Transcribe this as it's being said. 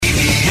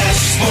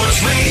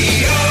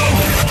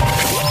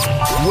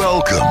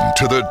Welcome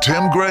to the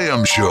Tim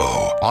Graham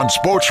Show on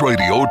Sports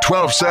Radio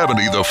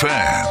 1270 The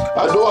Fan.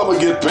 I know I'm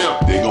going to get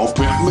pimped. They going to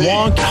pimp me.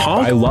 Wonk.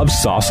 I love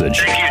sausage.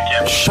 Thank you,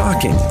 Tim.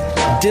 Shocking.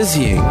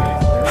 Dizzying.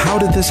 How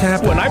did this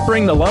happen? When I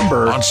bring the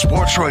lumber On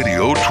Sports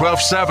Radio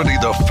 1270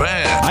 The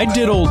Fan. I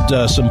diddled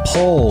some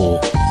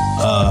pole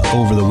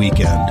over the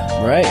weekend.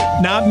 Right.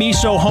 Not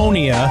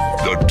misohonia.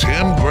 The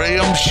Tim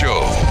Graham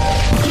Show.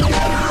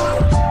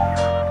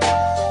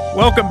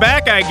 Welcome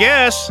back, I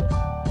guess.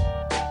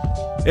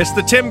 It's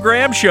the Tim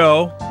Graham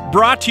Show,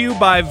 brought to you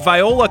by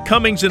Viola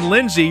Cummings and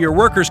Lindsay, your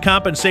workers'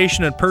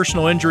 compensation and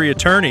personal injury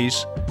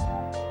attorneys.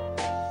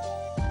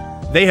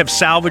 They have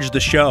salvaged the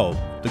show.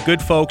 The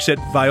good folks at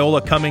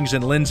Viola Cummings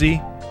and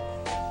Lindsay,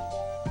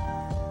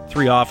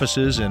 3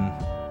 offices in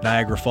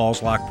Niagara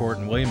Falls, Lockport,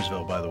 and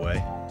Williamsville, by the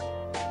way.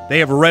 They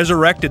have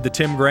resurrected the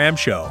Tim Graham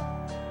Show.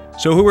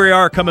 So here we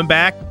are coming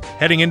back,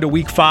 heading into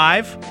week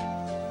 5.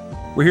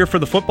 We're here for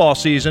the football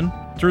season,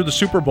 through the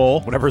Super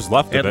Bowl. Whatever's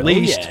left of it. At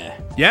least. Oh,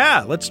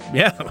 yeah. Let's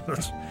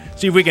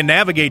see if we can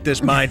navigate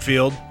this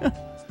minefield.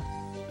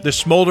 The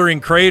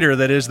smoldering crater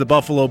that is the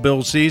Buffalo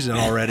Bills season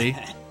already.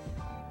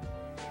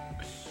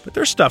 But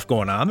there's stuff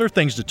going on. There are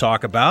things to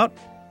talk about.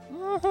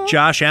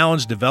 Josh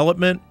Allen's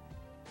development,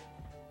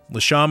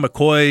 LaShawn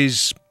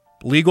McCoy's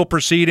legal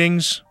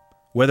proceedings,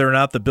 whether or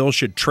not the Bills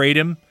should trade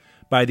him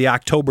by the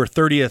October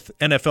 30th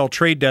NFL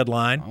trade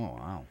deadline. Oh,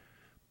 wow.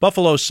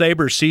 Buffalo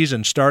Sabres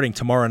season starting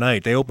tomorrow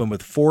night. They open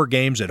with 4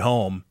 games at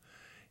home.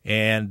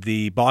 And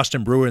the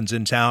Boston Bruins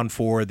in town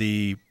for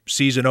the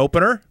season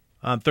opener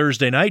on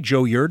Thursday night.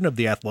 Joe Yerdon of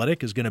The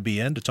Athletic is going to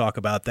be in to talk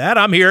about that.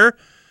 I'm here,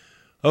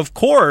 of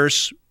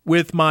course,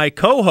 with my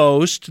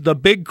co-host, the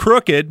big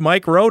crooked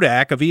Mike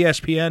Rodak of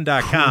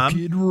ESPN.com.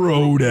 Crooked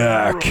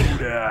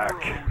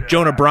Rodak.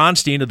 Jonah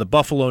Bronstein of the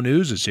Buffalo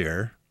News is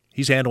here.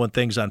 He's handling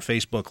things on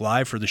Facebook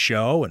Live for the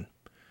show, and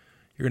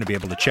you're going to be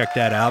able to check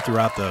that out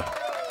throughout the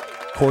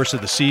course of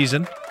the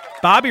season.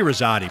 Bobby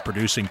Rosati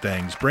producing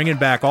things, bringing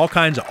back all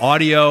kinds of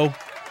audio,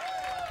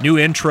 new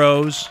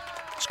intros.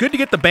 It's good to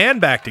get the band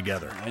back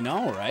together. I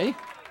know, right?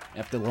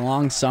 After the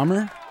long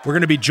summer. We're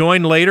going to be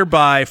joined later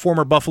by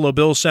former Buffalo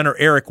Bills center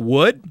Eric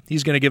Wood.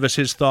 He's going to give us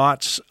his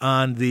thoughts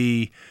on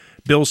the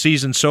Bills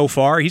season so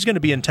far. He's going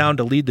to be in town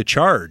to lead the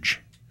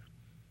charge.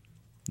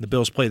 The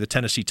Bills play the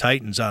Tennessee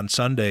Titans on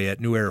Sunday at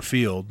New Era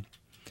Field.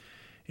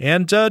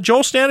 And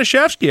Joel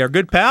Stanishevsky, our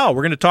good pal.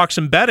 We're going to talk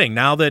some betting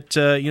now that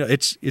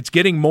it's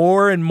getting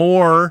more and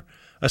more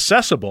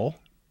accessible,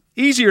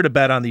 easier to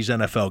bet on these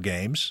NFL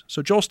games.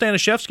 So Joel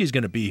Stanishevsky is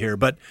going to be here.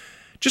 But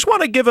just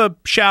want to give a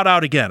shout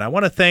out again. I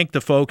want to thank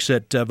the folks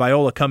at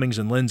Viola Cummings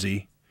and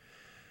Lindsay.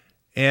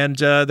 And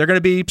they're going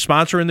to be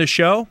sponsoring this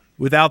show.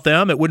 Without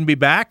them, it wouldn't be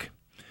back.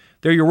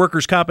 They're your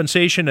workers'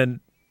 compensation and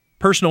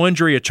personal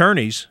injury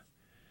attorneys.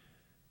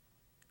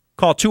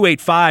 Call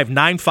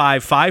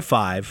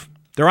 285-9555.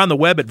 They're on the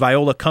web at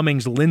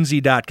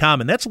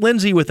violacummingslindsay.com, and that's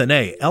Lindsay with an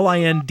A,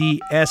 Lindsay.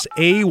 There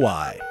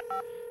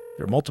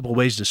are multiple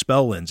ways to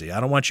spell Lindsay.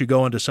 I don't want you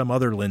going to some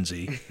other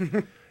Lindsay,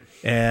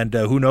 and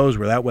who knows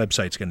where that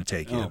website's going to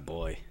take you. Oh,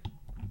 boy.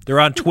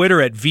 They're on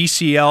Twitter at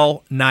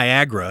VCL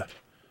Niagara.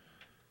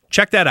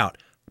 Check that out.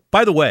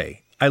 By the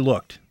way, I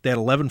looked. They had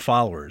 11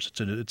 followers.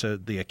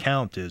 The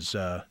account is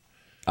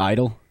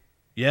Idle?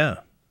 Yeah.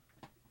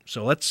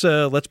 So let's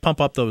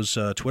pump up those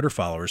Twitter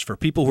followers for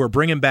people who are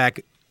bringing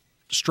back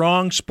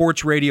strong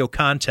sports radio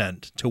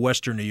content to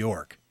Western New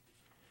York.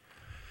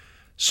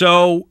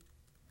 So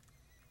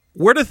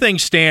where do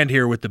things stand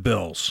here with the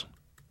Bills?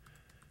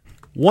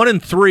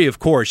 1-3, of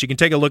course. You can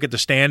take a look at the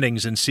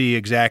standings and see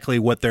exactly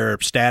what their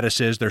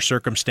status is, their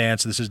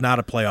circumstance. This is not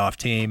a playoff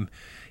team,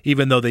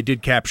 even though they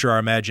did capture our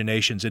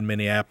imaginations in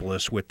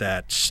Minneapolis with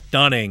that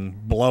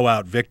stunning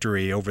blowout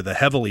victory over the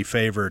heavily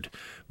favored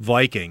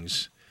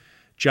Vikings.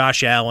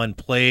 Josh Allen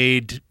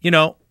played,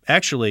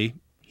 actually,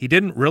 he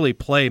didn't really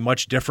play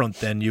much different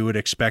than you would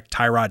expect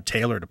Tyrod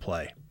Taylor to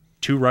play.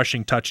 2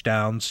 rushing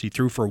touchdowns. He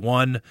threw for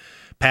 1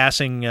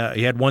 passing.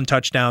 He had 1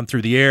 touchdown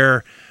through the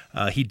air.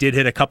 He did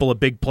hit a couple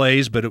of big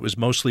plays, but it was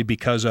mostly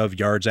because of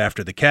yards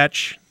after the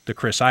catch. The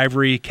Chris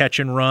Ivory catch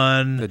and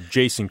run. The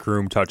Jason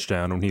Kroom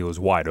touchdown when he was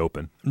wide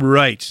open.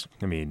 Right.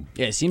 I mean,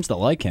 Yeah, it seems to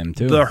like him,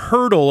 too. The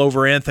hurdle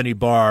over Anthony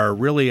Barr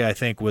really, I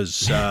think,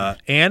 was,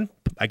 and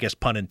I guess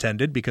pun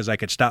intended, because I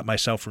could stop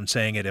myself from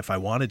saying it if I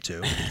wanted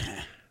to.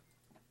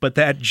 But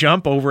that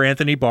jump over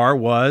Anthony Barr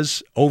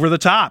was over the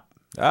top.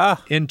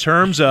 In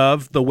terms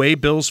of the way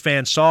Bills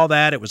fans saw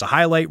that. It was a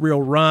highlight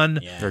reel run.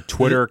 Yeah. their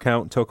Twitter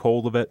account took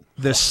hold of it.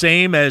 The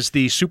same as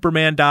the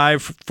Superman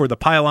dive for the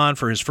pylon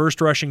for his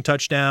first rushing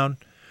touchdown.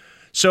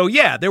 So,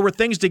 yeah, there were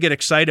things to get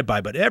excited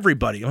by, but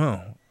everybody,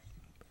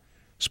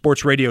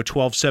 Sports Radio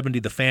 1270,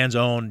 the Fan's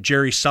own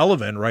Jerry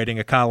Sullivan writing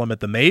a column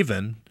at the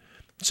Maven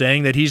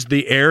saying that he's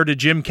the heir to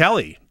Jim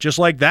Kelly, just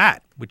like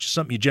that, which is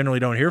something you generally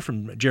don't hear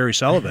from Jerry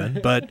Sullivan.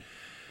 But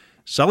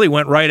Sully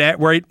went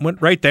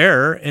right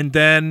there, and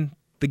then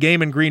the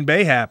game in Green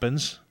Bay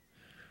happens,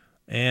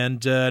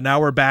 and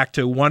now we're back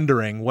to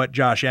wondering what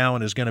Josh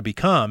Allen is going to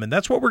become, and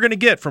that's what we're going to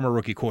get from a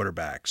rookie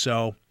quarterback.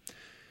 So,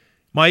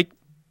 Mike,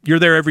 you're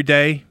there every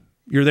day.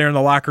 You're there in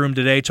the locker room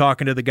today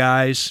talking to the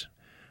guys.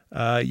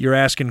 You're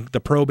asking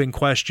the probing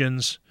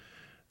questions.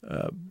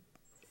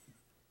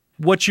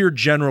 What's your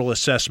general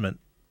assessment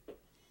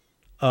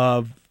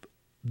of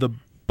the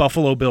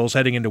Buffalo Bills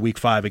heading into Week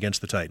 5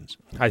 against the Titans?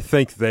 I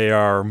think they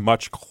are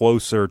much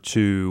closer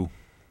to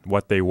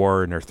what they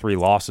were in their 3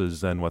 losses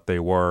than what they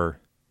were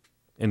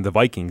in the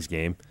Vikings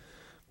game.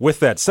 With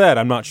that said,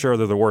 I'm not sure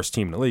they're the worst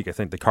team in the league. I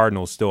think the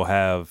Cardinals still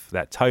have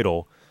that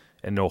title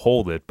and they'll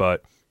hold it,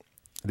 but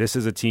this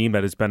is a team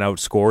that has been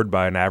outscored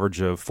by an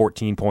average of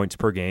 14 points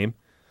per game.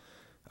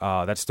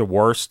 That's the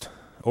worst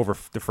over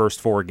the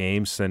first 4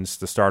 games since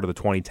the start of the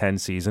 2010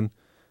 season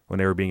when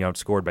they were being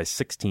outscored by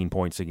 16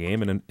 points a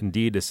game. And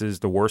indeed, this is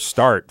the worst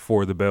start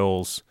for the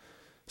Bills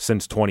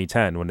since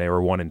 2010 when they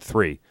were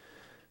 1-3.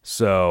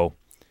 So,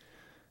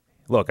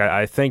 look,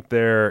 I think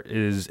there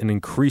is an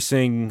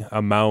increasing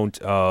amount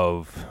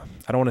of,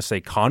 I don't want to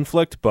say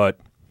conflict, but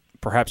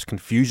perhaps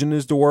confusion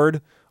is the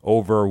word,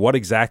 over what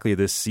exactly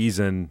this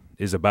season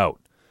is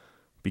about.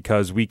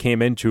 Because we came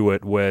into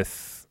it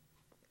with,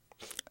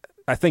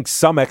 I think,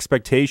 some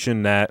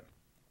expectation that,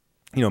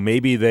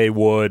 maybe they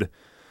would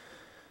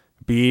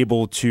be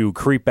able to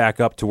creep back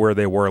up to where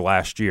they were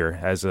last year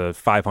as a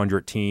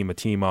 500 team, a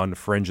team on the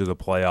fringe of the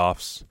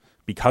playoffs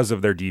because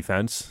of their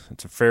defense.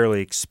 It's a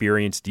fairly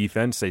experienced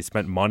defense. They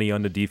spent money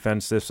on the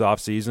defense this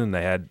offseason.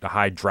 They had a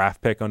high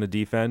draft pick on the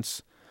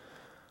defense.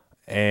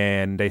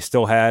 And they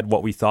still had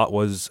what we thought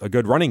was a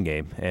good running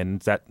game. And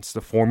that's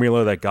the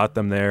formula that got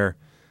them there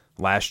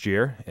last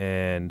year.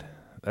 And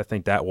I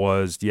think that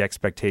was the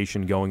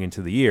expectation going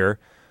into the year.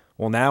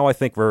 Well, now I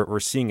think we're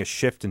seeing a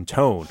shift in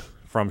tone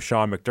from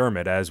Sean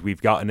McDermott as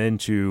we've gotten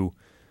through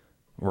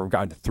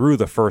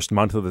the first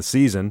month of the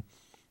season.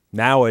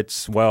 Now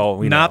it's,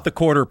 not the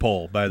quarter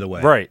pole, by the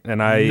way. Right.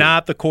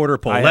 Not the quarter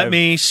pole. Let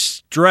me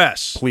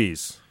stress.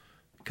 Please.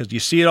 Because you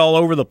see it all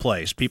over the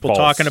place. People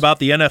talking about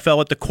the NFL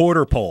at the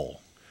quarter pole.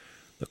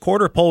 The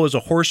quarter pole is a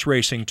horse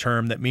racing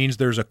term that means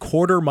there's a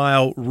quarter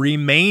mile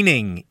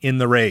remaining in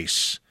the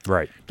race.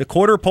 Right. The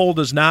quarter pole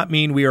does not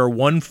mean we are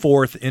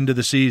 1/4 into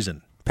the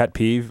season. Pet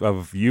peeve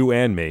of you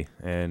and me,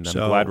 and I'm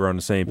glad we're on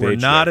the same page. We're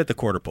not at the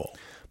quarter pole.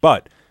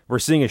 But we're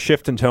seeing a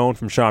shift in tone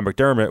from Sean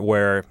McDermott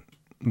where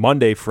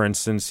Monday, for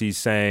instance, he's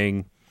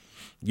saying,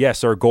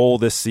 yes, our goal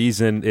this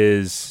season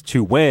is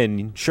to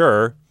win,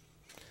 sure,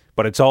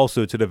 but it's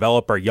also to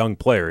develop our young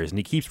players. And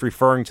he keeps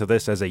referring to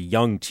this as a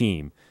young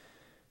team.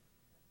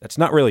 That's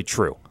not really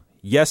true.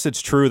 Yes,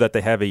 it's true that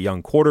they have a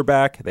young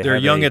quarterback. They're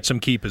young at some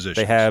key positions.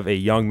 They have a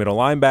young middle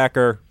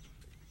linebacker.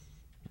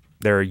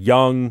 They're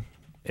young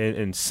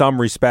in some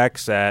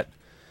respects at,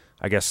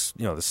 I guess,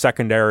 the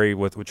secondary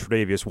with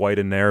Tre'Davious White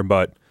in there,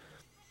 but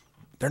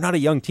they're not a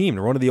young team.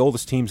 They're one of the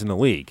oldest teams in the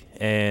league.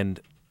 And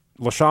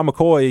LaShawn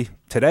McCoy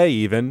today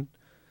even,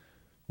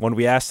 when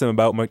we asked him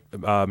about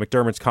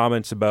McDermott's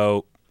comments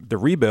about the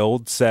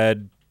rebuild,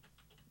 said,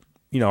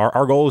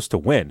 our goal is to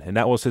win, and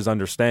that was his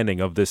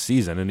understanding of this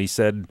season. And he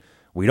said,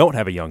 we don't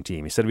have a young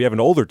team. He said we have an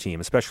older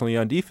team, especially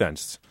on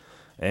defense.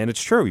 And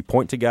it's true. We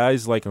point to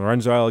guys like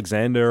Lorenzo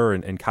Alexander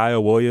and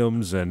Kyle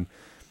Williams, and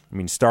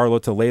Starla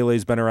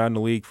Tulele's been around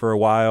the league for a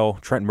while.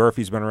 Trent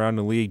Murphy's been around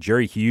the league.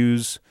 Jerry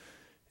Hughes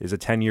is a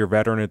 10-year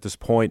veteran at this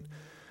point.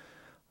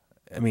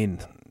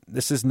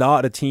 This is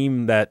not a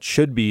team that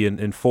should be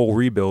in full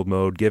rebuild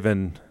mode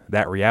given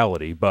that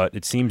reality, but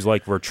it seems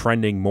like we're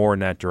trending more in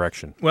that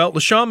direction. Well,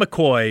 LaShawn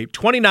McCoy,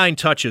 29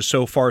 touches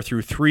so far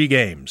through 3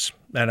 games.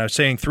 And I'm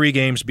saying 3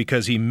 games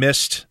because he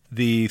missed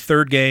the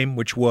 3rd game,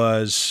 which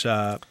was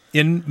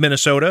in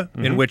Minnesota,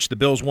 in which the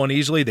Bills won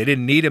easily. They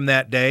didn't need him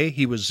that day.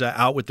 He was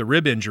out with the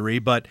rib injury,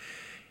 but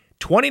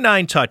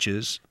 29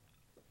 touches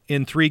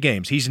in 3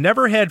 games. He's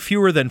never had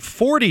fewer than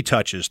 40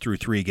 touches through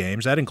 3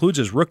 games. That includes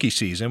his rookie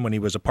season when he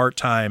was a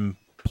part-time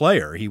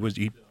player.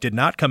 He did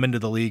not come into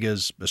the league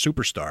as a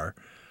superstar.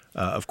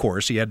 Of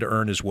course, he had to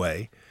earn his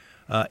way.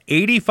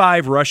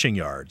 85 rushing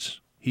yards.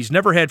 He's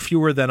never had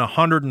fewer than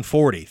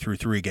 140 through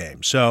 3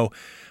 games. So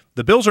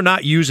the Bills are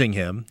not using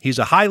him. He's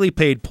a highly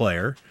paid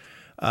player.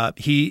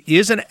 He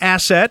is an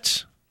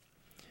asset.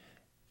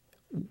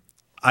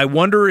 I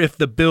wonder if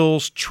the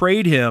Bills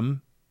trade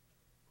him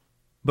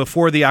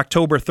before the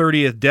October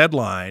 30th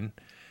deadline.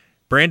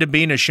 Brandon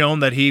Beane has shown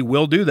that he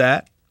will do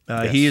that.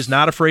 Yes. He is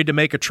not afraid to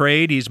make a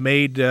trade. He's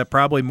made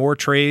probably more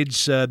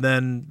trades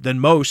than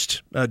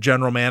most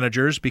general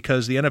managers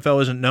because the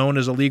NFL isn't known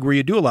as a league where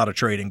you do a lot of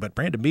trading. But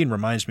Brandon Beane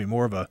reminds me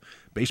more of a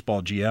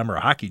baseball GM or a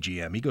hockey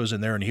GM. He goes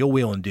in there and he'll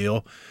wheel and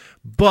deal.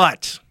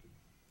 But,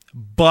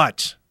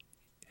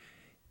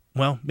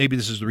 well, maybe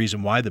this is the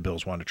reason why the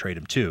Bills want to trade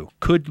him too.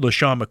 Could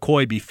LaShawn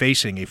McCoy be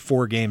facing a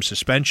 4-game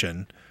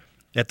suspension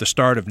at the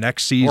start of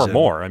next season? Or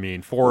more.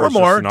 4 or is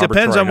more. Just an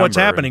Depends on what's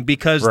number. happening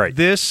because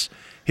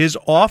his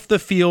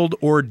off-the-field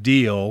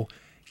ordeal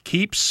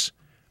keeps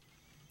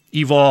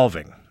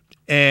evolving,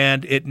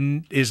 and it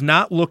is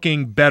not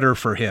looking better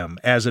for him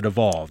as it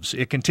evolves.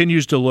 It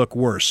continues to look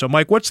worse. So,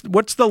 Mike, what's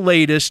the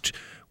latest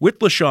with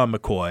LaShawn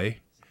McCoy?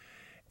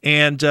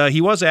 And he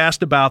was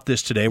asked about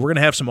this today. We're going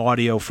to have some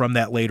audio from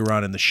that later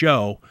on in the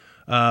show.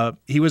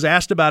 He was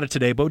asked about it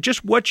today, but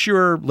just what's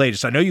your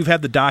latest? I know you've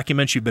had the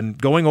documents. You've been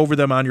going over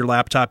them on your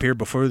laptop here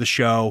before the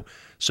show.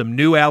 Some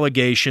new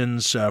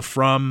allegations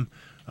from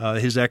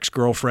his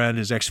ex-girlfriend,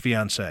 his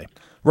ex-fiancée.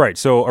 Right.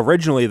 So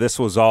originally this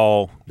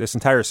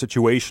entire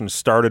situation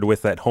started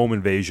with that home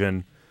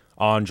invasion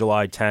on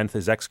July 10th.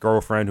 His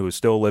ex-girlfriend, who was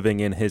still living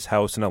in his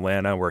house in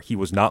Atlanta where he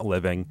was not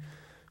living,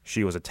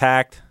 she was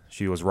attacked.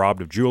 She was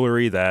robbed of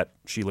jewelry that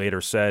she later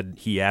said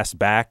he asked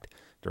back.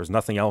 There was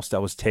nothing else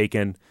that was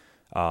taken.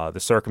 The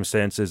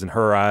circumstances in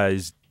her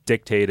eyes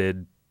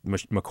dictated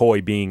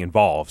McCoy being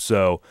involved.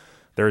 So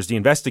there's the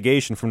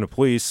investigation from the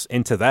police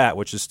into that,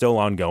 which is still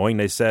ongoing.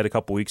 They said a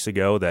couple weeks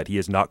ago that he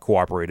has not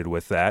cooperated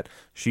with that.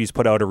 She's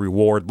put out a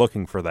reward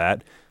looking for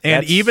that.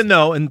 And even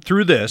though, and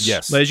through this,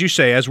 yes, as you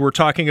say, as we're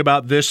talking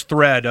about this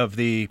thread of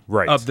the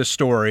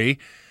story,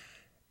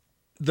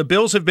 the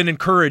Bills have been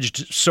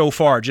encouraged so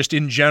far, just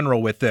in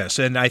general with this.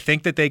 And I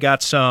think that they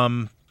got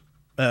some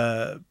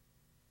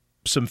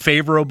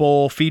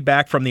favorable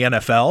feedback from the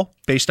NFL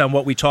based on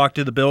what we talked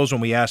to the Bills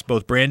when we asked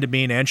both Brandon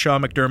Beane and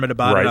Sean McDermott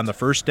about it on the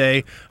first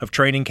day of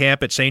training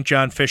camp at St.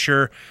 John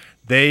Fisher.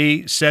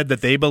 They said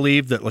that they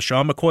believe that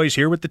LeSean McCoy is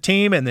here with the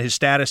team and that his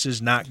status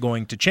is not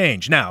going to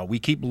change. Now, we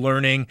keep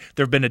learning.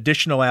 There have been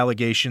additional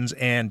allegations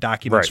and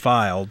documents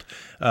filed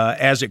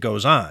as it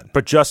goes on.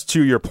 But just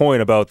to your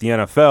point about the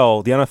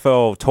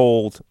NFL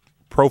told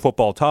Pro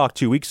Football Talk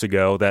 2 weeks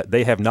ago that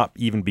they have not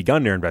even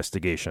begun their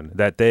investigation,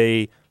 that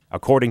they,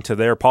 according to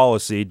their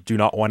policy, do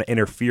not want to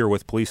interfere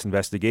with police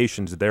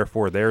investigations.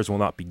 Therefore, theirs will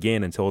not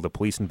begin until the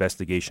police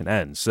investigation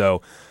ends.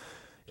 So,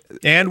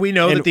 and we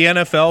know that the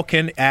NFL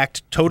can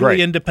act totally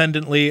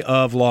independently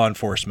of law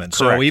enforcement.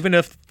 Correct. So even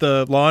if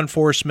the law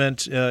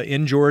enforcement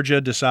in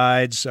Georgia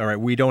decides, all right,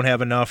 we don't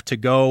have enough to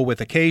go with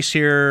a case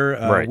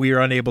here, we are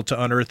unable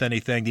to unearth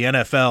anything, the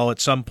NFL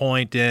at some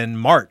point in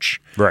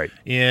March,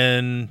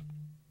 in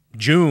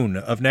June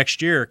of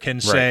next year, can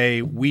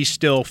say we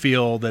still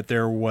feel that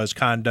there was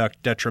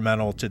conduct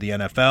detrimental to the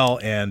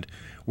NFL and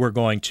we're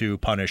going to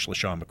punish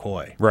LeSean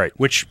McCoy. Right.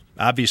 Which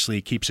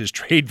obviously keeps his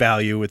trade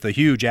value with a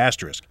huge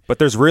asterisk. But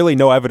there's really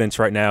no evidence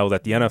right now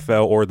that the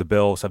NFL or the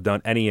Bills have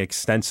done any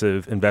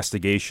extensive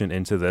investigation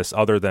into this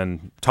other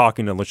than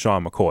talking to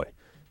LeSean McCoy.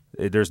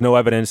 There's no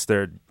evidence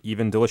there.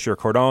 Even Delicia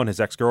Cordone,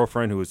 his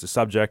ex-girlfriend, who was the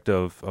subject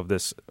of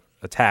this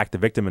attack, the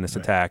victim in this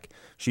attack,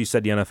 she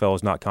said the NFL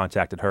has not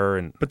contacted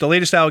her. But the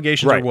latest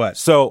allegations are what?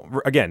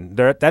 So, again,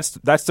 that's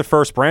the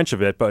first branch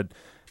of it, but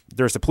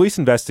there's the police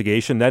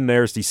investigation, then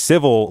there's the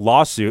civil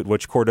lawsuit,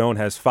 which Cordone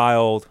has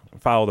filed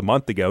a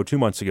month ago, 2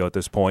 months ago at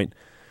this point.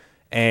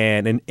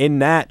 And in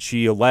that,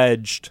 she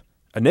alleged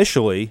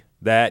initially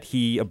that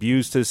he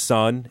abused his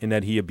son and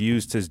that he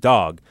abused his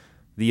dog.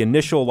 The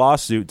initial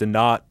lawsuit did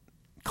not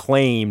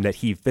claim that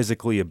he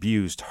physically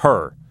abused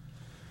her.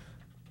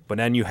 But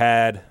then you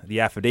had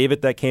the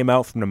affidavit that came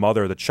out from the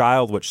mother of the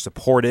child, which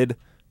supported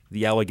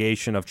the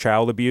allegation of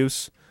child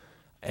abuse.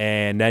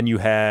 And then you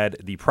had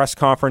the press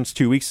conference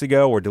 2 weeks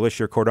ago where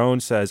Delicia Cordone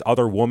says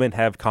other women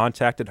have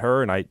contacted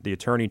her. And the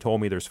attorney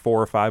told me there's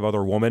 4 or 5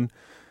 other women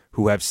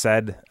who have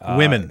said...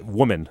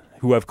 Women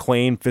who have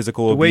claimed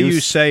physical abuse. The way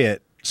you say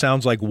it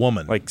sounds like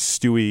woman. Like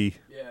Stewie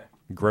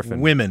Griffin.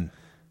 Women.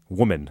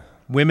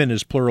 Women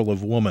is plural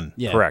of woman.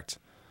 Yeah. Correct.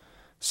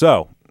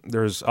 So...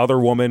 there's other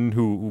women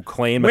who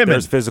claim that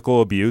there's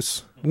physical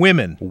abuse.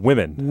 Women.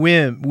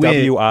 W-I-M-I-N.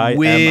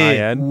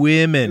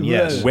 Women,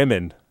 yes.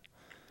 Women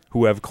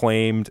who have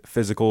claimed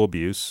physical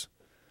abuse.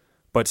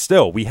 But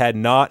still, we had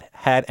not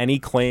had any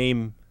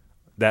claim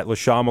that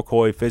LeSean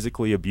McCoy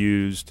physically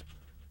abused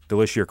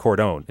Delicia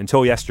Cordone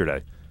until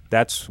yesterday.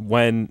 That's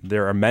when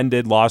their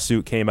amended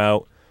lawsuit came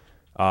out,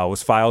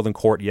 was filed in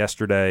court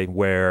yesterday,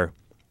 where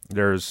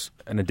there's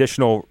an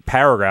additional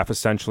paragraph,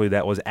 essentially,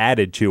 that was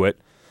added to it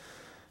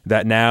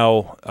that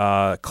now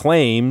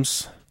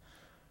claims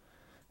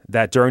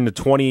that during the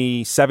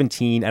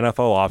 2017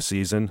 NFL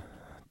offseason,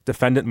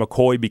 defendant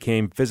McCoy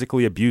became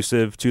physically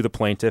abusive to the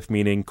plaintiff,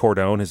 meaning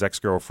Cordone, his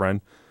ex-girlfriend.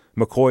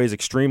 McCoy is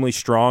extremely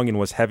strong and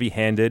was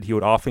heavy-handed. He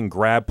would often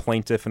grab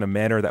plaintiff in a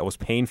manner that was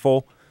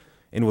painful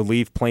and would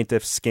leave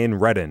plaintiff's skin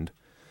reddened.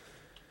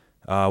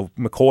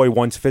 McCoy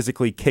once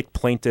physically kicked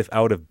plaintiff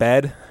out of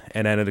bed,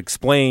 and then it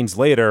explains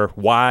later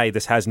why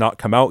this has not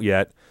come out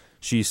yet.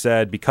 She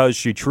said because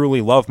she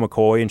truly loved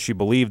McCoy and she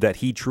believed that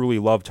he truly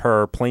loved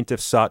her, plaintiff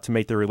sought to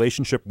make the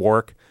relationship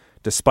work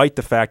despite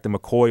the fact that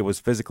McCoy was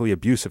physically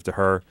abusive to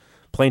her.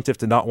 Plaintiff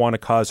did not want to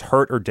cause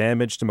hurt or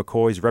damage to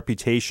McCoy's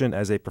reputation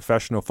as a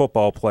professional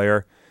football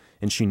player,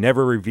 and she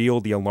never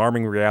revealed the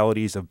alarming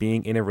realities of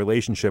being in a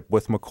relationship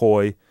with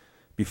McCoy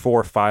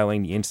before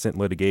filing the instant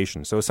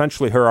litigation. So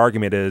essentially her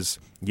argument is,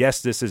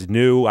 yes, this is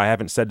new. I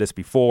haven't said this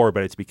before,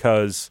 but it's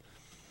because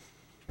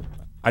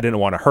I didn't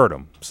want to hurt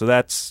him. So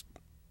that's...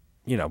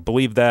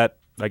 believe that,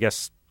 I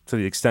guess, to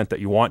the extent that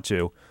you want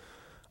to,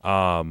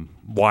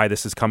 why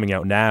this is coming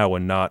out now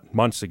and not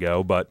months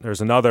ago. But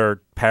there's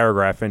another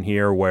paragraph in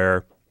here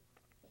where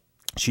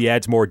she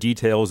adds more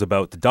details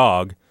about the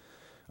dog.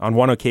 On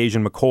one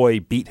occasion,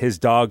 McCoy beat his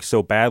dog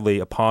so badly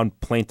upon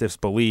plaintiff's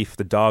belief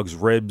the dog's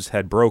ribs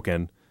had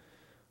broken.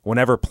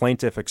 Whenever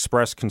plaintiff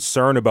expressed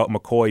concern about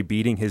McCoy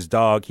beating his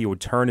dog, he would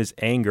turn his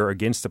anger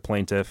against the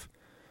plaintiff,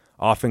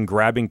 often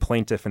grabbing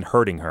plaintiff and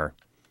hurting her.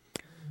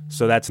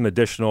 So that's an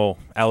additional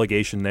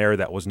allegation there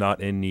that was not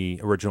in the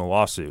original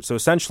lawsuit. So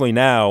essentially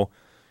now,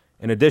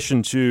 in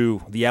addition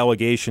to the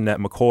allegation that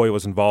McCoy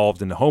was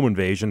involved in the home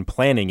invasion,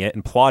 planning it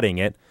and plotting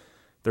it,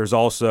 there's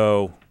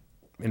also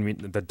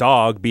the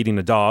dog, beating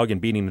the dog and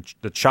beating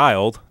the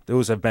child.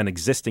 Those have been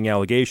existing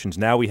allegations.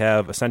 Now we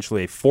have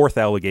essentially a fourth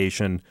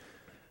allegation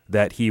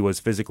that he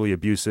was physically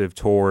abusive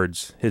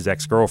towards his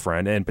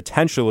ex-girlfriend and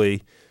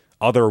potentially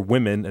other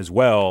women as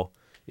well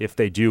if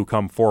they do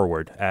come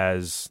forward,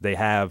 as they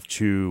have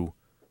to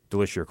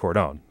Delicia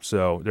Cordone.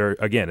 So there,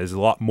 again, is a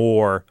lot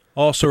more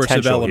all sorts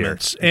of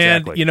elements.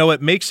 And, Exactly.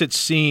 it makes it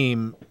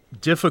seem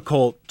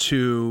difficult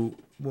to,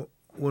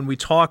 when we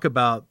talk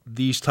about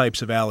these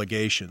types of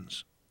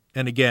allegations,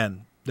 and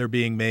again, they're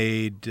being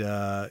made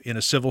in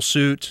a civil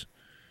suit.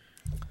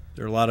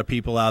 There are a lot of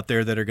people out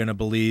there that are going to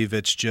believe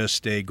it's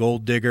just a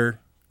gold digger.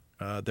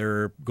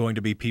 There are going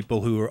to be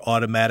people who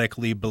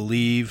automatically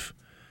believe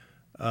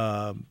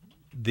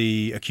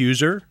the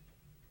accuser.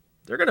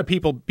 There are going to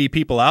be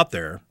people out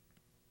there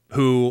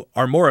who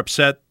are more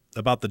upset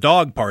about the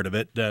dog part of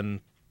it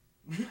than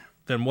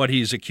what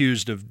he's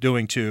accused of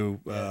doing to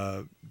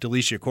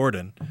Delicia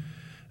Cordone.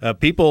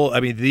 People,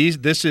 I mean,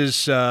 this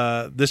is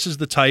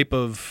the type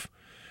of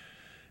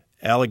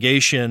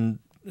allegations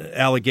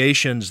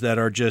that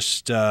are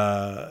just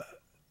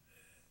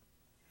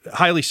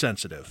highly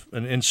sensitive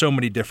in so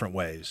many different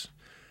ways,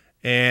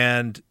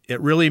 and it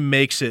really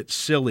makes it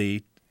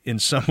silly in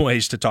some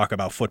ways to talk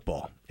about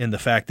football in the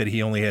fact that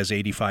he only has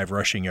 85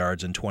 rushing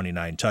yards and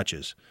 29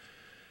 touches.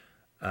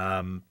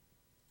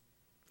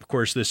 Of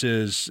course, this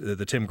is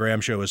the Tim Graham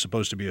Show is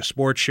supposed to be a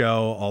sports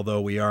show, although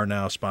we are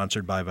now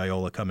sponsored by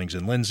Viola Cummings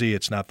and Lindsay.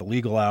 It's not the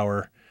legal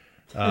hour.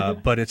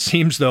 But it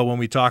seems, though, when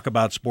we talk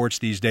about sports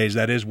these days,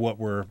 that is what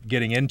we're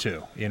getting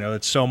into.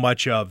 It's so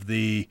much of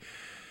the,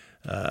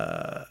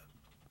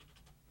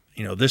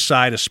 this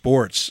side of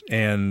sports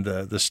and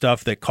the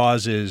stuff that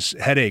causes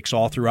headaches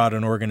all throughout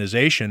an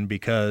organization,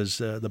 because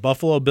the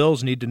Buffalo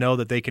Bills need to know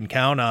that they can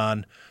count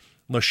on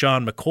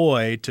LaShawn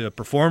McCoy to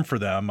perform for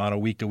them on a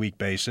week-to-week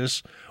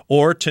basis,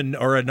 or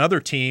another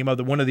team,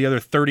 one of the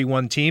other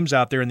 31 teams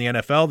out there in the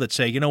NFL that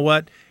say, you know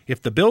what,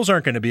 if the Bills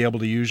aren't going to be able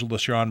to use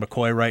LaShawn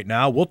McCoy right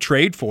now, we'll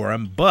trade for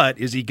him, but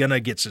is he going to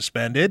get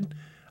suspended?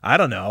 I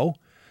don't know.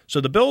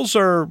 So the Bills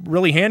are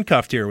really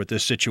handcuffed here with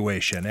this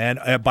situation,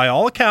 and by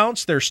all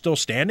accounts, they're still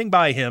standing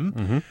by him.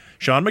 Mm-hmm.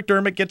 Sean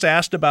McDermott gets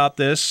asked about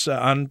this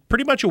on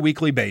pretty much a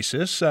weekly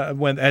basis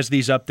as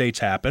these updates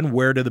happen.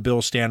 Where do the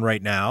Bills stand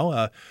right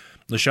now?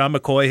 LaShawn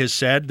McCoy has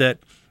said that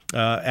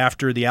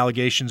after the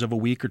allegations of a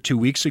week or 2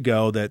 weeks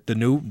ago, that the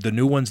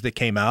new ones that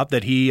came out,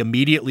 that he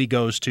immediately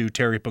goes to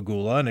Terry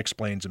Pegula and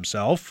explains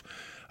himself.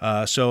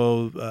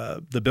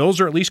 So the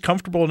Bills are at least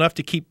comfortable enough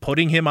to keep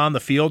putting him on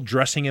the field,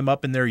 dressing him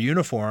up in their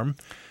uniform,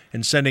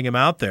 and sending him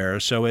out there.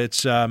 So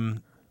it's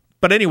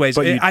but anyways,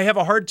 I have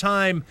a hard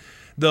time,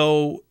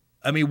 though.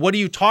 I mean, what do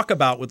you talk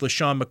about with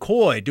LaShawn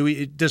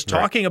McCoy? Does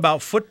talking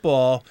about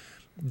football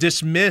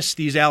dismiss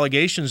these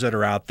allegations that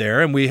are out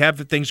there? And we have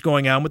things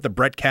going on with the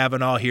Brett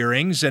Kavanaugh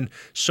hearings and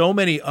so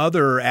many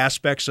other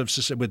aspects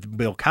with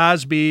Bill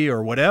Cosby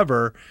or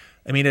whatever.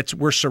 I mean,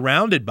 we're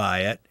surrounded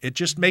by it. It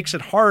just makes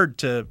it hard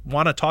to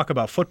want to talk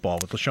about football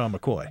with LaShawn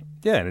McCoy.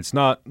 Yeah, and it's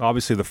not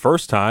obviously the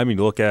first time. You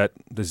look at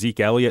the Zeke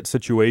Elliott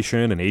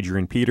situation and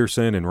Adrian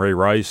Peterson and Ray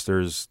Rice.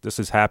 This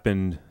has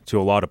happened to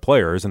a lot of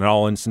players, and in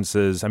all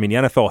instances, I mean, the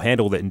NFL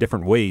handled it in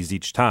different ways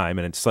each time,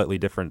 and it's slightly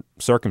different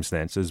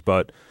circumstances,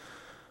 but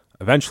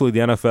eventually the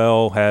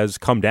NFL has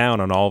come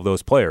down on all of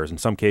those players. In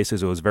some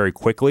cases, it was very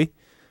quickly,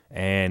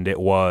 and it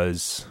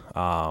was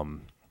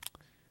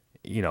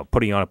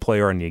putting on a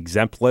player on the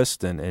exempt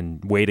list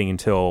and waiting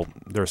until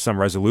there's some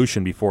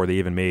resolution before they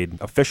even made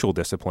official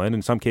discipline.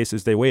 In some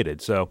cases, they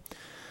waited. So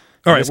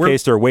in this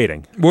case, they're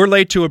waiting. We're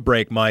late to a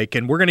break, Mike,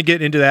 and we're going to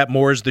get into that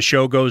more as the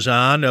show goes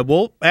on.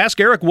 We'll ask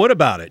Eric Wood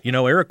about it.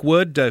 Eric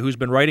Wood, who's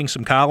been writing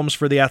some columns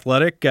for The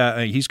Athletic,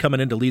 he's coming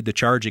in to lead the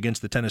charge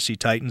against the Tennessee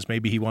Titans.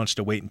 Maybe he wants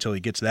to wait until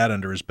he gets that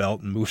under his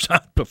belt and moves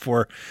on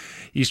before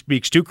he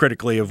speaks too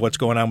critically of what's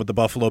going on with the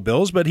Buffalo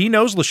Bills. But he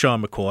knows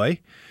LaShawn McCoy.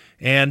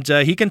 And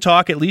he can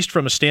talk, at least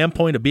from a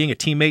standpoint of being a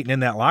teammate and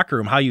in that locker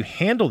room, how you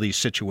handle these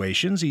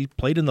situations. He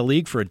played in the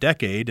league for a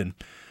decade, and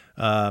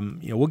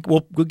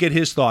we'll get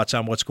his thoughts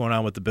on what's going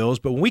on with the Bills.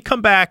 But when we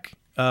come back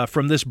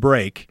from this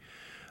break,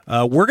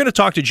 we're going to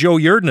talk to Joe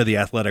Yerdon of The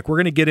Athletic. We're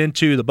going to get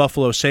into the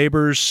Buffalo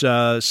Sabres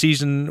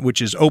season,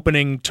 which is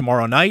opening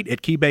tomorrow night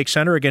at KeyBank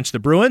Center against the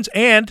Bruins,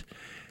 and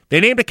they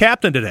named a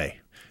captain today.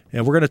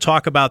 And we're going to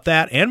talk about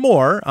that and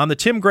more on the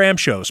Tim Graham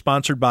Show,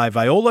 sponsored by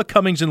Viola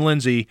Cummings and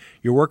Lindsay,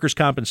 your workers'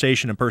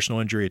 compensation and personal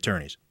injury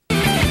attorneys.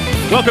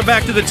 Welcome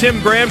back to the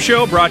Tim Graham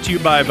Show, brought to you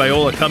by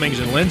Viola Cummings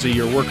and Lindsay,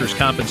 your workers'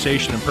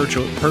 compensation and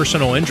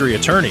personal injury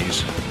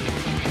attorneys.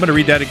 I'm going to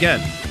read that again.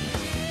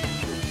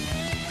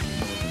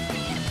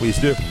 Please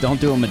do.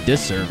 Don't do them a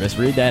disservice.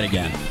 Read that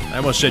again. I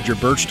almost said your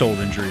Birchtold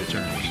injury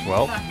attorneys.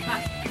 Well,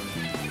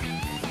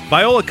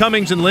 Viola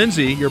Cummings and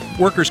Lindsay, your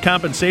workers'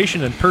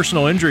 compensation and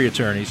personal injury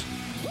attorneys.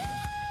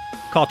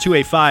 Call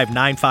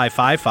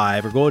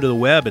 285-9555 or go to the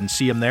web and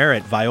see them there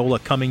at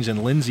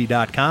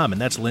violacummingsandlindsay.com, and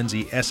that's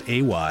Lindsay,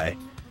 S-A-Y.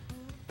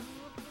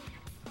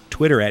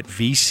 Twitter at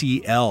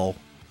VCL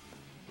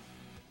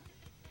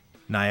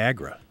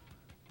Niagara.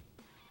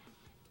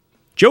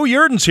 Joe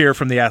Yerdon's here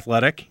from The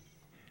Athletic.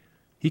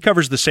 He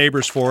covers the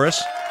Sabres for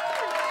us.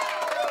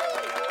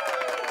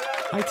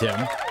 Hi,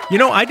 Tim. You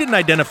know, I didn't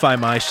identify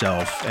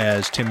myself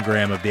as Tim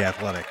Graham of The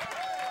Athletic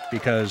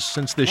because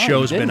since this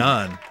show's been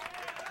on,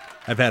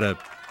 I've had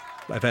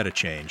a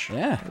change.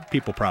 Yeah.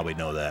 People probably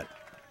know that.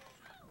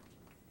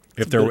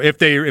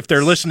 If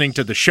they're listening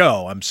to the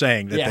show, I'm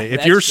saying that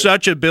if you're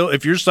such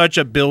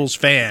a Bills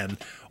fan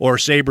or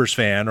Sabres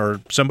fan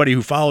or somebody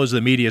who follows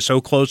the media so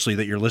closely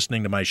that you're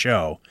listening to my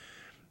show,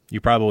 you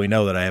probably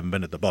know that I haven't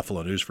been at the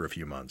Buffalo News for a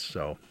few months.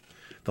 So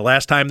the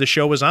last time the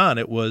show was on,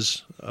 it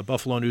was a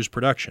Buffalo News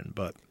production,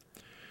 but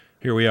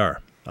here we are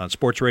on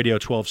Sports Radio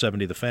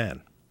 1270 The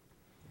Fan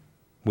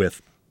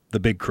with the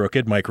big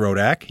crooked Mike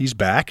Rodak. He's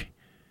back.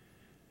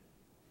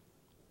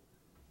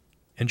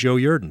 And Joe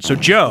Yerdon. So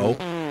Joe...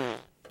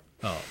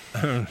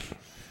 Oh.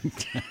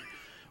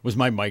 Was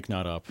my mic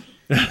not up?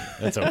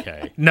 That's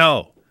okay.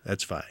 No,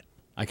 that's fine.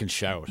 I can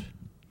shout.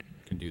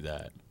 I can do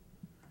that.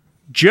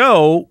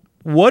 Joe,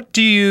 what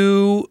do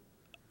you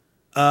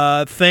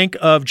think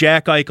of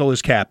Jack Eichel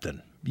as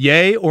captain?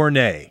 Yay or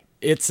nay?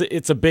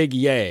 It's a big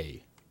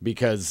yay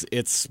because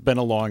it's been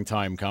a long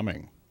time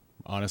coming,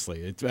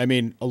 honestly.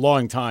 A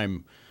long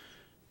time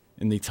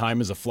in the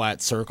time is a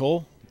flat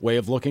circle way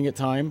of looking at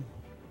time.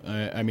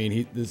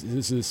 This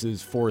is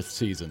his fourth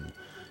season.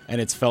 And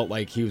it's felt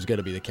like he was going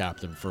to be the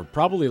captain for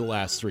probably the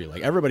last three.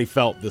 Like, everybody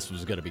felt this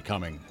was going to be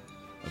coming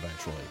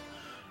eventually.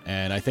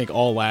 And I think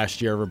all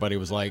last year, everybody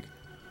was like,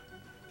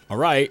 all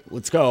right,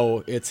 let's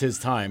go. It's his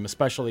time,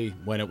 especially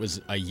when it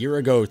was a year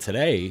ago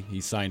today, he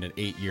signed an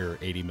 8-year,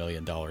 $80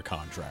 million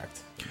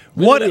contract.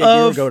 What a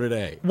year ago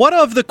today? What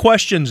of the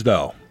questions,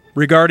 though,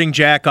 regarding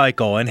Jack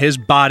Eichel and his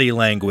body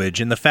language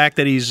and the fact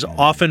that he's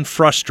often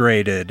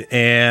frustrated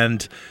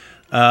and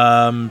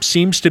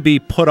seems to be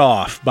put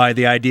off by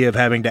the idea of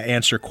having to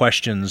answer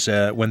questions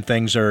when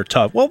things are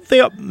tough? Well,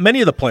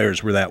 many of the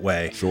players were that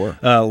way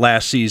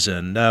last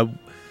season.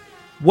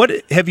 What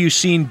have you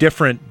seen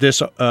different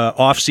this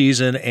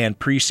offseason and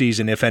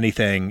preseason, if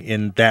anything,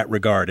 in that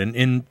regard and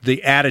in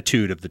the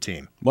attitude of the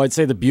team? Well, I'd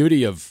say the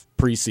beauty of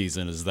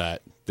preseason is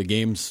that the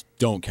games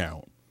don't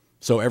count.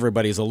 So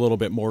everybody's a little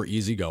bit more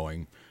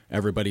easygoing.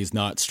 Everybody's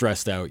not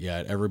stressed out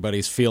yet.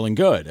 Everybody's feeling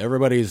good.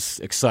 Everybody's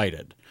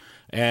excited.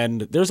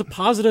 And there's a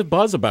positive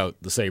buzz about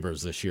the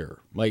Sabres this year.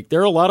 Like,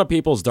 they're a lot of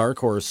people's dark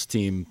horse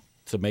team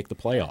to make the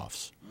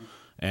playoffs.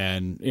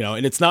 And,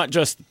 and it's not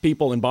just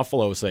people in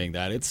Buffalo saying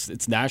that.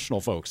 It's national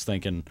folks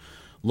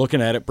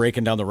looking at it,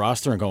 breaking down the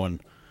roster and going,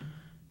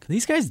 can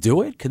these guys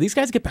do it? Can these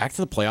guys get back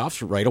to the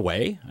playoffs right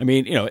away?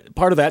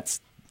 Part of that's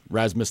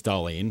Rasmus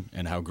Dahlin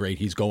and how great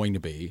he's going to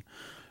be.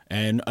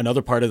 And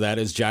another part of that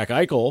is Jack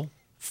Eichel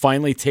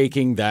finally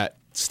taking that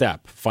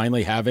step,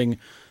 finally having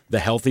the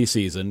healthy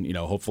season,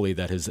 hopefully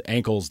that his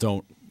ankles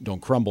don't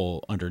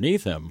crumble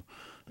underneath him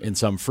in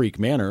some freak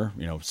manner,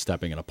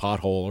 stepping in a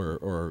pothole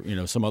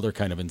or some other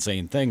kind of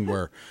insane thing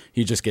where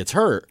he just gets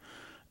hurt.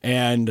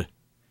 And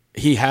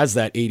he has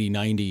that 80,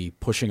 90,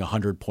 pushing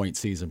 100-point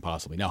season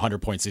possibly. Now,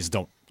 100-point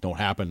seasons don't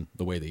happen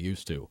the way they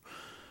used to.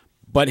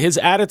 But his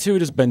attitude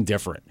has been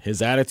different.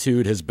 His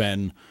attitude has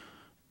been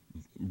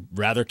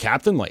rather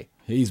captainly.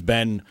 He's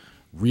been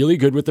really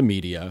good with the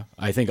media.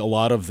 I think a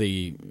lot of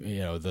the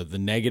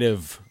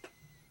negative...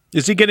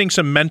 Is he getting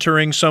some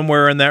mentoring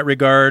somewhere in that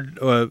regard?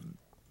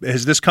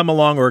 Has this come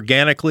along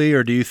organically,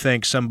 or do you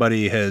think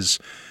somebody has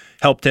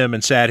helped him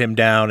and sat him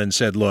down and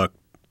said, look,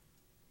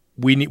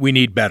 we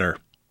need better.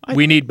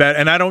 We need better.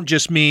 And I don't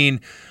just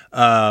mean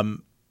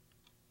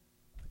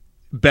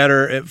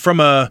better from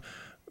an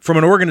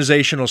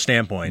organizational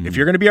standpoint. If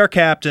you're going to be our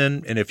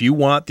captain and if you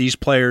want these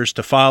players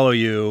to follow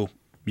you,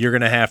 you're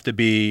going to have to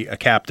be a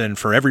captain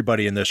for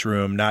everybody in this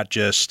room, not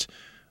just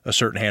a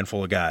certain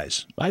handful of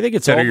guys. I think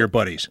it's that are your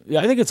buddies.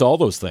 Yeah, I think it's all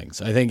those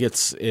things. I think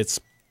it's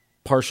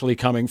partially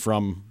coming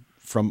from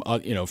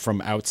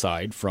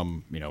outside,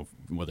 from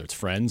whether it's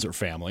friends or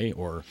family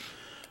or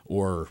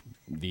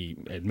the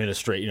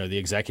the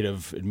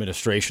executive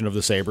administration of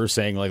the Sabres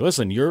saying, like,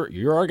 listen,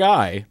 you're our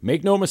guy.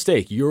 Make no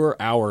mistake, you're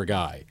our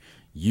guy.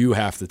 You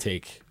have to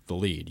take the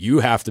lead. You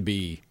got to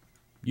be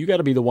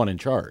the one in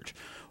charge.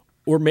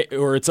 Or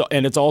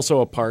it's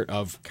also a part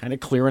of kind of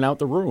clearing out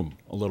the room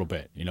a little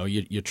bit.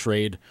 You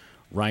trade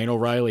Ryan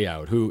O'Reilly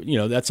out, who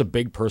that's a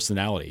big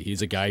personality.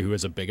 He's a guy who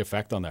has a big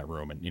effect on that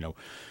room, and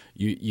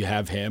you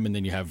have him, and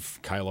then you have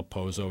Kyle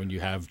Pozo, and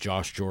you have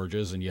Josh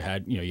Georges, and you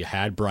had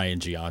Brian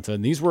Giunta,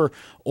 and these were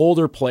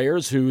older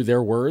players who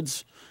their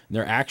words and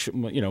their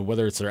action,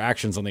 whether it's their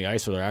actions on the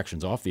ice or their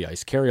actions off the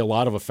ice, carry a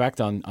lot of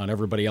effect on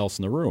everybody else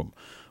in the room.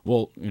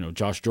 Well,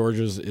 Josh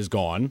Georges is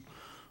gone.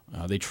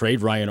 They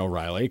trade Ryan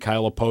O'Reilly.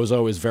 Kyle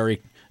Pozo is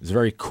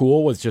very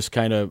cool with just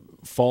kind of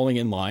falling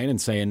in line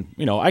and saying,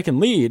 I can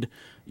lead,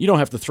 you don't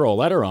have to throw a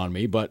letter on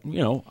me, but,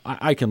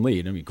 I can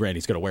lead. I mean, granted,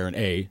 he's going to wear an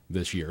A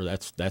this year.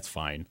 That's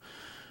fine.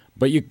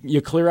 But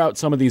you clear out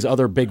some of these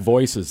other big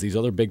voices, these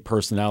other big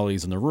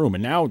personalities in the room,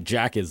 and now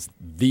Jack is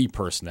the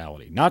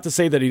personality. Not to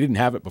say that he didn't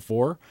have it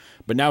before,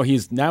 but now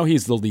he's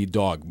the lead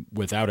dog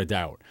without a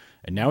doubt.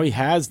 And now he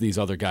has these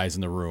other guys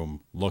in the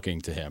room looking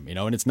to him,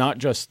 and it's not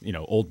just,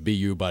 old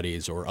BU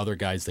buddies or other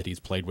guys that he's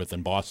played with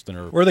in Boston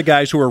or the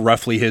guys who are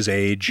roughly his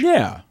age.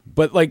 Yeah,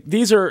 but like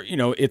these are,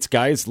 it's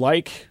guys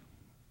like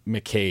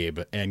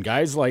McCabe and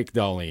guys like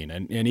Dahlin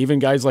and even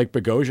guys like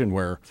Bogosian,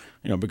 where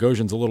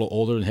Bogosian's a little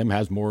older than him,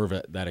 has more of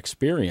that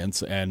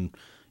experience, and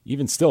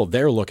even still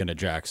they're looking at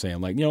Jack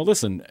saying like,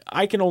 listen,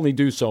 I can only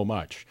do so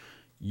much.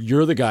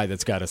 You're the guy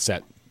that's got to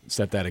set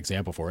that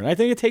example for it. And I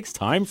think it takes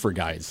time for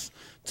guys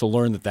to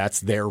learn that that's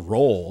their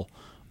role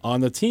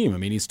on the team. I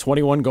mean, he's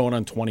 21 going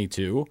on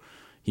 22.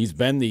 He's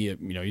been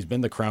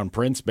the crown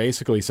prince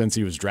basically since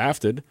he was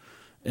drafted.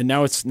 And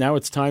now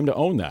it's time to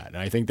own that. And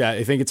I think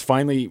it's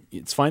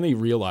finally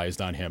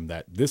realized on him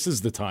that this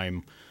is the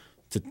time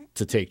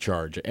to take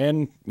charge.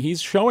 And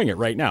he's showing it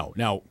right now.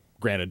 Now,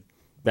 granted,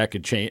 that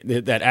could change.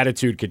 That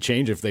attitude could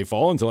change if they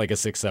fall into like a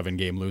 6-7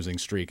 game losing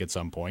streak at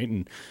some point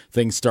and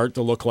things start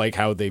to look like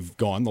how they've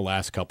gone the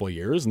last couple of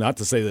years. Not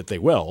to say that they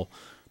will,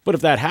 but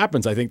if that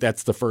happens, I think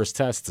that's the first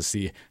test to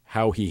see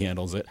how he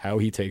handles it, how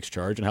he takes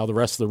charge, and how the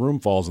rest of the room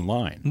falls in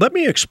line. Let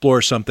me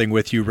explore something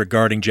with you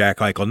regarding Jack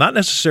Eichel, not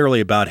necessarily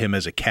about him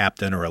as a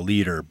captain or a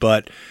leader,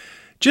 but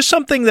just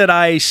something that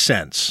I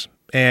sense,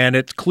 and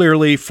it's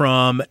clearly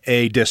from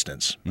a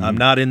distance. Mm-hmm. I'm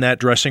not in that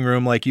dressing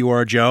room like you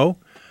are, Joe.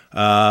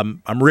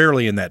 I'm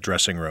rarely in that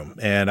dressing room,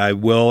 and I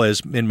will,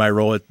 as in my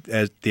role at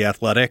The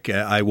Athletic,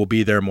 I will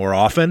be there more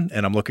often,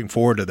 and I'm looking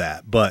forward to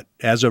that. But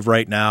as of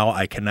right now,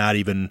 I cannot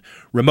even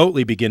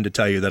remotely begin to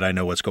tell you that I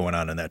know what's going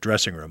on in that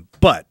dressing room.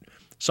 But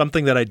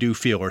something that I do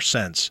feel or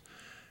sense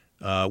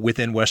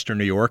within Western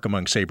New York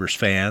among Sabres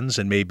fans,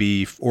 and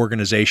maybe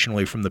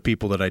organizationally from the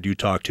people that I do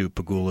talk to,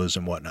 Pagulas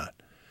and whatnot,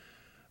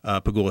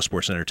 Pagula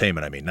Sports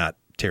Entertainment, I mean, not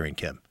Terry and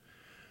Kim.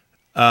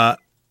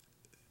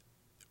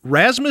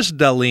 Rasmus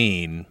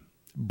Dahlin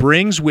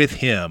brings with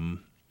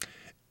him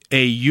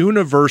a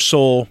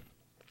universal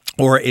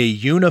or a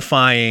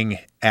unifying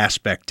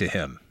aspect to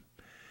him.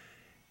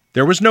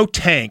 There was no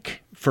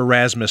tank for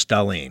Rasmus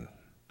Dahlin.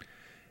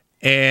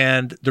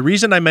 And the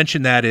reason I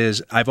mention that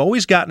is I've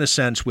always gotten a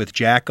sense with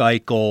Jack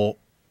Eichel,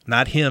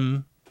 not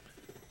him,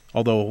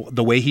 although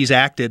the way he's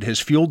acted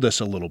has fueled this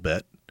a little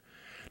bit,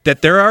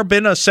 that there have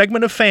been a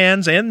segment of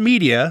fans and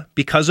media,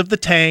 because of the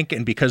tank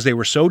and because they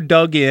were so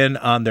dug in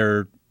on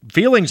their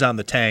feelings on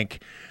the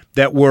tank,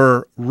 that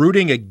were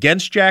rooting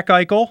against Jack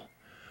Eichel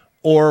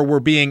or were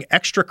being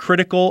extra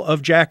critical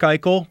of Jack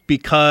Eichel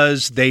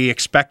because they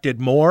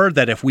expected more,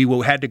 that if we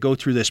had to go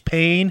through this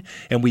pain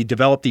and we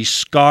develop these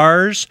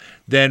scars,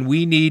 then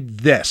we need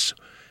this.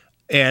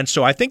 And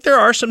so I think there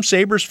are some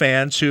Sabres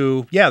fans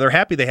who, they're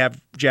happy they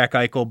have Jack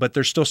Eichel, but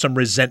there's still some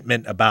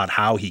resentment about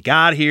how he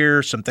got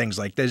here, some things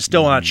like that.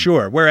 Still not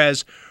sure.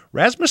 Whereas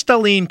Rasmus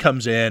Dahlin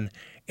comes in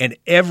and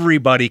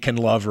everybody can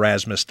love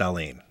Rasmus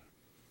Dahlin.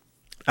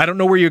 I don't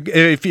know where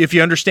if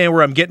you understand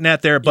where I'm getting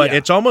at there, but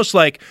It's almost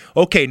like,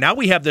 okay, now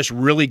we have this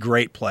really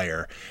great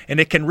player, and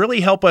it can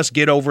really help us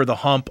get over the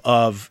hump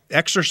of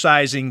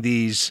exercising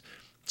these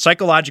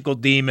psychological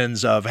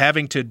demons of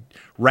having to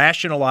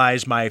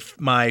rationalize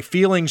my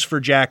feelings for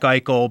Jack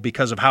Eichel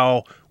because of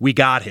how we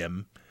got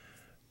him.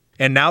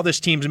 And now this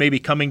team's maybe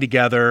coming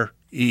together.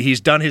 He's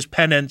done his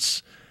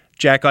penance,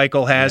 Jack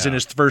Eichel has in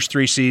his first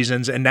 3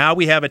 seasons, and now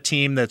we have a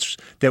team that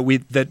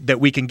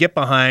we can get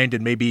behind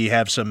and maybe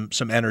have some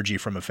energy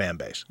from a fan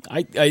base.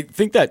 I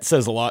think that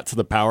says a lot to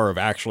the power of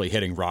actually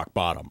hitting rock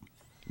bottom.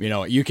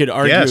 You could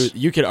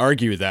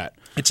argue that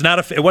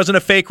it wasn't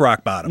a fake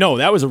rock bottom. No,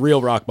 that was a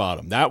real rock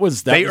bottom.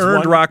 They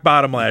earned rock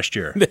bottom last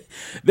year.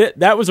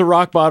 That was a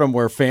rock bottom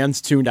where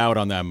fans tuned out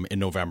on them in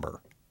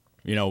November.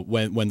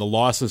 When the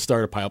losses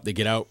started to pile up, they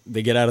get out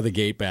of the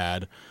gate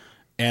bad.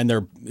 And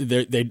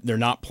they're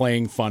not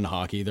playing fun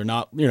hockey. They're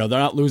not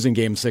losing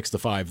games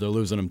 6-5. They're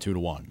losing them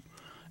 2-1.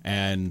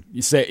 And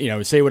you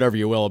say whatever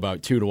you will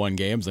about 2-1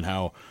 games and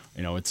how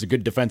it's a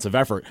good defensive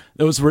effort.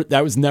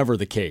 That was never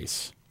the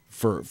case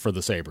for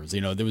the Sabres.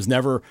 There was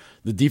never,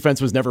 the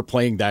defense was never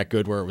playing that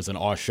good where it was an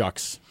aw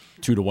shucks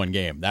 2-1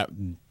 game. That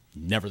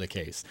never the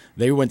case.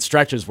 They went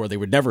stretches where they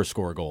would never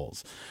score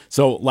goals.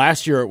 So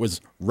last year it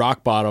was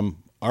rock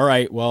bottom. All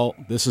right, well,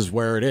 this is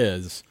where it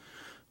is.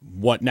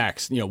 What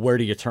next? Where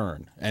do you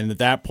turn? And at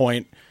that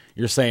point,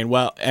 you're saying,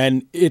 well,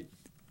 and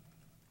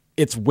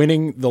it's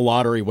winning the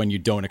lottery when you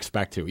don't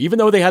expect to, even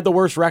though they had the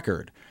worst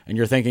record. And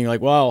you're thinking like,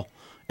 well,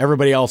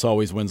 everybody else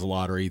always wins the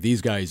lottery.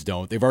 These guys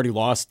don't. They've already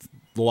lost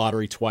the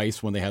lottery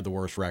twice when they had the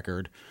worst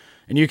record.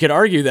 And you could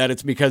argue that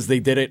it's because they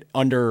did it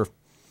under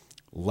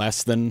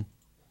less than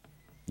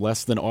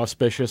less than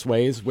auspicious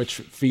ways, which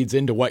feeds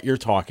into what you're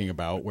talking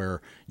about,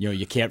 where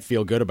you can't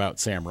feel good about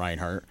Sam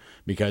Reinhart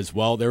because,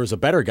 well, there was a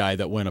better guy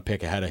that went a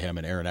pick ahead of him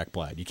in Aaron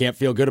Ekblad. You can't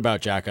feel good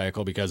about Jack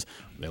Eichel because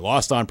they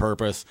lost on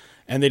purpose,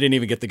 and they didn't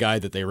even get the guy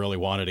that they really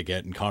wanted to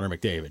get in Connor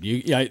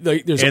McDavid.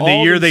 There's and all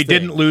the year these they things.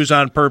 didn't lose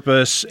on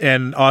purpose,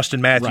 and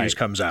Austin Matthews Right.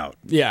 comes out.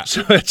 Yeah,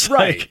 so it's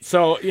right. like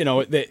So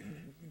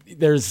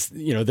there's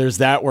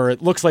that where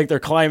it looks like they're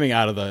climbing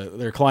out of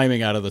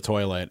the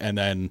toilet, and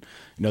then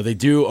they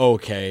do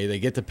okay. They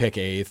get to pick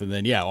 8th, and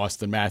then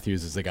Austin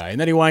Matthews is the guy, and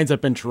then he winds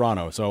up in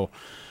Toronto. So,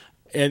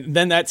 and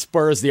then that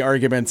spurs the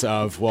arguments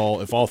of,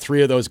 well, if all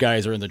 3 of those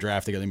guys are in the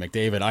draft together,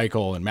 McDavid,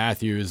 Eichel, and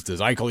Matthews,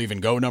 does Eichel even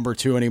go number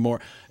 2 anymore?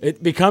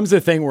 It becomes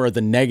a thing where the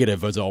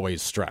negative is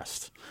always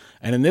stressed,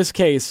 and in this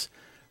case,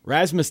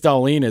 Rasmus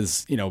Dahlin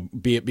is,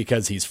 be it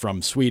because he's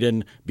from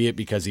Sweden, be it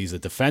because he's a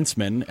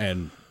defenseman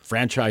and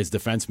franchise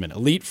defensemen.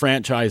 Elite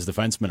franchise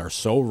defensemen are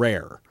so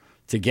rare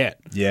to get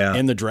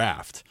in the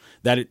draft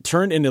that it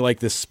turned into like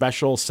this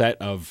special set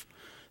of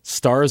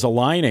stars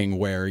aligning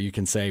where you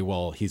can say,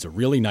 well, he's a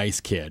really nice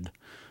kid.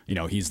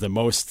 He's the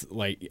most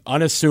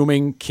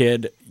unassuming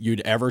kid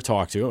you'd ever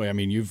talk to. I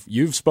mean,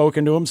 you've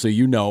spoken to him, so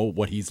you know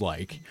what he's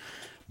like.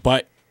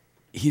 But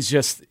he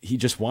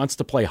just wants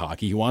to play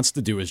hockey. He wants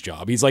to do his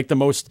job. He's like the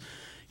most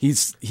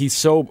he's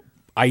so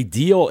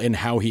ideal in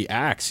how he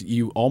acts.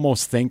 You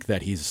almost think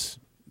that he's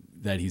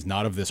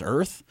not of this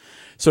earth.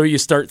 So you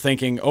start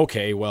thinking,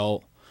 okay,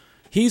 well,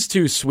 he's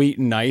too sweet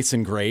and nice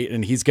and great,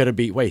 and he's going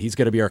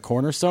to be our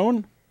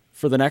cornerstone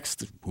for the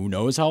next who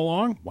knows how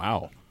long?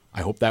 Wow.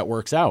 I hope that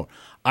works out.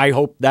 I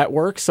hope that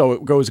works so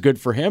it goes good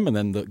for him, and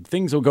then the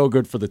things will go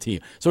good for the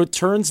team. So it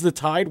turns the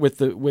tide with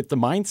the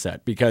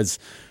mindset, because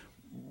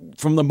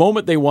from the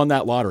moment they won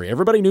that lottery,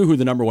 everybody knew who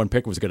the number 1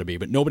 pick was going to be,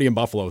 but nobody in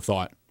Buffalo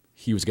thought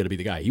he was going to be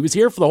the guy. He was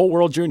here for the whole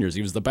World Juniors.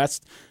 He was the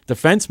best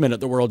defenseman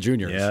at the World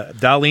Juniors. Yeah,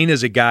 Dahlin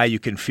is a guy you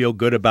can feel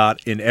good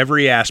about in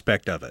every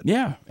aspect of it.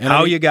 Yeah.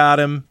 And you got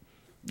him.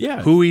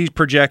 Yeah. Who he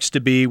projects to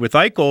be. With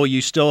Eichel,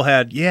 you still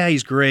had,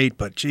 he's great,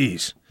 but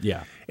geez.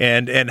 Yeah.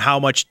 And how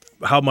much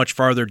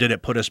farther did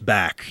it put us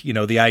back?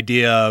 The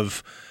idea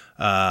of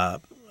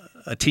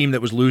a team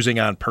that was losing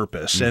on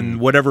purpose and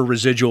whatever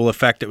residual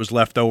effect that was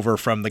left over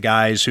from the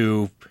guys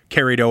who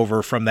carried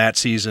over from that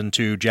season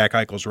to Jack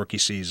Eichel's rookie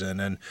season,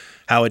 and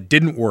how it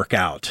didn't work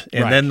out.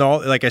 And then,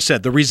 like I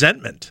said, the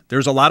resentment.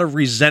 There's a lot of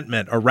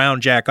resentment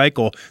around Jack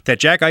Eichel that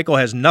Jack Eichel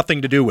has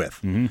nothing to do with.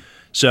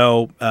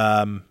 So,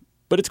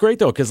 but it's great,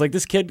 though, because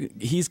this kid,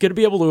 he's going to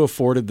be able to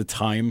afford the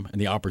time and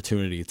the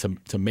opportunity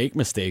to make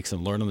mistakes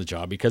and learn on the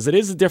job, because it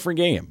is a different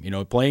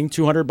game. Playing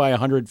 200 by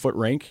 100-foot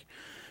rink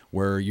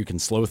where you can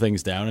slow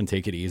things down and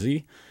take it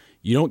easy.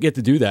 You don't get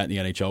to do that in the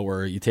NHL,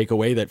 where you take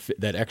away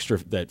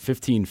that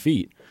 15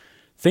 feet.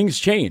 Things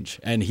change,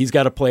 and he's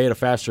got to play at a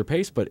faster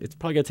pace, but it's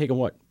probably going to take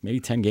him, maybe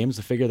 10 games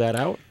to figure that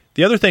out?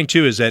 The other thing,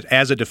 too, is that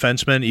as a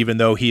defenseman, even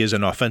though he is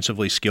an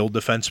offensively skilled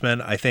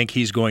defenseman, I think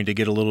he's going to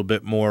get a little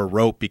bit more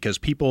rope, because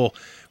people,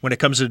 when it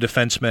comes to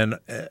defensemen,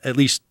 at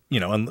least,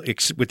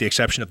 with the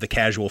exception of the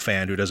casual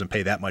fan who doesn't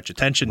pay that much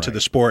attention to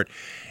the sport,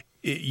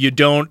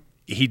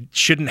 he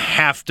shouldn't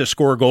have to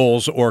score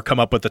goals or come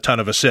up with a ton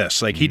of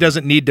assists. He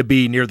doesn't need to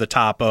be near the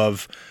top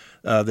of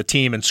the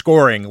team in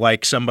scoring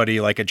like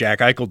somebody like a Jack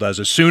Eichel does.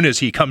 As soon as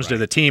he comes to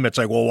the team, it's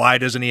like, well, why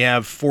doesn't he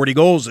have 40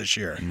 goals this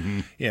year?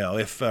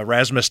 If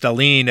Rasmus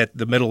Dahlin at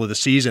the middle of the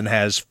season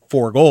has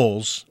 4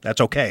 goals,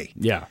 that's okay.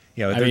 Yeah.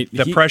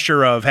 The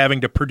pressure of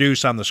having to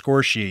produce on the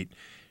score sheet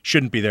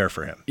shouldn't be there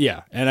for him.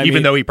 Yeah. And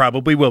even though he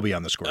probably will be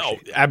on the score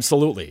sheet.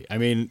 Absolutely.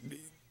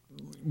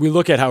 We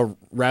look at how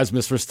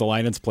Rasmus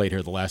Ristolainen's played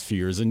here the last few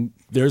years, and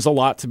there's a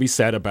lot to be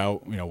said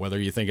about whether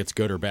you think it's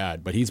good or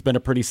bad, but he's been a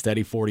pretty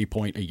steady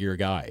 40-point-a-year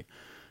guy.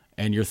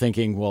 And you're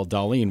thinking, well,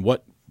 Dahlin,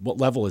 what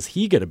level is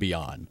he going to be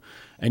on?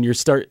 And you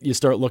start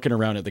looking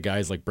around at the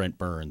guys like Brent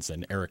Burns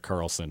and Erik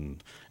Karlsson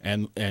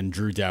and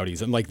Drew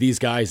Doughty's and these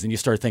guys, and you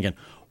start thinking,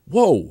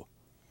 whoa,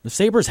 the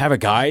Sabres have a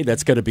guy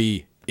that's going to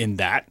be in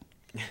that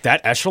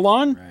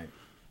echelon? Right.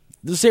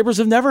 The Sabres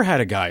have never had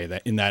a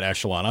guy in that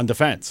echelon on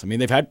defense.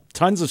 They've had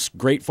tons of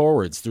great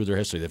forwards through their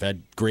history. They've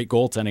had great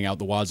goaltending out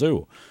the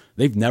wazoo.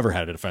 They've never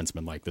had a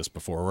defenseman like this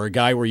before, or a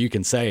guy where you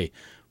can say,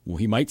 well,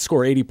 he might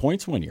score 80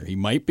 points one year. He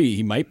might be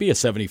a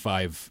 70 to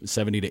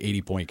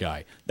 80-point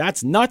guy.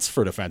 That's nuts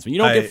for defensemen. You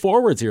don't get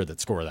forwards here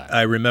that score that.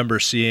 I remember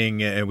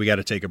seeing, and we got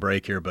to take a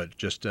break here, but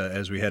just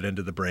as we head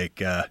into the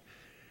break,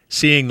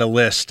 seeing the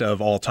list of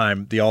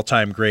the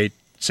all-time great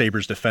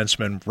Sabres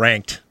defensemen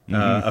ranked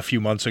a few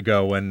months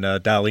ago when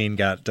Dahlin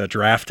got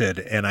drafted,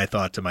 and I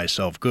thought to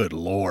myself, good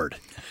Lord.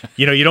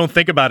 You don't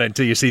think about it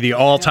until you see the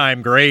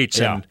all-time greats.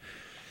 Yeah. And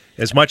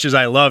as much as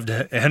I loved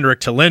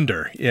Henrik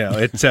Talinder,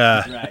 it's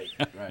right.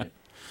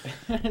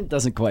 It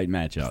doesn't quite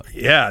match up.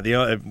 Yeah,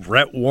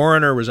 Rhett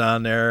Warrener was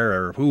on there,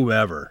 or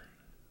whoever.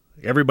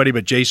 Everybody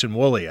but Jason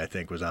Woolley, I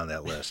think, was on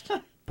that list.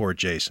 Poor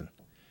Jason.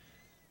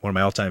 One of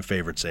my all-time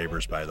favorite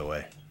Sabres, by the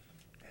way.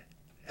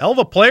 Hell of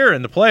a player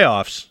in the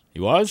playoffs. He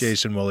was.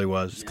 Jason Woolley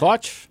was.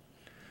 Clutch.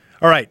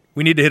 All right,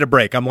 we need to hit a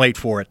break. I'm late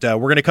for it. We're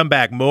going to come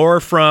back. More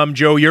from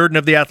Joe Yerdon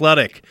of The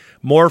Athletic.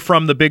 More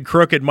from the big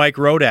crooked Mike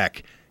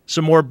Rodak.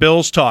 Some more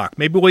Bills talk.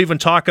 Maybe we'll even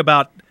talk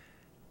about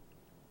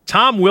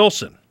Tom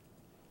Wilson.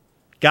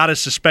 Got his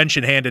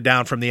suspension handed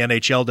down from the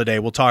NHL today.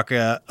 We'll talk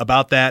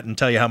about that and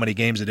tell you how many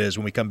games it is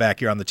when we come back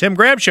here on the Tim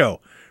Graham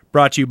Show,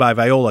 brought to you by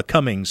Viola,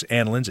 Cummings,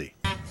 and Lindsay.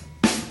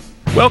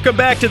 Welcome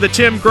back to the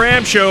Tim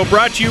Graham Show,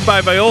 brought to you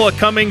by Viola,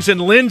 Cummings,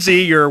 and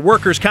Lindsay, your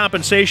workers'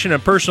 compensation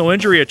and personal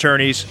injury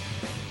attorneys.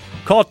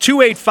 Call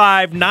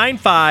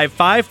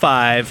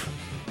 285-9555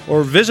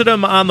 or visit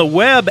them on the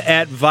web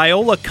at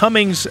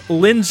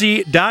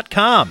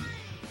violacummingslindsay.com.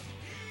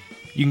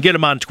 You can get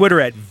them on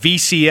Twitter at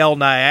VCL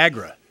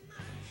Niagara.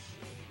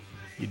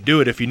 You'd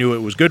do it if you knew it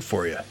was good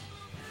for you.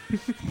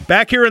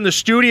 Back here in the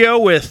studio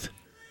with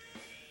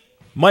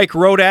Mike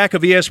Rodak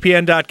of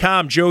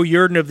ESPN.com, Joe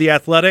Yerdon of The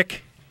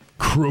Athletic,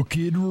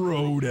 Crooked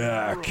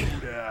Rodak.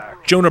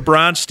 Jonah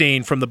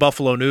Bronstein from the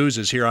Buffalo News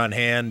is here on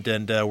hand,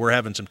 and we're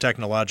having some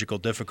technological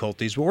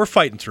difficulties, but we're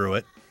fighting through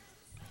it.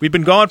 We've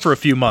been gone for a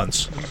few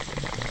months.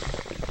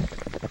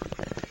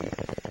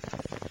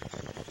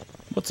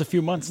 What's a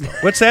few months, though?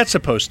 What's that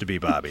supposed to be,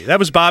 Bobby? That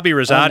was Bobby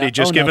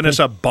Rosati giving us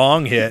a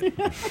bong hit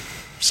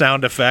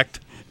sound effect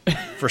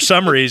for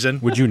some reason.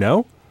 Would you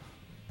know?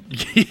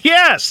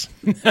 Yes.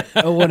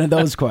 One of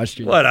those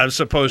questions. What, I'm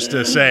supposed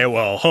to say,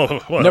 well,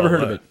 Never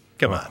heard of it.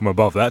 Come on. I'm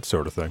above that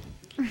sort of thing.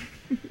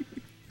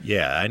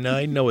 Yeah, I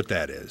know what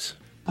that is.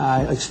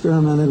 I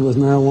experimented with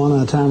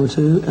marijuana a time or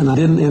two, and I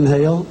didn't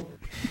inhale.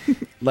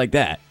 Like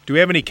that. Do we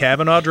have any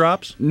Kavanaugh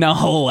drops?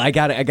 No, I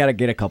gotta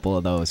get a couple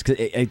of those. 'Cause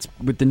it's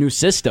with the new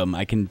system,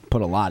 I can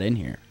put a lot in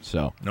here.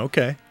 So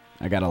Okay.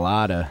 I got a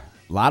lot of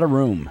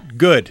room.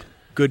 Good.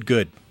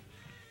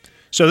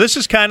 So this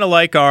is kind of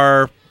like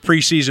our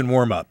preseason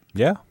warm-up.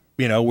 Yeah.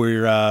 You know,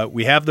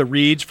 we have the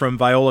reads from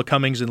Viola,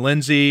 Cummings, and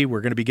Lindsay. We're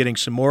going to be getting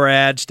some more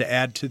ads to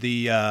add to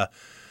the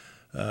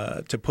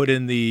to put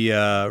in the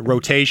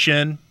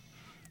rotation.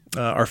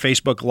 Our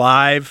Facebook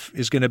Live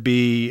is going to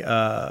be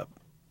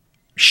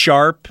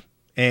sharp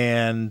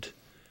and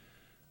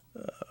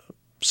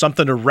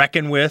something to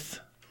reckon with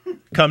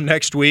come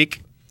next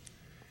week.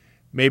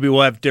 Maybe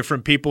we'll have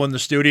different people in the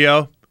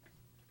studio.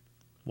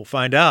 We'll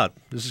find out.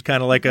 This is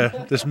kind of like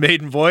this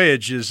maiden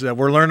voyage.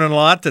 We're learning a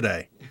lot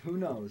today. Who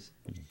knows?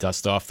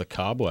 Dust off the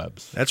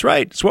cobwebs. That's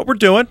right. It's what we're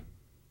doing.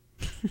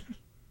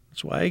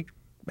 That's why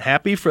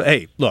happy for.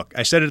 Hey, look,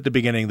 I said it at the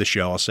beginning of the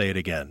show. I'll say it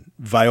again.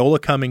 Viola,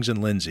 Cummings,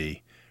 and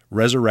Lindsay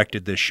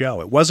resurrected this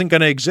show. It wasn't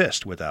going to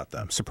exist without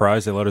them. I'm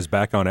surprised they let us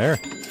back on air.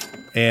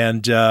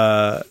 And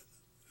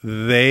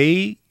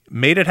they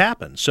made it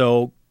happen.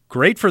 So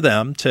great for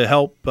them to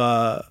help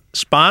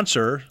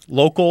sponsor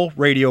local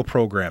radio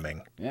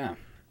programming. Yeah.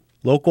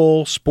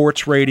 Local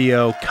sports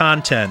radio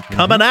content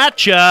coming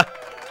at ya.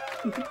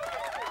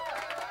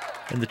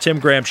 And the Tim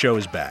Graham Show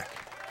is back.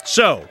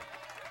 So,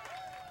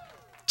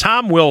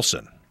 Tom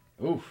Wilson,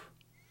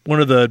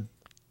 one of the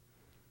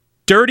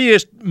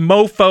dirtiest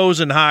mofos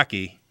in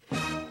hockey,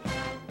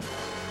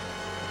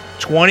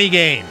 20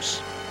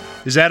 games.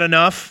 Is that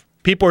enough?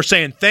 People are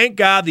saying, thank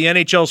God the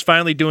NHL's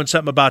finally doing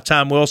something about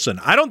Tom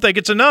Wilson. I don't think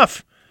it's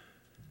enough.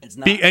 It's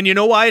not. And you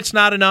know why it's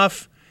not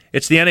enough?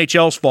 It's the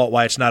NHL's fault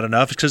why it's not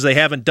enough. It's because they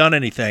haven't done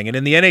anything. And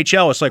in the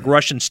NHL, it's like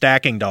Russian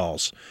stacking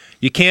dolls.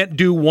 You can't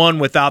do one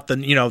without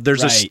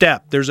there's a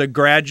step. There's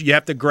you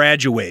have to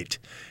graduate.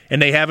 And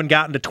they haven't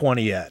gotten to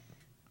 20 yet.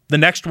 The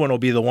next one will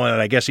be the one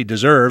that I guess he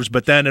deserves,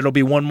 but then it'll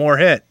be one more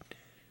hit.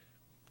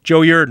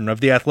 Joe Yerdon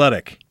of The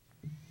Athletic.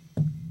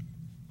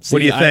 What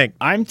do you think?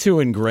 I'm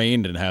too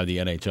ingrained in how the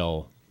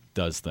NHL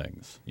does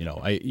things.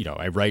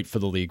 I write for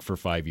the league for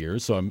 5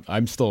 years, so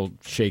I'm still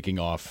shaking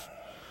off.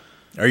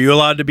 Are you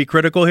allowed to be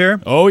critical here?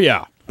 Oh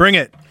yeah, bring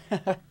it.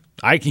 The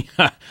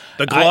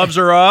gloves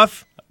are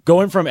off.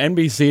 Going from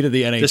NBC to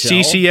the NHL, the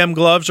CCM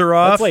gloves are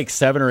off. That's like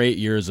 7 or 8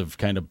 years of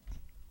kind of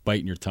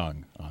biting your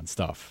tongue on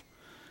stuff.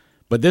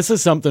 But this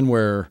is something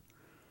where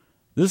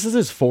this is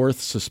his 4th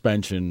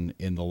suspension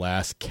in the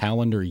last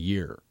calendar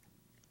year.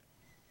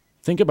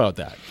 Think about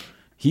that.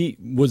 He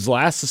was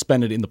last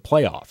suspended in the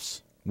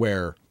playoffs,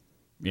 where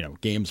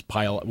games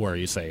pile up, where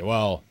you say,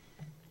 well,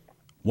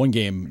 one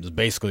game is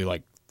basically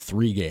like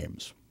 3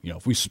 games.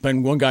 If we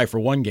suspend one guy for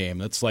one game,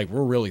 that's like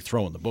we're really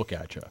throwing the book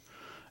at you.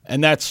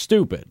 And that's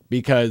stupid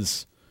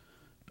because,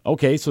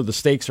 okay, so the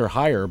stakes are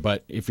higher,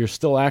 but if you're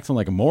still acting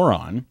like a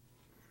moron,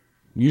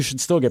 you should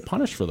still get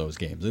punished for those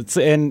games. It's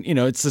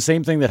the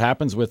same thing that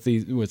happens with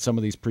some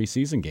of these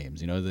preseason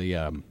games.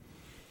 The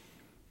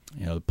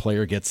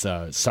player gets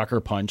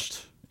sucker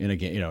punched in a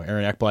game.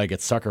 Aaron Ekblad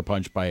gets sucker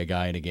punched by a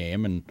guy in a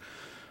game, and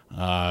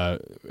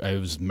it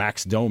was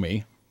Max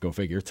Domi. Go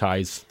figure.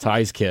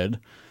 Ty's kid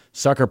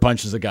sucker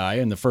punches a guy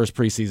in the first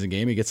preseason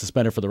game. He gets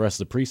suspended for the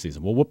rest of the preseason.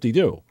 Well,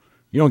 whoop-de-doo.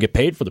 You don't get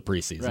paid for the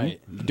preseason.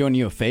 Right. Doing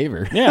you a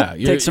favor. Yeah.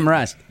 Take some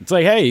rest. It's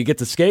like, hey, you get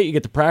to skate, you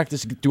get to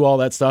practice, you get to do all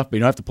that stuff, but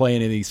you don't have to play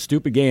any of these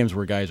stupid games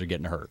where guys are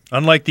getting hurt.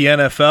 Unlike the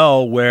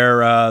NFL,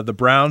 where the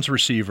Browns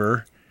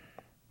receiver,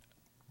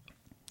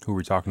 who were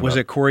we talking about? Was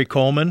it Corey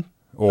Coleman?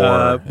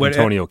 Or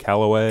Antonio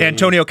Callaway.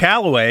 Antonio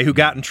Callaway, who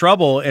got in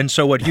trouble, and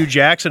so what Hugh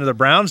Jackson of the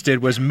Browns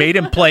did was made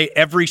him play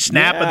every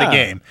snap of the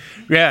game.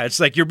 Yeah, it's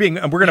like we're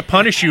going to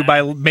punish you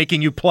by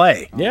making you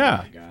play.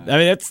 Yeah, I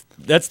mean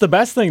that's the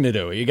best thing to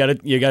do. You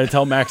got to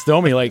tell Max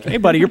Domi, like, hey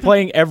buddy, you're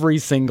playing every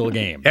single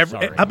game.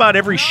 How about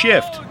every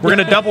shift? We're going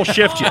to double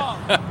shift you.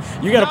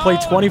 You got to play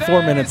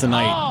 24 minutes a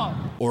night,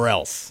 or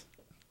else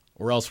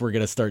we're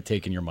going to start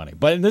taking your money.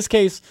 But in this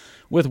case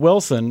with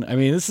Wilson, I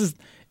mean,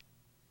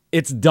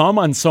 it's dumb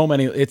on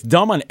it's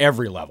dumb on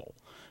every level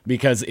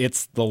because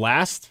it's the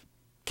last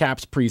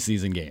Caps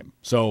preseason game.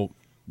 So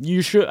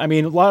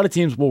a lot of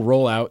teams will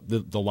roll out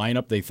the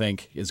lineup they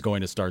think is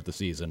going to start the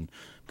season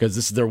because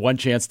this is their one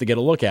chance to get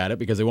a look at it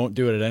because they won't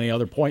do it at any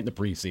other point in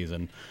the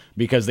preseason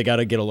because they got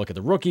to get a look at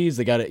the rookies.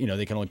 They got to,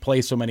 they can only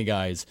play so many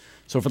guys.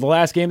 So for the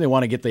last game, they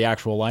want to get the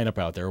actual lineup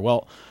out there.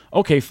 Well,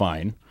 okay,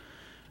 fine.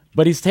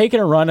 But he's taking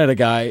a run at a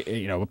guy,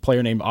 a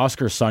player named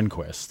Oscar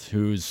Sundqvist,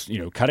 who's,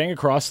 cutting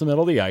across the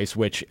middle of the ice,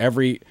 which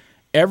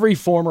every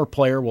former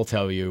player will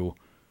tell you,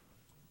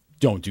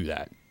 don't do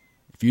that.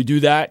 If you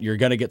do that, you're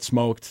going to get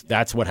smoked.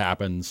 That's what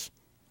happens.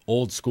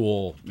 Old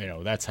school,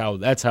 that's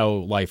how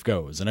life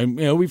goes. And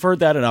we've heard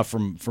that enough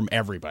from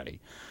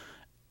everybody.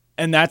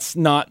 And that's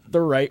not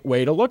the right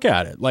way to look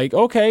at it. Like,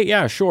 okay,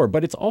 yeah, sure,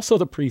 but it's also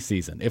the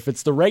preseason. If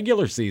it's the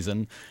regular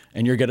season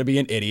and you're going to be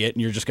an idiot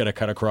and you're just going to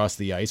cut across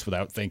the ice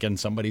without thinking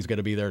somebody's going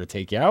to be there to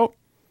take you out,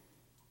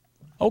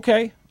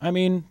 okay,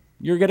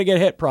 you're going to get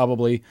hit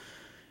probably.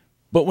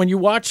 But when you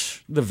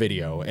watch the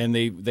video, and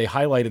they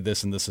highlighted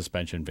this in the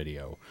suspension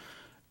video,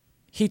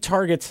 he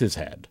targets his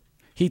head.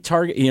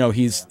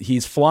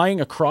 He's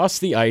flying across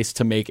the ice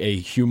to make a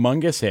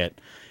humongous hit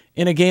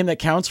in a game that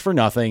counts for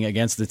nothing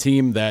against the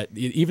team that,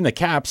 even the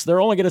Caps,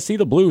 they're only going to see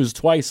the Blues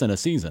twice in a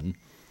season.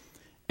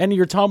 And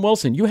you're Tom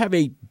Wilson. You have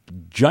a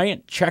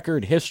giant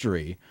checkered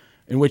history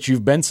in which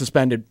you've been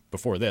suspended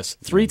before this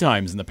 3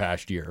 times in the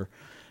past year.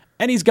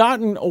 And he's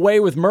gotten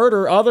away with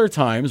murder other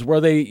times where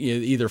they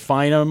either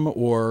fine him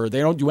or they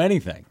don't do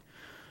anything.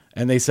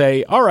 And they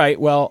say, all right,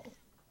 well,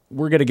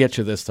 we're going to get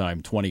you this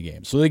time, 20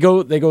 games. So they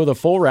go the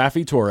full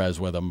Raffi Torres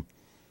with him.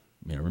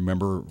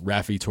 Remember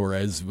Raffi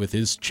Torres with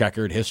his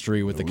checkered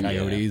history with the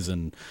Coyotes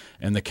and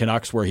the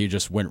Canucks, where he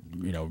just went,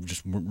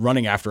 just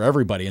running after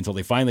everybody until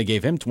they finally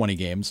gave him 20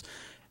 games.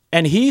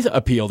 And he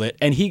appealed it,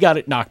 and he got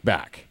it knocked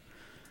back.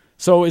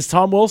 So is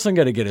Tom Wilson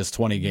going to get his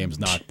 20 games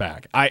knocked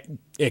back?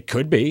 It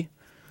could be.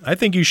 I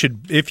think you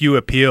should, if you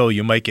appeal,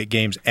 you might get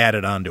games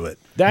added onto it.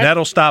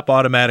 That'll stop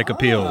automatic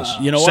appeals.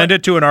 Send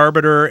it to an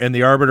arbiter, and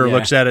the arbiter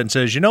looks at it and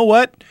says, you know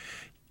what?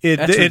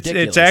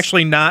 It's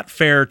actually not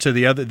fair to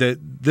the other.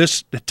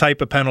 This type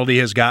of penalty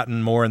has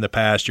gotten more in the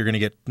past. You're going to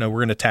get we're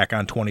going to tack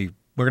on 20.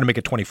 We're going to make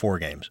it 24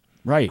 games.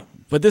 Right,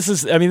 but this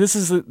is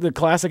the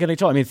classic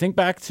NHL. Think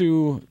back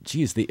to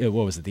the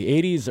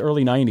 80s,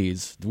 early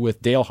 90s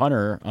with Dale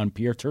Hunter on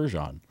Pierre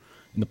Turgeon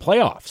in the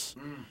playoffs.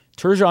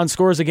 Turgeon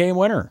scores a game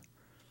winner,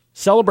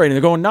 celebrating.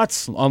 They're going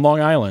nuts on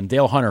Long Island.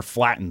 Dale Hunter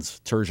flattens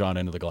Turgeon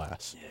into the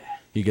glass.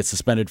 He gets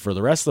suspended for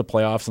the rest of the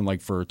playoffs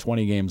and for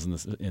 20 games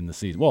in the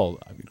season. Well,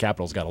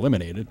 Capitals got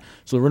eliminated,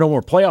 so there were no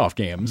more playoff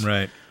games.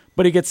 Right.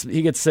 But he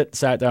gets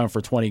sat down for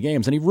 20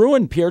 games, and he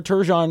ruined Pierre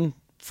Turgeon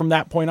from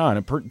that point on.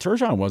 And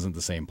Turgeon wasn't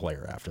the same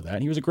player after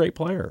that. He was a great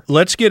player.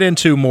 Let's get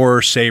into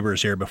more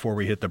Sabres here before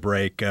we hit the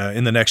break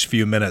in the next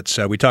few minutes.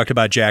 We talked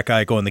about Jack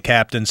Eichel and the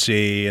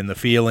captaincy and the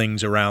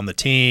feelings around the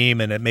team,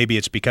 and maybe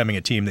it's becoming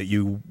a team that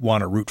you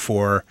want to root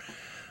for.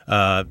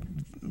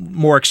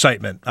 More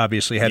excitement,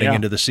 obviously, heading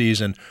into the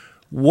season.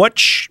 What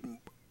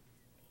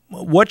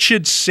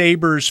should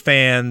Sabres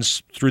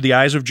fans, through the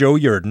eyes of Joe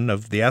Yerdon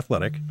of The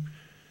Athletic,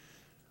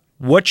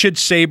 what should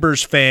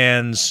Sabres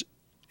fans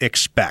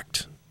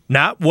expect?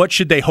 Not what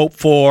should they hope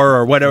for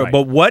or whatever,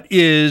 but what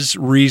is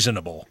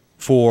reasonable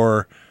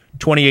for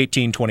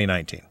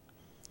 2018-2019?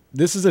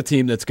 This is a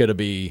team that's going to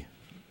be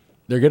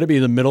 – they're going to be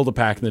in the middle of the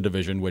pack in the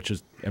division, which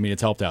is –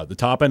 it's helped out. The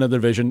top end of the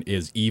division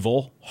is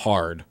evil,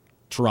 hard.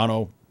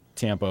 Toronto,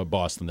 Tampa,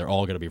 Boston, they're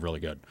all going to be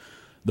really good.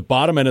 The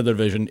bottom end of the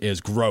division is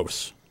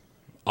gross.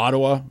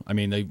 Ottawa,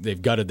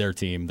 they've gutted their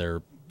team.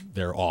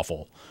 They're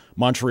awful.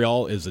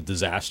 Montreal is a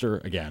disaster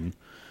again,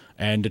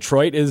 and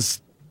Detroit is.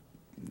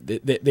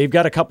 They've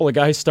got a couple of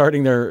guys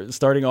starting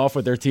off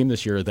with their team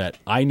this year that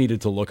I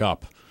needed to look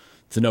up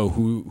to know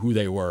who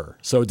they were.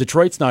 So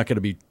Detroit's not going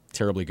to be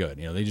terribly good.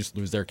 They just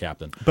lose their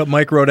captain. But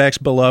Mike Rodak's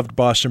beloved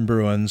Boston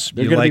Bruins,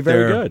 they're going to be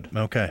very good.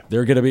 Okay,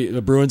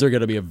 the Bruins are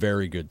going to be a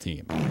very good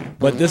team.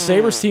 But this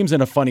Sabres team's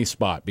in a funny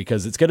spot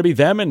because it's going to be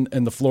them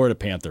and the Florida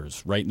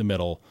Panthers right in the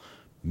middle,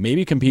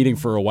 maybe competing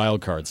for a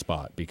wild card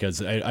spot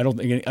because I don't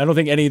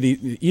think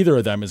either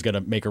of them is going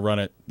to make a run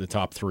at the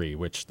top 3,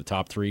 which the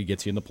top 3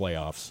 gets you in the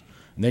playoffs.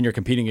 And then you're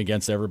competing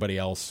against everybody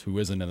else who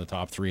isn't in the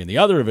top 3 in the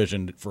other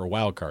division for a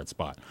wild card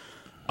spot.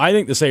 I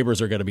think the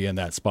Sabres are going to be in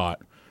that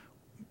spot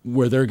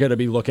where they're going to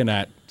be looking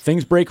at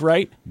things break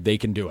right, they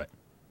can do it.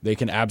 They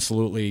can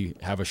absolutely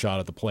have a shot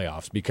at the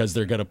playoffs because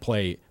they're going to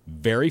play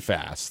very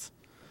fast.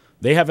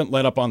 They haven't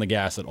let up on the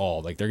gas at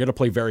all. They're going to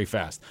play very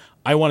fast.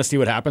 I want to see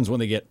what happens when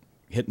they get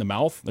hit in the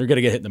mouth, they're going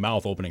to get hit in the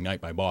mouth opening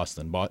night by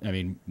Boston.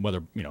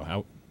 Whether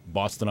how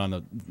Boston on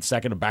the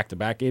second of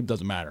back-to-back game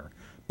doesn't matter.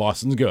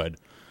 Boston's good,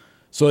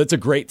 so it's a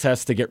great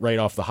test to get right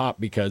off the hop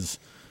because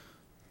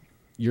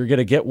you're going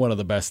to get one of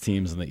the best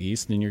teams in the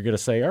East, and you're going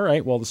to say, all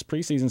right, well, this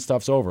preseason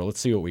stuff's over. Let's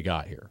see what we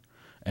got here,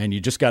 and you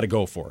just got to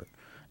go for it.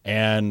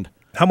 And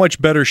how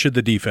much better should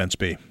the defense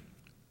be?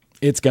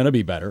 It's going to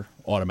be better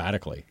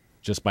automatically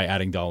just by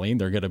adding Dahlin.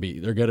 They're going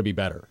to be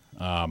better.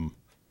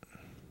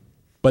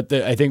 But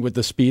I think with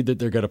the speed that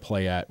they're going to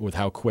play at, with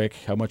how quick,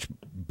 how much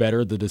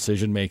better the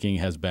decision-making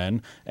has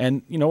been.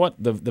 And you know what?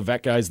 The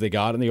vet guys they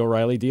got in the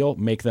O'Reilly deal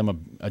make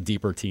them a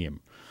deeper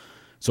team.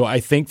 So I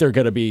think they're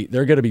going to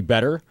be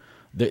better.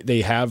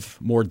 They have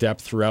more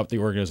depth throughout the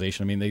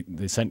organization. I mean,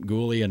 they sent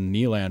Gooley and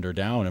Nylander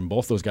down, and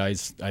both those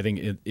guys, I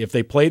think if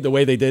they played the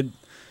way they did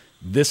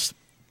this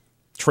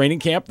training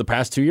camp the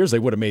past 2 years, they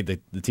would have made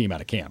the team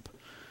out of camp.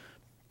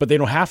 But they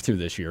don't have to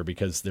this year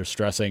because they're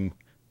stressing,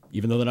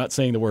 even though they're not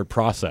saying the word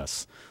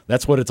process.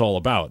 That's what it's all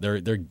about. They're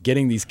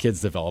getting these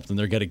kids developed, and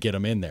they're going to get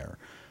them in there.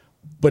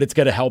 But it's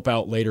going to help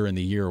out later in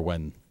the year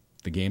when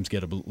the games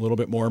get a little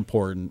bit more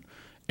important.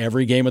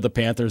 Every game of the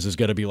Panthers is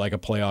going to be like a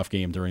playoff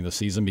game during the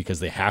season because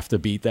they have to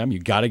beat them. You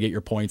got to get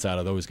your points out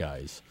of those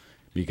guys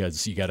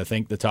because you got to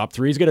think the top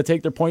three is going to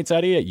take their points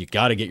out of you. You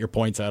got to get your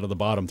points out of the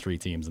bottom three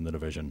teams in the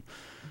division.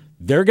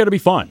 They're going to be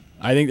fun.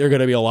 I think they're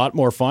going to be a lot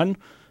more fun.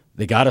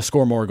 They got to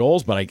score more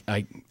goals, but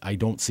I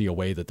don't see a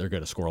way that they're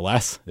going to score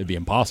less. It'd be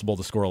impossible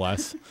to score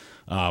less.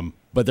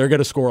 But they're going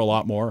to score a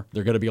lot more.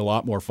 They're going to be a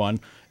lot more fun.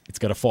 It's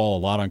going to fall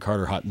a lot on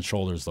Carter Hutton's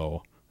shoulders,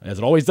 though, as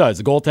it always does.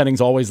 The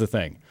goaltending's always the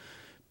thing.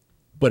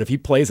 But if he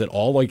plays at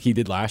all like he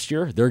did last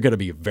year, they're going to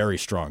be a very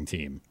strong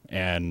team.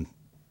 And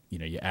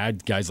you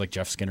add guys like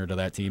Jeff Skinner to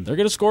that team, they're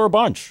going to score a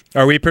bunch.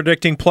 Are we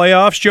predicting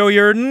playoffs, Joe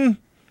Yerdon?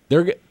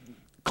 They're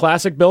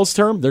classic Bills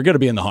term. They're going to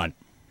be in the hunt.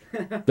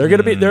 They're going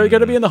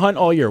to be in the hunt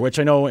all year, which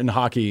I know in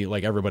hockey,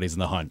 like everybody's in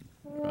the hunt,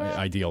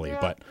 ideally.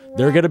 But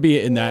they're going to be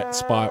in that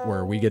spot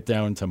where we get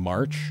down to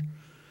March,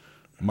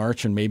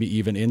 and maybe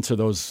even into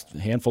those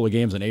handful of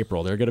games in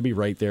April. They're going to be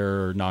right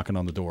there knocking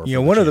on the door.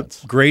 One of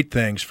the great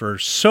things for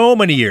so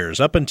many years,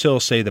 up until,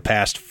 say, the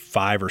past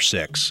 5 or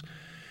 6,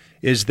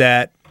 is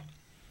that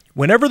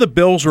whenever the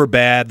Bills were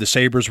bad, the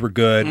Sabres were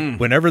good.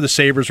 Whenever the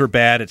Sabres were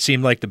bad, it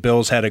seemed like the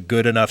Bills had a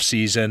good enough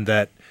season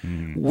that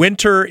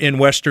winter in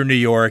Western New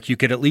York, you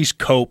could at least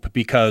cope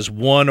because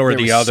one or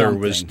the other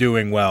was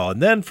doing well.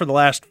 And then for the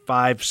last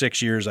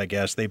 5-6 years, I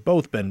guess, they've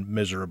both been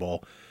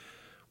miserable.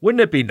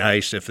 Wouldn't it be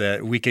nice if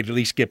we could at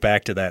least get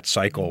back to that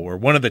cycle where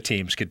one of the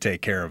teams could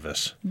take care of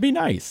us? Be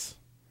nice.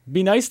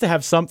 Be nice to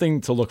have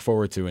something to look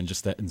forward to, and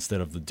just that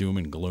instead of the doom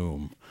and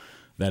gloom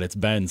that it's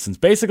been since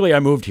basically I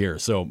moved here.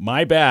 So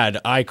my bad,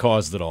 I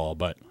caused it all.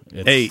 But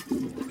hey,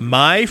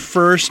 my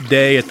first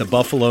day at the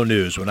Buffalo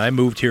News when I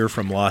moved here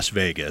from Las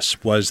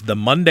Vegas was the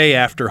Monday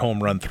after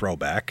Home Run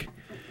Throwback.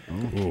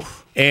 Ooh.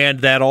 And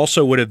that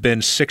also would have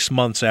been 6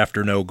 months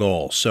after No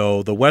Goal.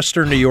 So the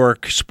Western New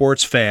York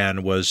sports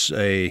fan was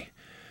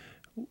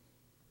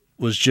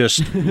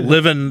just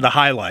living the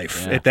high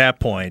life at that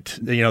point.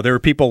 There were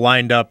people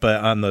lined up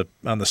on the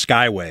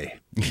Skyway,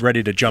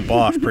 ready to jump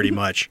off, pretty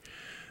much.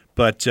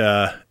 But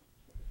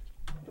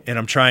and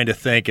I'm trying to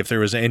think if there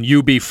was. And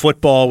UB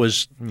football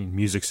was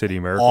Music City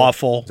Miracle.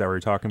 Awful. Is that what you're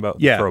talking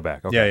about? Yeah.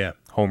 Throwback. Okay. Yeah.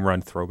 Home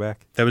Run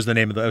Throwback. That was the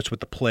name of that's what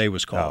the play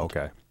was called. Oh,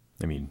 okay.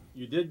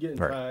 You did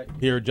get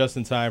here just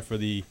in time for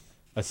the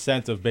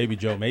ascent of Baby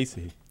Joe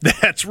Macy.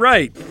 That's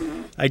right.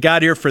 I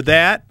got here for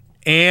that.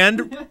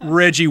 And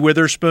Reggie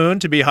Witherspoon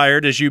to be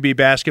hired as UB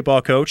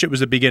basketball coach. It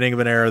was the beginning of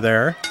an era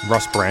there.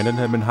 Russ Brandon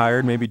had been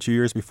hired maybe 2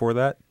 years before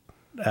that.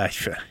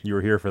 You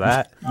were here for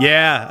that?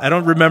 Yeah, I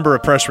don't remember a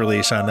press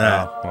release on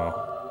that. Oh,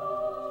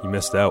 well, you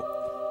missed out.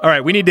 All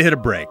right, we need to hit a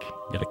break.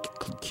 Got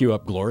to cue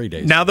up Glory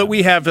Days. Now that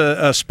we have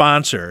a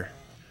sponsor,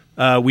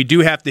 we do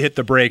have to hit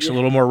the breaks a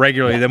little more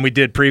regularly than we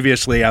did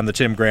previously on the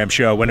Tim Graham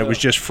Show when it was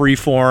just free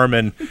form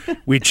and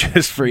we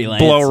just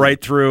blow right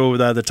through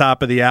the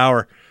top of the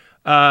hour.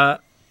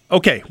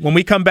 Okay, when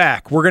we come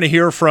back, we're going to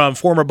hear from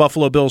former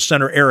Buffalo Bills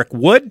center Eric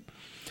Wood.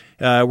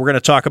 We're going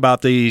to talk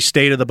about the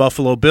state of the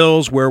Buffalo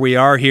Bills, where we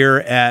are here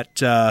at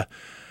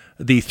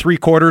the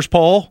three-quarters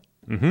poll.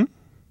 Mm-hmm.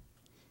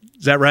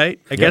 Is that right?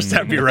 I guess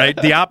that'd be right.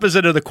 The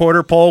opposite of the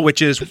quarter poll,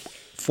 which is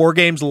 4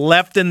 games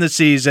left in the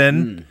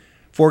season,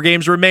 4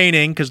 games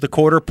remaining, because the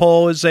quarter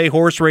poll is a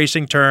horse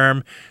racing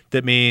term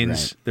that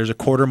means there's a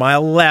quarter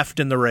mile left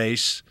in the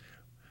race.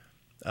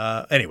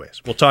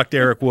 Anyways, we'll talk to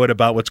Eric Wood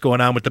about what's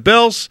going on with the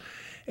Bills.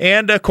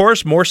 And, of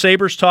course, more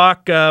Sabres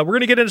talk. We're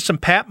going to get into some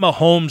Pat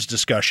Mahomes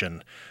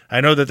discussion.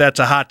 I know that that's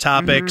a hot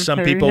topic.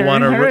 Some people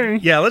want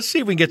to let's see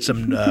if we can get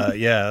some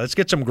let's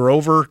get some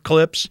Grover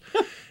clips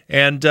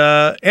and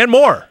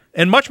more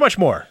and much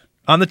more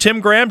on the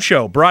Tim Graham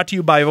Show, brought to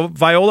you by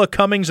Viola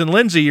Cummings and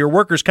Lindsay, your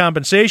workers'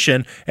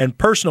 compensation and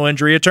personal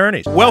injury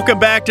attorneys. Welcome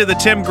back to the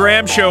Tim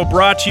Graham Show,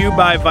 brought to you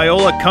by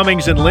Viola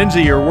Cummings and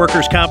Lindsay, your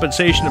workers'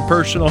 compensation and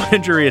personal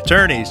injury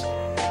attorneys.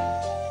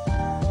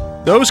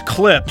 Those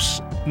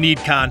clips need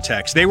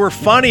context. They were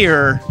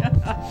funnier.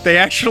 They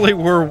actually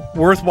were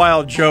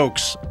worthwhile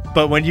jokes.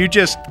 But when you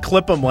just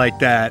clip them like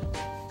that,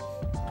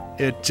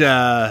 it's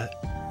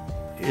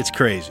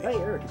crazy.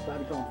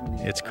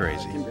 It's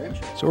crazy.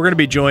 So we're going to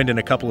be joined in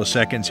a couple of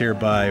seconds here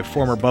by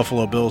former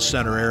Buffalo Bills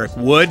center Eric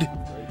Wood.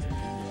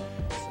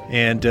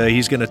 And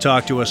he's going to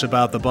talk to us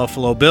about the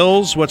Buffalo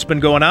Bills, what's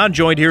been going on.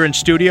 Joined here in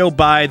studio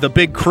by the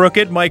Big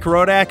Crooked, Mike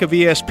Rodak of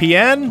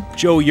ESPN,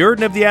 Joe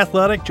Yerdon of The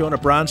Athletic, Jonah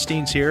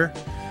Bronstein's here.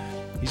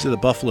 He's at the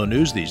Buffalo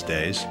News these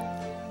days.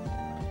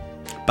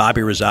 Bobby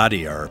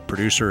Rosati, our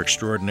producer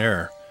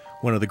extraordinaire,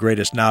 one of the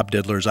greatest knob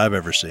diddlers I've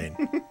ever seen.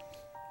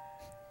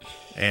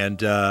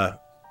 And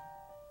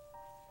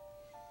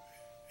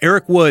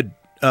Eric Wood,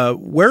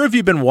 where have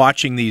you been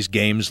watching these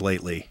games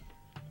lately?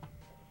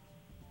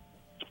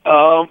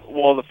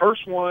 Well, the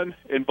first one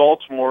in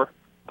Baltimore,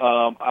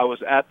 I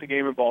was at the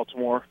game in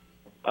Baltimore,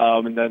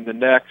 and then the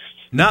next.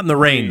 Not in the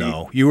rain,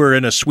 though. You were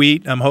in a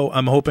suite, I'm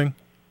hoping?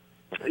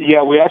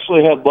 Yeah, we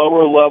actually had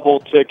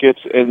lower-level tickets,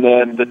 and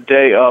then the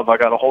day of, I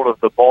got a hold of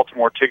the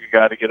Baltimore ticket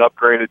guy to get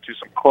upgraded to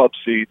some club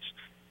seats.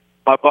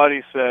 My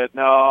buddy said,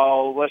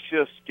 no, let's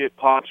just get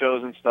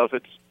ponchos and stuff.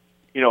 It's,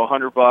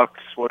 $100,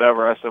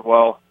 whatever. I said,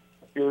 well,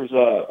 here's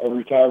a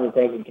retirement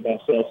present to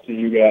myself, to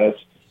you guys.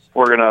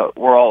 We're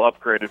all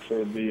upgraded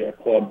for the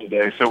club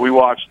today. So we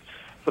watched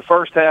the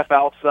first half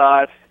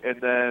outside and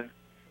then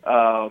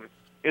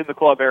in the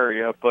club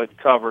area, but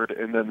covered.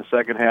 And then the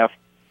second half,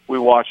 we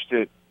watched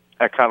it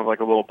at kind of like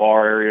a little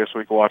bar area so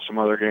we could watch some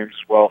other games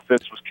as well.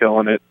 Fitz was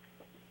killing it.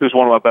 He was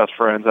one of my best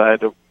friends. I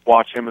had to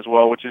watch him as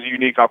well, which is a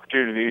unique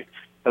opportunity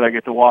that I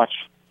get to watch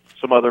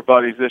some other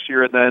buddies this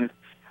year. And then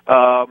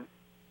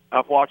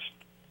I've watched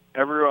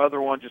every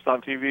other one just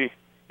on TV,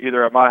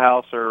 either at my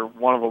house or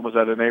one of them was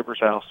at a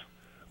neighbor's house.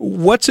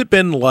 What's it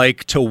been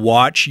like to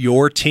watch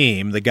your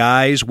team, the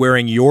guys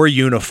wearing your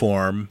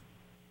uniform,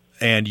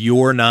 and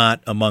you're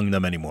not among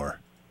them anymore?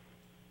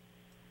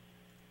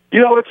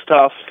 It's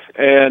tough.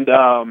 And,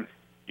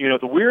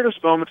 the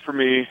weirdest moment for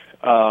me,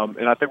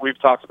 and I think we've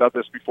talked about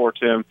this before,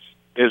 Tim,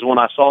 is when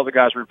I saw the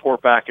guys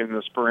report back in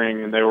the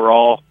spring and they were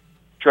all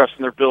dressed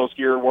in their Bills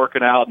gear,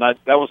 working out. And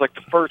that was like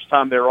the first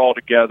time they were all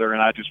together,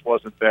 and I just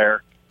wasn't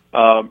there.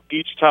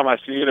 Each time I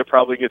see it, it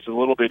probably gets a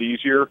little bit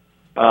easier.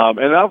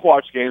 And I've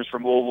watched games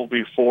from Louisville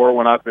before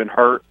when I've been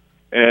hurt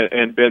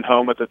and been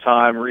home at the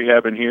time,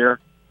 rehabbing here.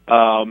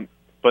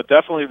 But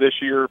definitely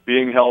this year,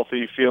 being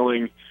healthy,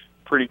 feeling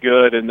pretty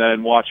good, and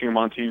then watching them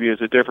on TV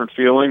is a different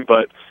feeling.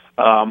 But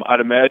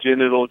I'd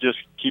imagine it'll just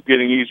keep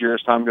getting easier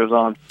as time goes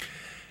on.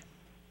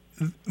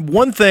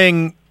 One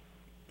thing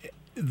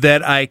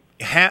that I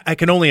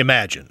can only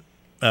imagine,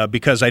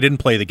 because I didn't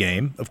play the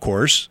game, of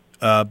course,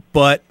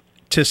 but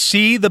to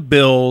see the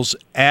Bills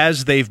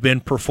as they've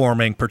been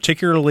performing,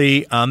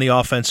 particularly on the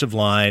offensive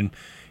line,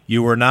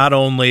 you were not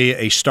only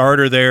a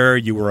starter there,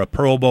 you were a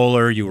Pro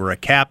Bowler, you were a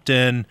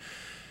captain.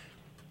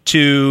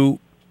 To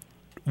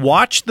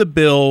watch the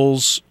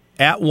Bills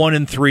at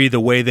 1-3 the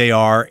way they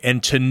are,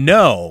 and to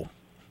know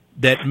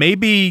that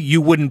maybe you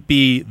wouldn't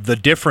be the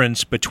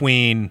difference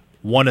between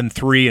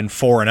 1-3 and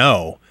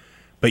 4-0,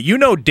 but you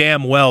know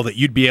damn well that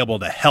you'd be able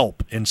to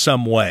help in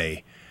some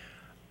way.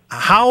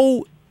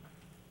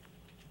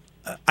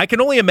 I can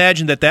only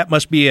imagine that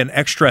must be an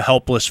extra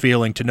helpless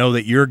feeling to know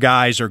that your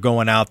guys are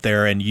going out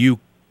there and you,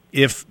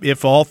 if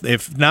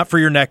not for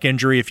your neck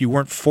injury, if you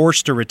weren't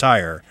forced to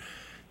retire,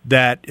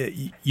 that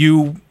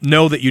you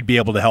know that you'd be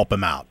able to help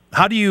them out.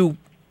 How do you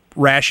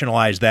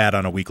rationalize that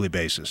on a weekly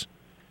basis?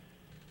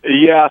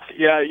 Yeah.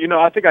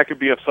 I think I could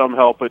be of some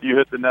help, but you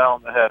hit the nail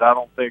on the head. I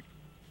don't think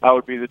I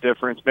would be the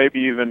difference.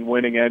 Maybe even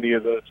winning any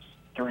of the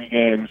 3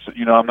 games.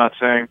 I'm not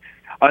saying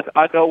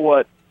I know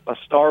what a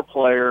star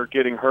player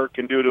getting hurt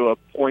can do to a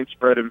point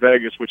spread in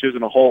Vegas, which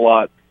isn't a whole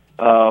lot.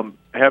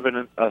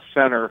 Having a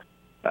center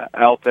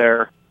out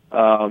there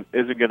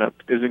isn't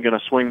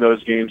gonna swing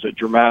those games a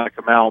dramatic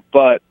amount.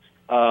 But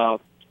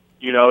it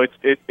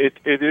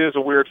is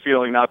a weird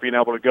feeling not being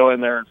able to go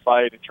in there and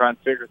fight and try and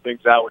figure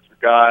things out with your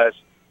guys.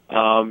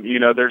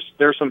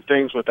 There's some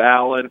things with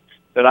Allen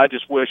that I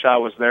just wish I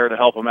was there to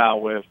help him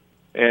out with.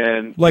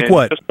 And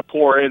what? Just to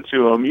pour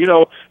into them,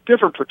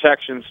 different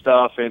protection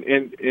stuff, and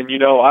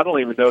I don't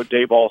even know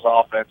Dayball's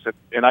offense,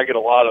 and I get a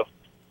lot of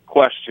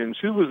questions.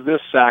 Who was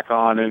this sack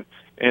on? And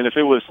if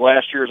it was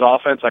last year's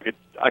offense,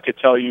 I could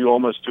tell you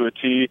almost to a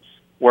T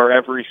where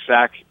every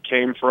sack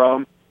came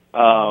from,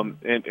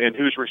 and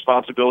whose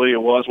responsibility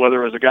it was,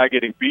 whether it was a guy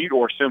getting beat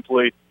or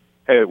simply,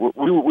 hey,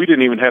 we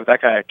didn't even have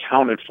that guy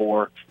accounted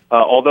for.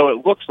 Although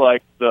it looks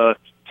like the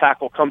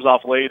tackle comes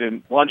off late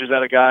and lunges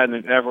at a guy, and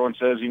then everyone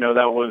says,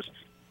 that was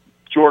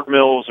Jordan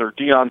Mills or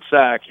Deion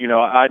Sack.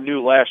 I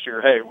knew last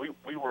year, hey,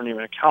 we weren't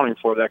even accounting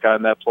for that guy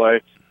in that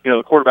play.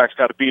 The quarterback's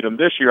got to beat him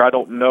this year. I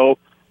don't know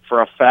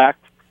for a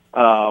fact,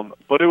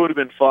 but it would have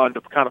been fun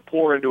to kind of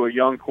pour into a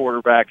young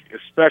quarterback,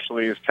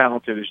 especially as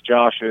talented as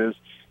Josh is,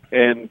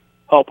 and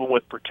help him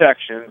with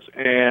protections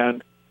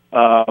and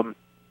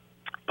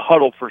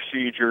huddle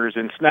procedures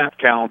and snap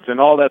counts and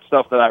all that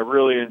stuff that I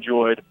really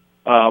enjoyed.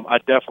 I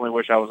definitely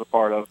wish I was a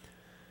part of.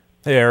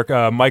 Hey, Eric.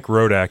 Mike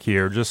Rodak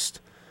here.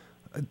 Just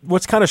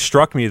what's kind of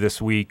struck me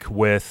this week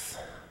with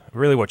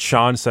really what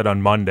Sean said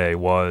on Monday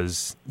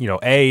was,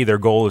 A, their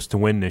goal is to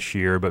win this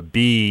year, but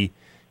B,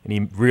 and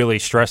he really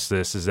stressed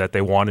this, is that they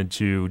wanted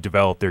to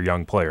develop their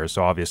young players.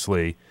 So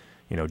obviously,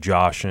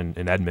 Josh and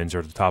Edmonds are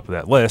at the top of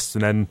that list.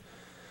 And then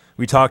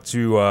we talked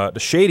to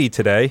Shady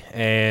today,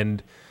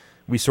 and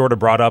we sort of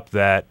brought up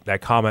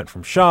that comment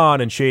from Sean,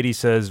 and Shady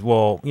says,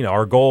 well,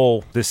 our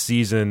goal this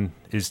season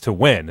is to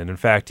win. And in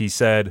fact, he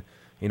said,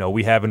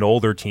 we have an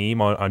older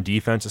team on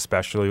defense,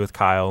 especially with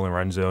Kyle and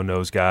Lorenzo and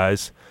those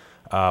guys.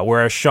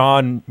 Whereas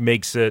Sean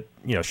makes it,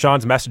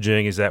 Sean's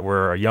messaging is that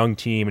we're a young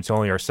team. It's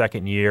only our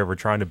second year. We're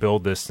trying to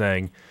build this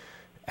thing.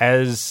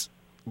 As,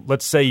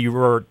 let's say you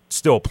were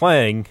still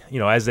playing,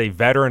 as a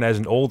veteran, as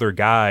an older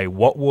guy,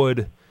 what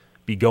would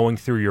be going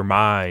through your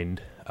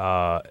mind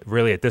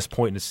really at this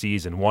point in the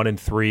season?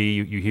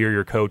 1-3, you hear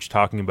your coach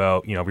talking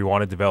about, we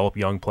want to develop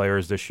young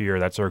players this year.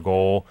 That's our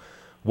goal.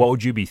 What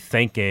would you be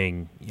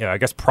thinking? I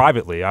guess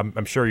privately,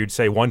 I'm sure you'd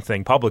say one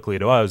thing publicly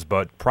to us,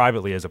 but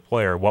privately as a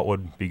player, what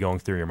would be going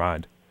through your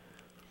mind?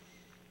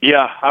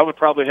 Yeah, I would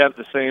probably have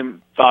the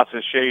same thoughts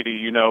as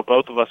Shady.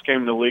 Both of us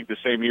came in the league the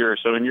same year.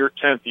 So in your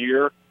 10th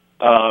year,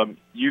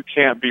 you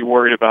can't be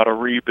worried about a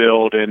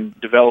rebuild and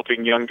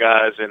developing young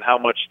guys and how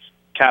much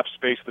cap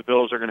space the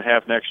Bills are going to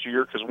have next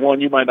year. Because,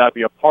 one, you might not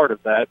be a part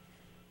of that.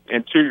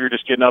 And, two, you're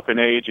just getting up in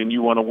age and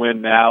you want to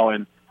win now.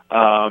 And,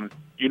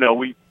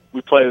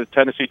 we play the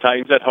Tennessee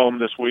Titans at home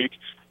this week,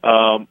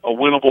 a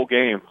winnable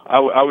game.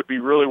 I would be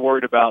really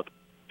worried about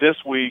this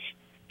week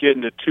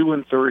getting to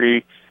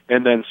 2-3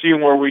 and then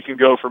seeing where we can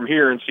go from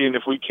here and seeing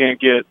if we can't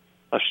get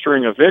a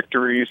string of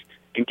victories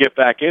and get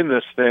back in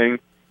this thing.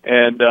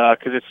 And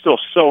because it's still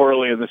so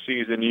early in the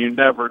season, you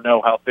never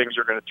know how things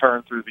are going to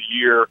turn through the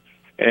year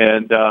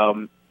and,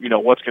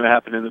 what's going to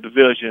happen in the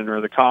division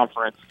or the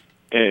conference.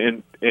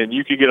 And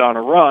you could get on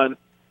a run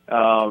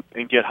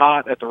and get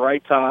hot at the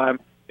right time.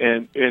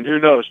 And who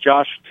knows,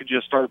 Josh could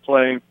just start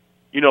playing.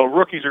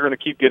 Rookies are going to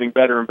keep getting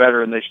better and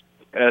better, and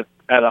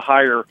at a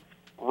higher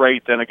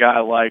rate than a guy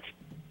like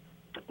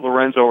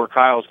Lorenzo or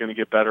Kyle is going to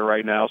get better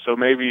right now. So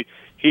maybe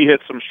he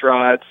hits some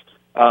strides.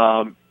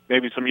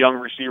 Maybe some young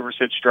receivers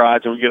hit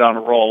strides, and we get on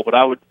a roll. But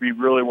I would be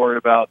really worried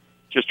about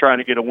just trying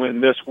to get a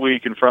win this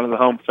week in front of the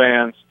home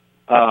fans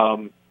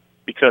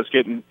because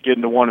getting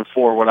to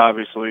 1-4 would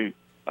obviously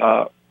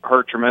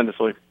hurt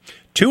tremendously.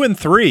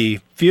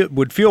 2-3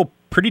 would feel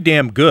pretty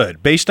damn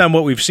good based on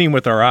what we've seen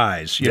with our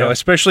eyes,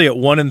 especially at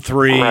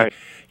 1-3. Right.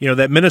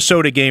 That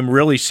Minnesota game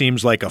really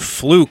seems like a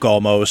fluke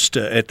almost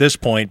at this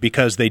point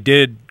because they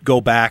did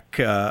go back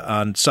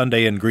on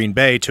Sunday in Green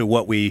Bay to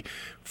what we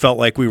felt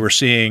like we were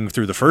seeing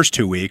through the first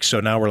 2 weeks. So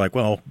now we're like,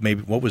 well,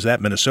 maybe what was that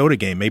Minnesota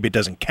game? Maybe it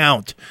doesn't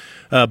count.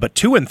 But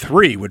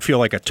 2-3 would feel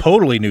like a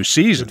totally new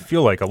season. It would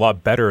feel like a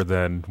lot better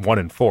than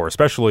 1-4,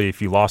 especially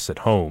if you lost at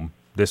home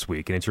this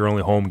week, and it's your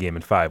only home game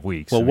in 5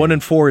 weeks. Well,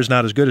 1-4 is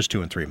not as good as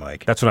 2-3,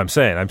 Mike. That's what I'm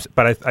saying.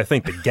 But I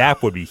think the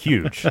gap would be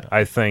huge.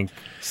 I think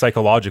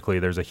psychologically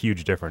there's a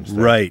huge difference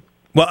there. Right.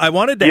 Well, I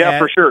wanted to add,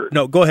 for sure.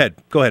 No, go ahead.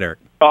 Go ahead, Eric.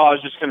 Oh, I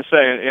was just going to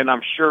say, and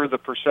I'm sure the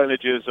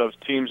percentages of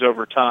teams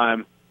over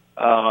time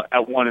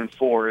at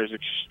 1-4 is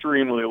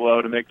extremely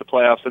low to make the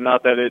playoffs, and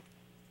not that it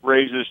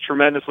raises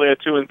tremendously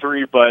at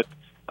 2-3, but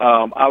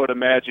I would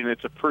imagine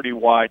it's a pretty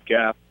wide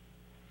gap.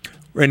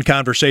 We're in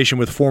conversation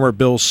with former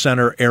Bills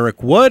center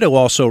Eric Wood, who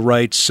also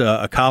writes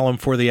a column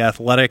for The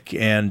Athletic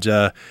and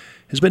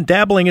has been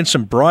dabbling in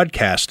some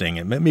broadcasting.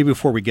 And maybe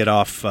before we get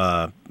off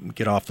the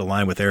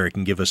line with Eric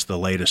and give us the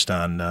latest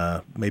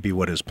on maybe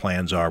what his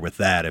plans are with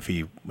that, if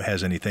he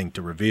has anything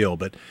to reveal.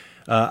 But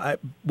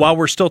while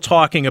we're still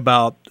talking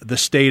about the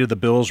state of the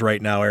Bills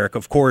right now, Eric,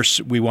 of course,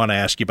 we want to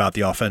ask you about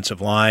the offensive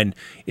line.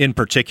 In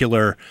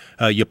particular,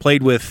 you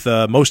played with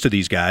most of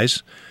these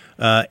guys,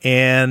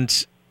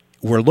 and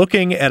we're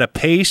looking at a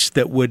pace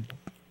that would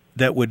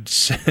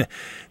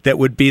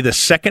be the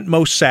second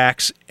most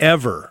sacks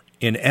ever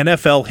in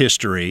NFL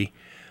history,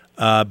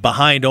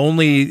 behind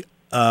only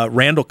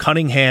Randall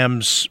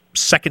Cunningham's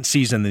second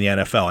season in the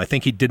NFL. I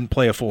think he didn't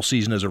play a full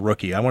season as a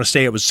rookie. I want to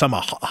say it was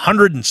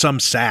 100 and some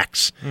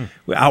sacks.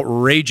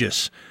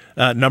 Outrageous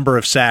number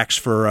of sacks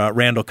for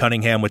Randall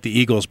Cunningham with the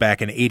Eagles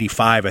back in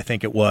 '85, I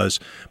think it was.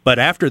 But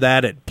after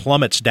that, it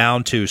plummets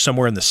down to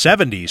somewhere in the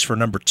 70s for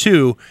number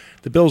 2.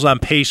 The Bills on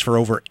pace for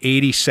over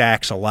 80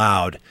 sacks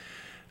allowed.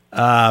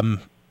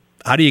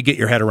 How do you get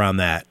your head around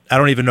that? I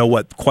don't even know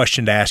what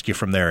question to ask you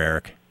from there,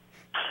 Eric.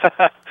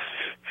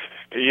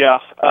 Yeah.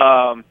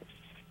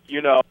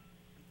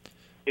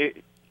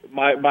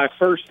 My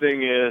first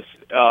thing is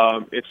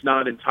it's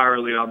not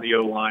entirely on the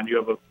O-line.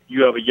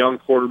 You have a young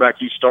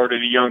quarterback. You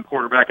started a young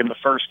quarterback in the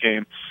first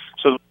game,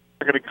 so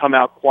they're going to come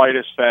out quite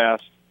as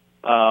fast.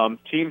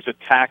 Teams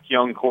attack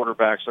young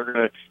quarterbacks. They're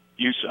going to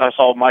use. I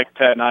saw Mike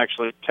Patton. I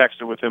actually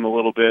texted with him a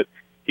little bit.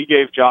 He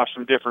gave Josh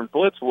some different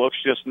blitz looks,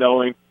 just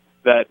knowing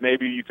that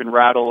maybe you can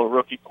rattle a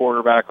rookie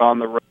quarterback on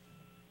the road.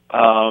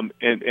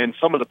 And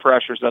some of the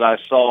pressures that I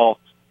saw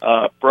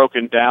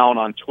broken down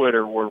on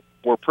Twitter were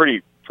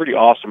pretty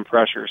awesome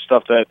pressures,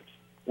 stuff that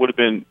would have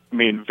been,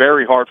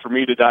 very hard for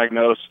me to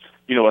diagnose,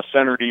 a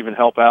center to even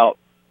help out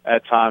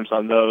at times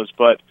on those.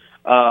 But,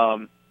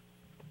 so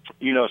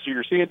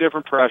you're seeing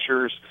different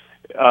pressures.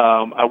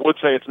 I would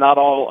say it's not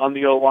all on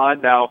the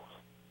O-line. Now,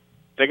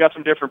 they got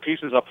some different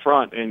pieces up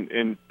front,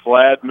 and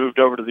Vlad moved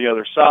over to the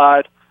other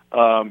side.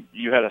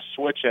 You had a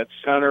switch at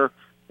center,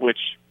 which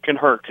can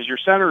hurt because your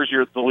center is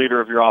the leader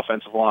of your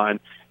offensive line,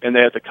 and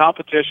they had the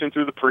competition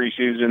through the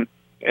preseason,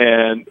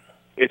 and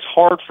it's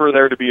hard for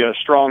there to be a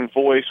strong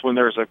voice when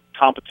there's a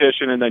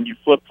competition and then you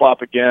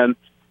flip-flop again.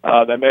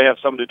 That may have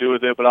something to do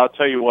with it, but I'll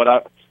tell you what,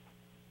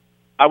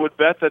 I would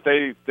bet that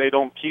they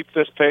don't keep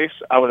this pace.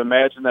 I would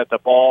imagine that the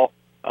ball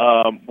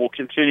will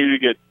continue to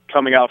get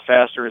coming out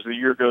faster as the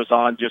year goes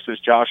on, just as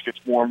Josh gets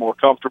more and more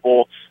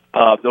comfortable.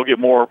 They'll get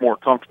more and more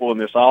comfortable in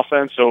this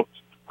offense. So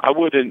I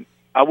wouldn't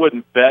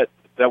bet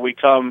that we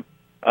come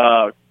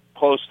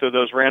close to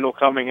those Randall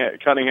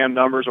Cunningham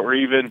numbers, or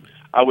even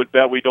I would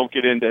bet we don't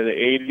get into the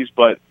 80s,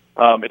 but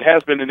it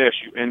has been an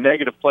issue. And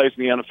negative plays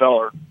in the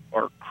NFL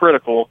are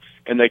critical,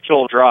 and they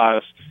kill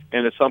drives,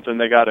 and it's something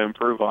they got to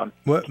improve on.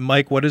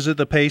 Mike, what is it,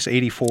 the pace?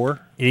 84?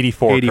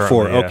 84.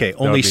 84, yeah. okay.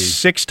 Only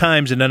 6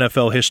 times in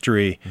NFL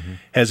history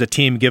has a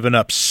team given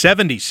up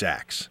 70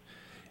 sacks.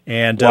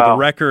 And the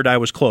record, I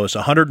was close,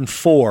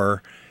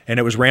 104, and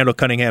it was Randall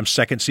Cunningham's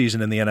second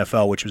season in the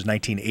NFL, which was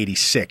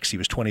 1986. He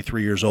was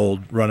 23 years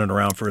old, running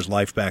around for his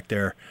life back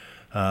there.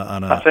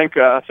 I think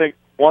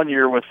 1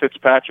 year with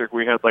Fitzpatrick,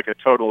 we had like a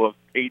total of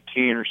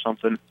 18 or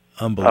something.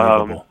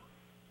 Unbelievable.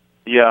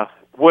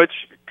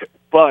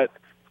 But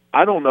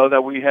I don't know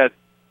that we had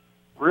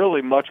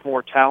really much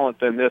more talent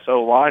than this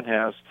O-line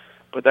has,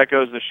 but that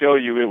goes to show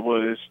you it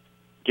was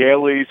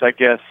Gailey's, I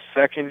guess,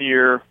 second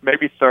year,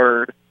 maybe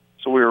third,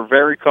 so we were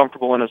very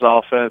comfortable in his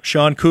offense.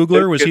 Sean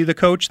Kugler, was he the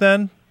coach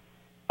then?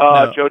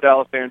 No. Joe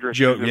D'Alessandro,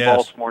 who's in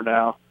Baltimore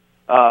now.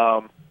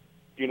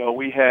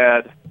 We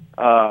had,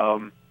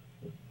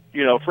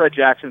 Fred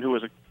Jackson, who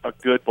was a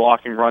good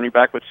blocking running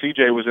back, but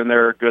CJ was in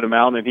there a good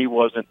amount, and he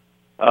wasn't,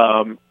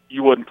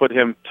 you wouldn't put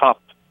him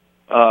top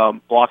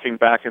blocking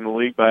back in the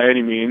league by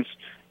any means.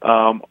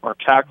 Our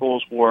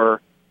tackles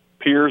were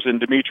Piers and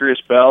Demetrius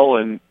Bell,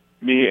 and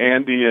me,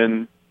 Andy,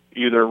 and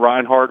either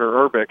Reinhardt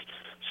or Urbic.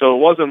 So it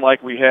wasn't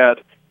like we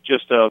had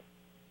just a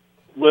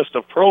list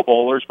of Pro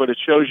Bowlers, but it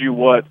shows you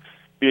what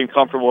being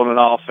comfortable in an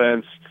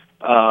offense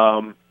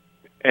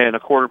and a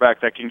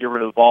quarterback that can get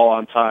rid of the ball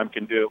on time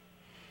can do.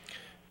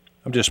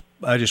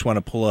 I just want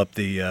to pull up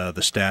the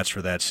stats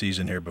for that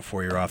season here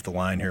before you're off the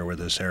line here with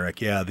us,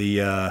 Eric. Yeah,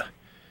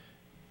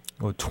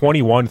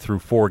 21 through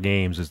 4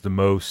 games is the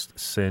most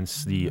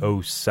since the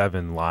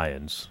 07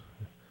 Lions.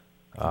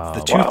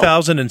 The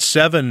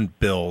 2007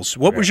 Bills.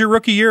 What was your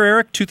rookie year,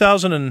 Eric?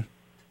 2000 and...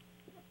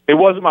 It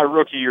wasn't my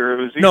rookie year.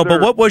 It was No,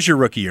 but what was your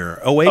rookie year?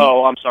 08?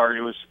 Oh, I'm sorry.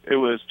 It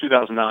was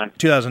 2009.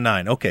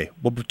 2009. Okay.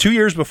 Well, 2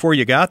 years before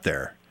you got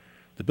there,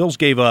 the Bills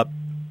gave up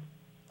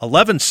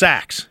 11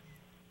 sacks.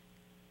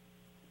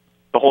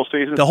 The whole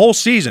season? The whole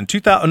season.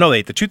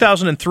 The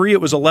 2003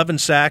 it was 11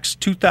 sacks.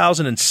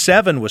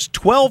 2007 was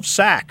 12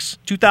 sacks.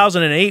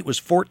 2008 was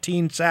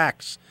 14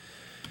 sacks.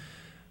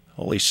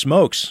 Holy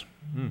smokes.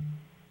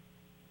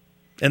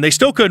 And they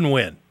still couldn't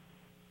win.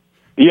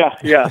 Yeah.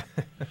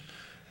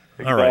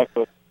 Exactly. All right.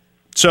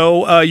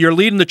 So you're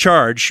leading the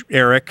charge,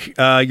 Eric.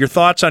 Your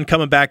thoughts on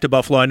coming back to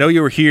Buffalo? I know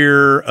you were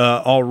here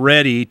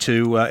already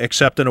to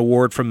accept an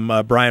award from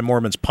Brian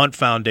Moorman's Punt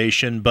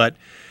Foundation, but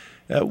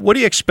what do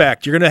you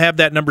expect? You're going to have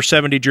that number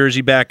 70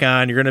 jersey back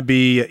on. You're going to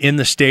be in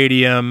the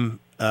stadium.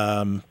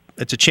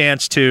 It's a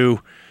chance to,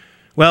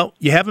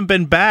 you haven't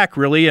been back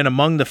really and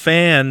among the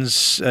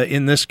fans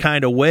in this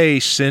kind of way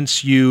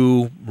since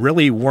you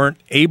really weren't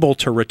able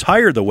to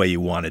retire the way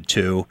you wanted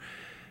to.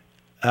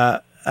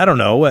 I don't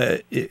know.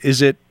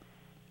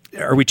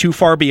 Are we too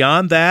far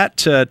beyond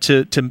that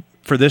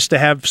for this to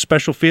have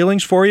special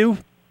feelings for you?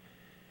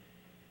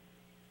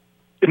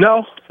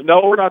 No,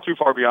 we're not too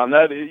far beyond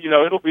that.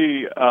 It'll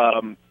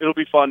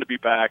be fun to be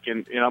back,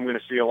 and I'm going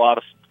to see a lot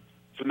of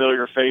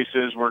familiar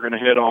faces. We're going to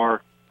hit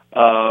our.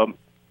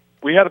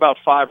 We had about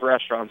 5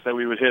 restaurants that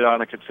we would hit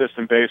on a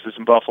consistent basis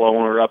in Buffalo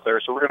when we were up there,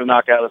 so we're going to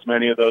knock out as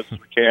many of those as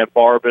we can.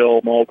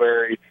 Barbill,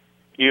 Mulberry,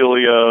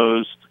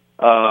 Elio's.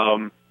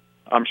 I'm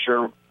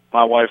sure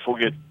my wife will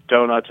get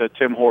donuts at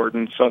Tim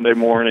Hortons Sunday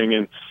morning,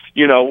 and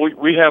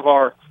we have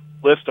our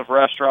list of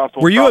restaurants.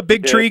 Were you a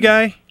Big Tree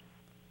guy?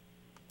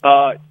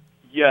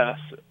 Yes,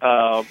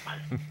 I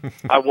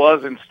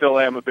was and still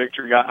am a Big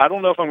Tree guy. I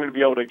don't know if I'm going to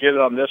be able to get it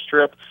on this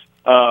trip,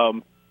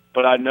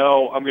 but I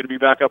know I'm going to be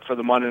back up for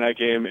the Monday night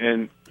game,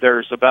 and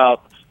there's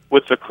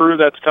with the crew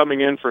that's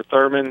coming in for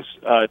Thurman's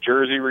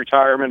jersey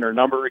retirement or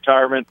number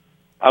retirement,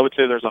 I would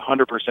say there's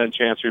 100%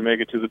 chance we make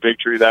it to the Big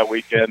Tree that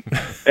weekend,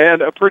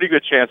 and a pretty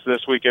good chance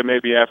this weekend,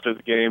 maybe after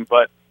the game.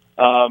 But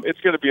it's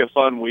going to be a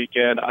fun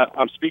weekend.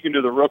 I'm speaking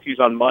to the rookies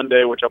on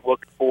Monday, which I'm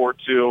looking forward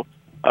to.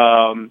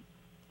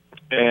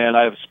 And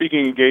I have a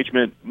speaking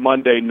engagement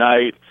Monday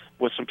night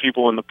with some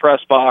people in the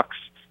press box.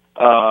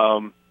 I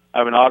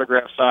have an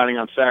autograph signing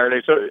on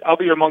Saturday. So I'll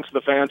be amongst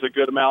the fans a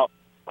good amount.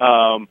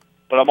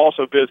 but I'm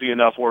also busy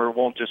enough where it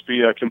won't just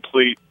be a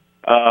complete.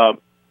 I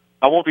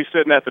won't be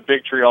sitting at the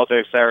Big Tree all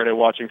day Saturday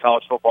watching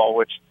college football,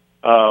 which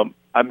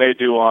I may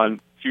do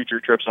on future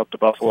trips up to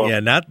Buffalo.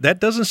 Yeah, that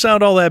doesn't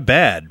sound all that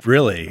bad,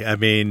 really. I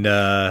mean,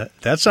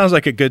 that sounds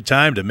like a good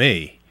time to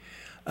me.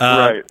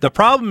 Right. The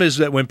problem is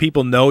that when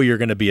people know you're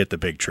going to be at the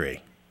Big Tree.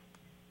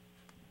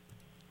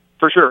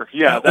 For sure,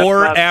 yeah.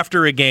 Or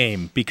after a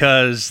game,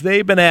 because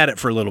they've been at it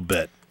for a little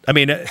bit. I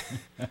mean,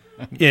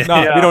 we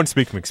don't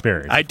speak from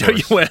experience. I do.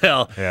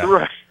 Well, yeah.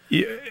 Right.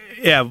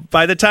 Yeah,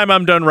 by the time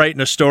I'm done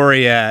writing a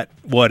story at,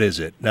 what is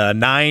it,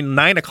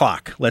 9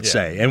 o'clock, let's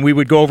say, and we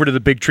would go over to the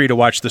Big Tree to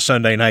watch the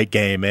Sunday night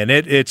game, and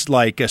it's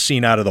like a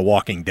scene out of The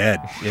Walking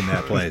Dead in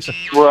that place.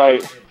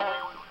 Right.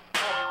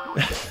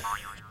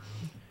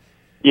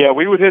 Yeah,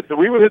 we would hit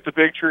the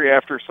Big Tree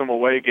after some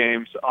away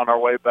games on our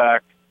way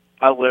back.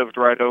 I lived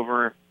right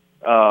over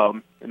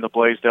in the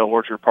Blaisdell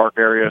Orchard Park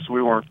area, so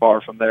we weren't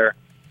far from there.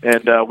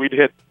 And we'd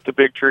hit the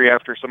Big Tree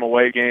after some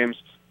away games,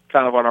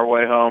 kind of on our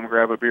way home,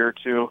 grab a beer or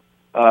two,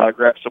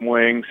 grab some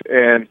wings.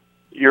 And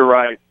you're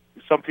right,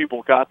 some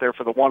people got there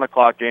for the 1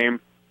 o'clock game.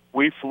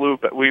 We flew,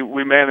 but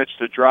we managed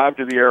to drive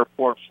to the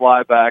airport,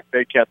 fly back.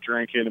 They kept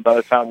drinking, and by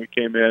the time we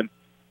came in,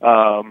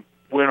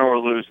 win or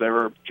lose, they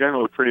were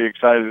generally pretty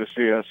excited to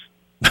see us.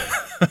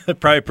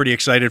 Probably pretty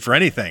excited for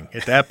anything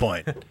at that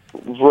point.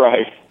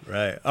 Right.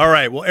 Right. All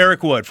right. Well,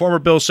 Eric Wood, former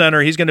Bills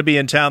center, he's going to be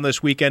in town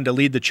this weekend to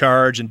lead the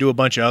charge and do a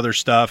bunch of other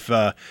stuff.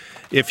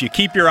 If you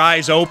keep your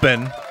eyes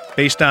open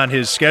based on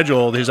his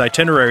schedule, his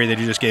itinerary that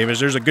he just gave us,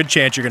 there's a good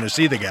chance you're going to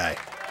see the guy.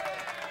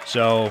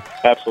 So,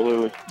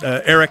 absolutely.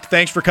 Eric,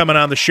 thanks for coming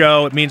on the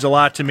show. It means a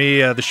lot to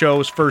me. The show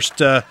is first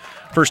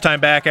time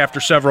back after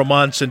several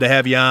months, and to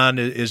have you on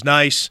is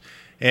nice.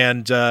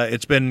 And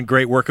it's been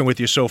great working with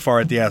you so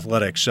far at The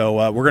Athletic.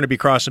 So we're going to be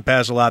crossing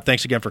paths a lot.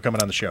 Thanks again for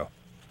coming on the show.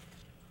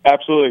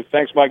 Absolutely.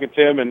 Thanks, Mike and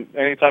Tim. And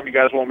anytime you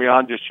guys want me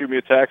on, just shoot me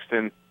a text,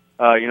 and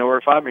you know where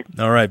to find me.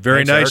 All right.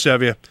 Very nice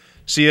of you.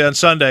 See you on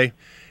Sunday.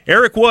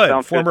 Eric Wood,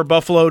 Sounds former good.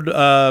 Buffalo,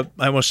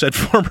 I almost said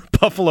former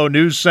Buffalo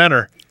News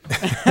Center.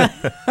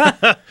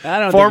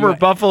 Former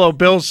Buffalo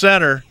Bills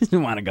center. You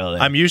want to go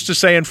there. I'm used to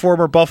saying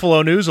former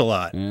Buffalo News a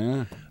lot.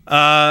 Yeah.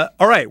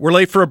 All right. We're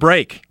late for a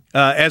break,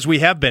 as we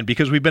have been,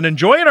 because we've been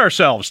enjoying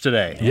ourselves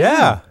today.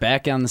 Yeah.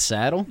 Back on the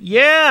saddle?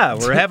 Yeah.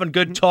 We're having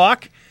good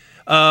talk.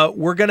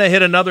 We're going to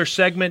hit another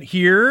segment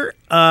here,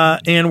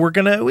 and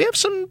we have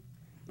some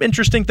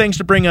interesting things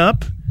to bring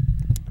up.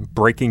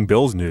 Breaking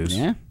Bills news.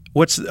 Yeah.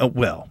 What's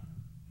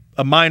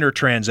a minor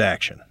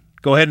transaction.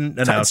 Go ahead and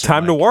announce It's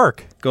time it, to Mike.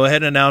 work. Go ahead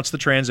and announce the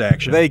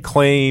transaction. They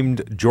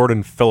claimed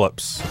Jordan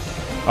Phillips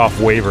off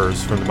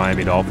waivers from the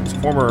Miami Dolphins.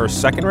 Former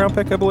second-round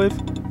pick, I believe.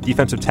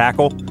 Defensive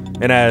tackle.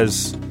 And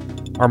as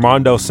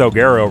Armando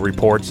Salguero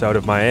reports out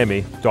of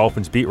Miami,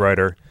 Dolphins beat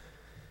writer,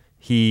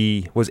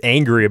 he was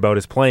angry about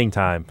his playing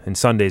time in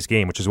Sunday's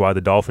game, which is why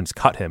the Dolphins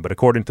cut him. But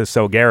according to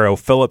Salguero,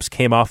 Phillips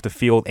came off the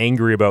field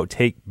angry about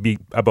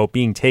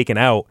being taken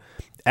out,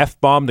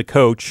 F-bombed the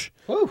coach,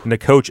 and the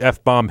coach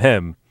F-bombed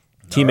him.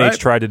 Teammates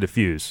tried to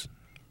defuse.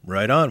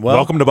 Right on. Well,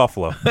 welcome to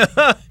Buffalo.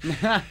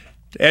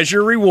 As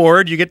your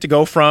reward, you get to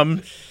go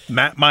from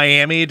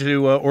Miami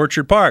to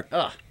Orchard Park.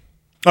 All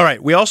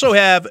right. We also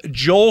have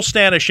Joel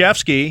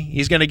Stanishevsky.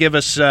 He's going to give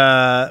us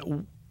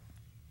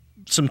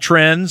some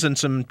trends and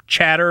some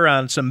chatter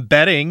on some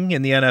betting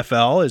in the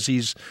NFL, as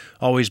he's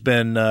always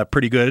been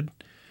pretty good,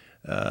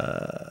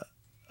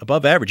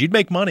 above average. You'd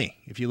make money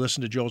if you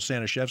listen to Joel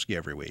Stanishevsky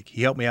every week.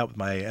 He helped me out with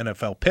my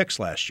NFL picks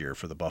last year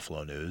for the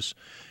Buffalo News,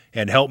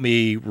 and helped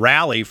me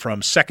rally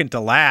from second to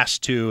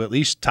last to at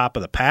least top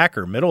of the pack,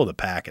 or middle of the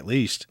pack at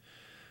least.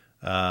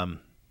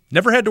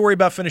 Never had to worry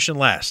about finishing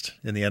last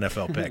in the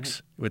NFL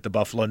picks with the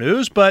Buffalo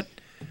News, but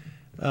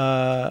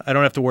I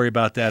don't have to worry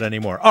about that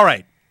anymore. All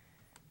right,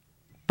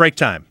 break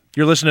time.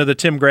 You're listening to The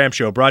Tim Graham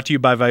Show, brought to you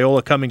by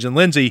Viola, Cummings, and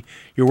Lindsay,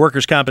 your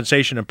workers'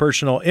 compensation and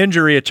personal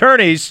injury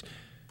attorneys.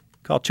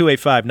 Call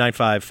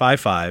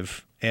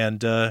 285-9555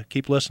 and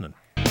keep listening.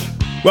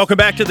 Welcome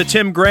back to The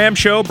Tim Graham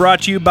Show,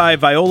 brought to you by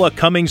Viola,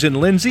 Cummings, and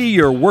Lindsay,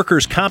 your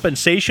workers'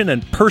 compensation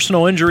and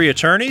personal injury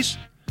attorneys.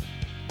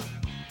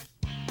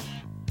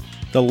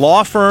 The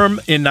law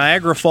firm in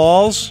Niagara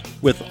Falls,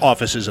 with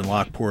offices in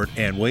Lockport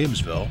and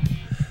Williamsville,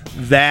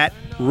 that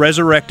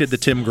resurrected The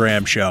Tim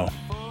Graham Show.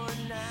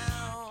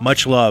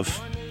 Much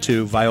love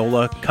to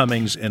Viola,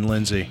 Cummings, and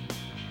Lindsay.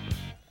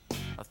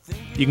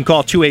 You can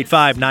call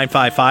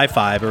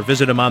 285-9555 or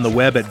visit them on the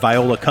web at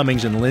Viola,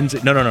 Cummings, and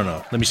Lindsay. No.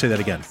 Let me say that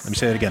again.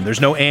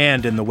 There's no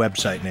and in the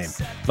website name.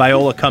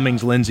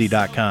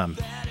 ViolaCummingsLindsay.com.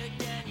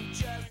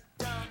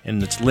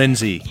 And it's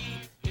Lindsay,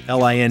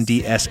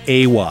 Lindsay.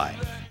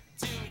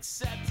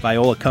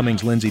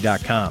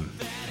 ViolaCummingsLindsay.com.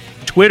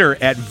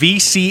 Twitter at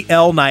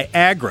VCL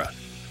Niagara.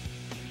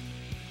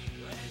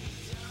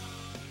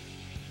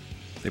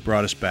 They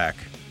brought us back.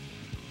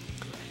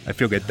 I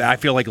feel good. I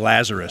feel like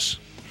Lazarus.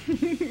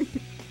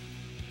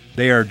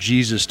 They are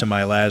Jesus to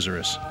my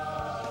Lazarus.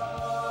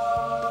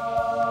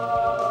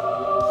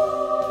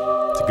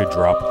 It's a good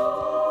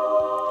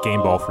drop.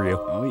 Game ball for you.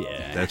 Oh,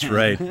 yeah. That's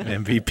right.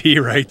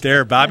 MVP right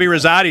there. Bobby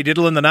Rosati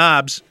diddling the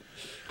knobs.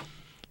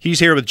 He's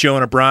here with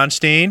Jonah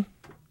Bronstein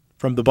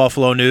from the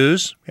Buffalo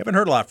News. We haven't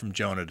heard a lot from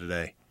Jonah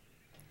today.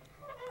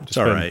 It's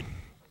all right.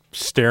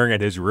 Staring at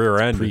his rear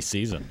end.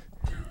 Preseason.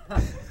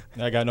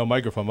 I got no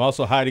microphone. I'm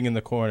also hiding in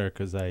the corner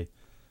because I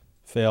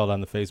failed on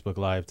the Facebook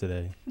Live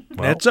today. Well,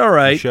 that's all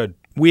right. You should.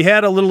 We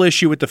had a little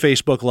issue with the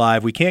Facebook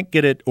Live. We can't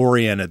get it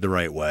oriented the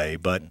right way,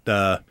 but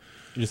You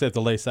just have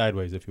to lay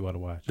sideways if you want to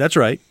watch. That's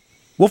right.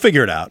 We'll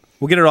figure it out.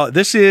 We'll get it all.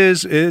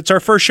 It's our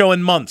first show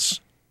in months.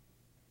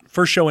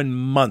 First show in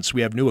months.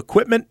 We have new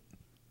equipment.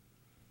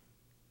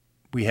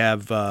 We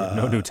have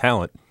no new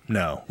talent.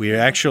 No, we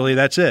actually,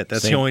 that's it.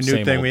 That's the only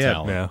new thing we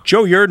have. Yeah.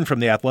 Joe Yerdon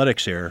from The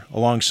Athletics here,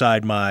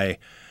 alongside my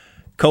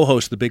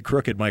co-host, the Big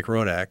Crooked, Mike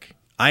Rodak.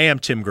 I am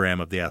Tim Graham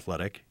of The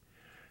Athletic.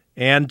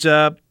 And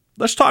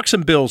let's talk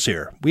some Bills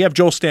here. We have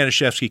Joel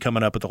Stanishevsky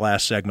coming up at the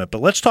last segment,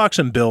 but let's talk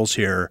some Bills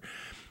here.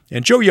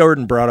 And Joe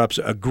Yerdon brought up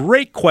a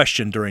great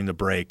question during the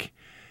break.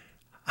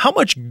 How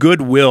much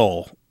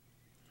goodwill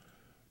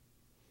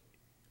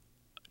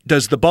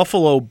does the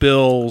Buffalo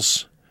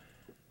Bills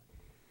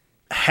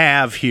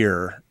have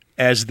here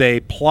as they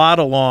plod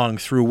along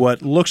through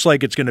what looks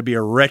like it's going to be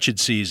a wretched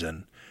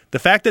season? The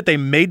fact that they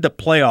made the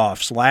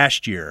playoffs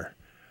last year,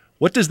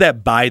 what does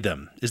that buy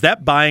them? Is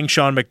that buying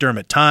Sean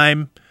McDermott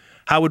time?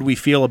 How would we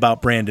feel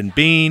about Brandon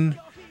Beane?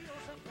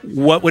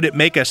 What would it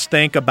make us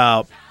think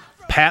about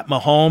Pat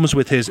Mahomes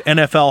with his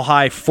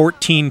NFL-high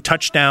 14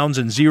 touchdowns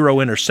and 0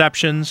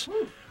 interceptions,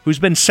 who's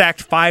been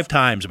sacked 5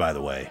 times, by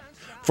the way,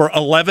 for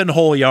 11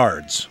 whole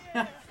yards?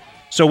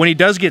 So when he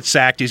does get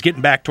sacked, he's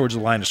getting back towards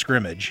the line of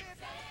scrimmage.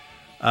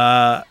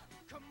 I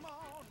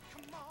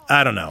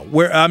don't know.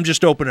 I'm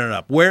just opening it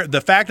up.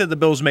 The fact that the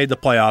Bills made the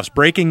playoffs,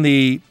 breaking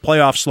the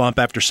playoff slump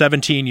after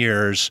 17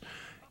 years,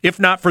 if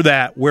not for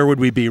that, where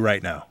would we be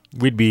right now?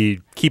 We'd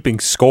be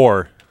keeping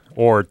score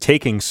or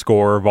taking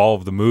score of all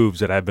of the moves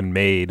that have been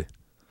made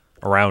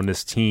around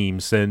this team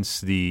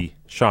since the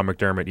Sean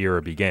McDermott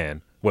era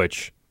began,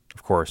 which,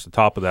 of course, the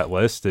top of that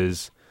list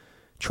is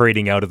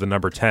trading out of the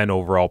number 10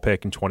 overall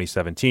pick in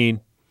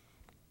 2017,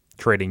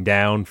 trading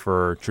down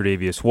for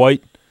Tre'Davious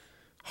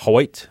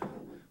White,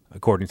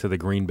 according to the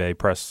Green Bay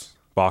press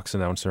box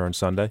announcer on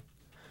Sunday,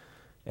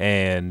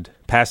 and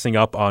passing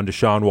up on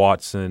Deshaun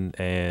Watson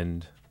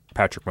and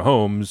Patrick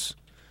Mahomes,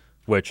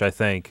 which I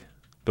think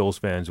Bills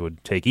fans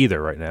would take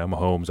either right now.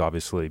 Mahomes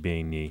obviously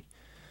being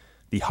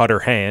the hotter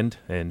hand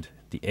and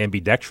the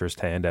ambidextrous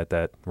hand at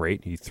that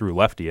rate. He threw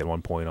lefty at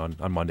one point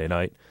on Monday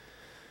night.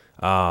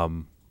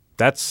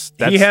 That's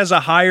he has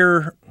a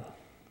higher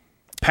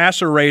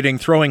passer rating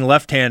throwing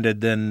left-handed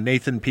than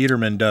Nathan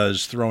Peterman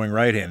does throwing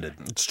right-handed.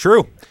 It's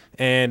true.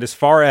 And as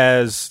far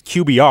as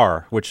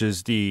QBR, which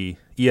is the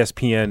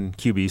ESPN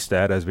QB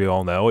stat, as we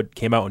all know, it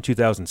came out in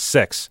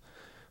 2006.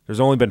 There's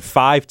only been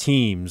 5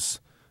 teams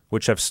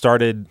which have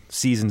started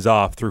seasons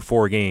off through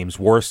 4 games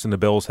worse than the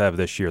Bills have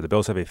this year. The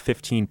Bills have a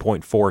 15.4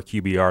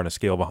 QBR on a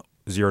scale of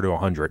 0 to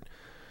 100.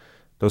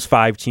 Those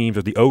 5 teams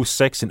are the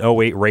 06 and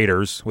 08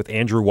 Raiders with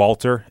Andrew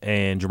Walter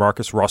and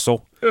Jamarcus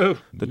Russell. The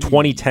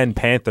 2010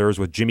 Panthers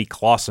with Jimmy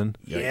Clausen.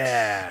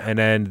 Yeah. And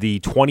then the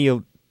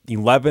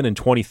 2011 and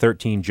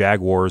 2013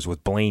 Jaguars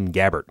with Blaine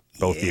Gabbert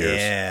both years.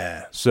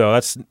 Yeah. So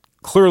that's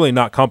clearly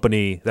not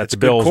company that the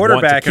Bills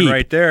want to keep.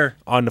 Right there.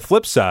 On the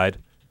flip side,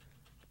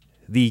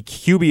 the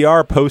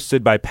QBR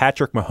posted by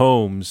Patrick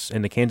Mahomes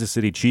and the Kansas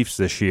City Chiefs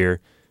this year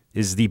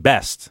is the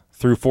best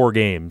through 4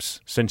 games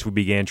since we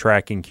began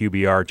tracking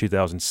QBR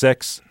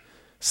 2006.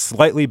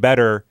 Slightly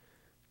better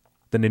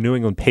than the New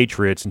England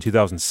Patriots in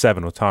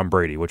 2007 with Tom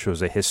Brady, which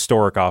was a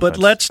historic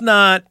offense.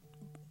 But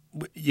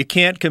you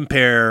can't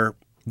compare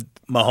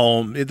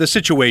Mahomes. The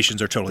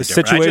situations are totally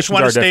different. I just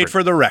want to state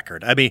for the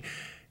record. I mean,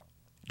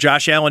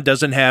 Josh Allen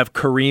doesn't have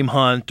Kareem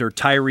Hunt or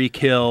Tyreek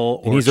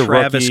Hill or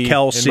Travis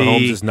Kelce. And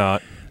Mahomes is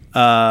not.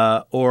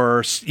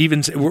 Or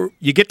even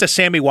you get to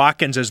Sammy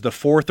Watkins as the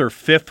 4th or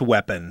 5th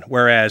weapon,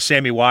 whereas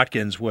Sammy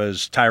Watkins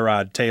was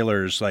Tyrod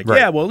Taylor's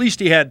at least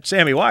he had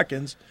Sammy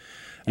Watkins.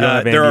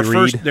 Don't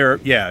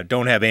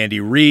have Andy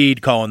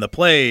Reid calling the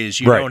plays.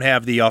 You don't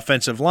have the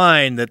offensive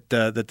line that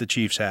the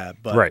Chiefs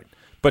have. But,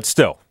 but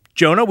still.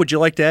 Jonah, would you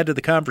like to add to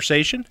the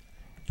conversation?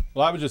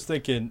 Well, I was just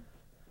thinking,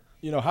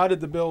 how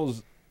did the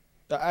Bills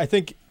 – I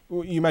think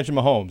you mentioned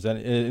Mahomes, and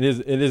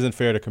it isn't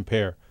fair to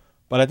compare.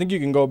 But I think you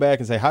can go back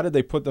and say, how did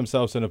they put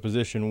themselves in a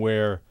position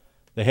where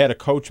they had a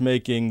coach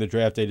making the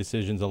draft day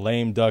decisions, a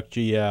lame duck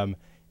GM,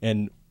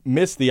 and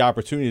missed the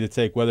opportunity to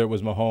take, whether it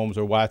was Mahomes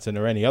or Watson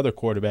or any other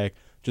quarterback,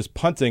 just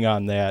punting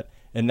on that.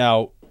 And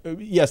now,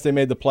 yes, they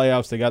made the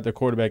playoffs. They got their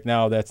quarterback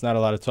now. That's not a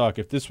lot of talk.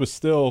 If this was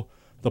still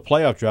the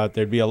playoff drought,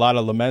 there'd be a lot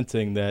of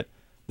lamenting that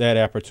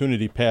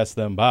opportunity passed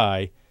them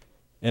by.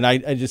 And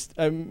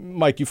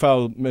Mike, you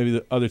follow maybe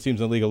the other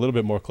teams in the league a little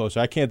bit more closer.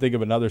 I can't think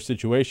of another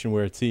situation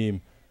where a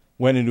team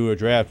went into a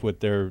draft with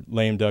their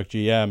lame duck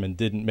GM and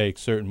didn't make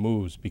certain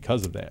moves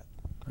because of that.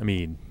 I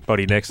mean,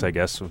 Buddy Nix, I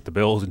guess, with the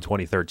Bills in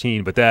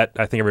 2013, but that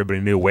I think everybody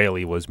knew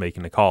Whaley was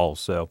making the calls,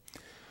 so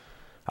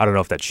I don't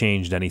know if that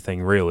changed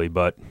anything really,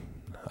 but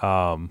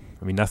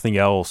nothing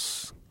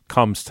else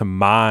comes to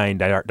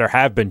mind, there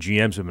have been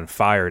GMs who have been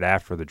fired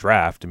after the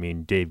draft. I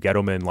mean, Dave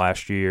Gettleman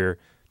last year,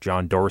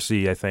 John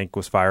Dorsey, I think,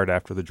 was fired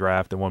after the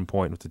draft at one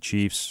point with the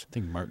Chiefs. I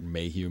think Martin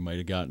Mayhew might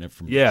have gotten it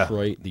from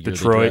Detroit. The year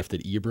they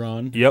drafted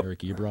Ebron. Yep. Eric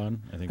Ebron.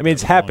 I mean,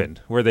 it's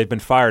happened where they've been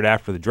fired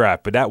after the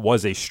draft, but that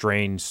was a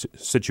strange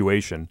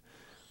situation.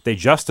 They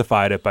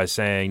justified it by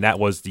saying that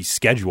was the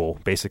schedule,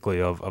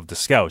 basically, of the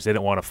scouts. They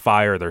didn't want to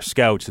fire their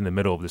scouts in the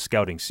middle of the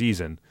scouting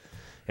season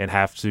and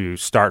have to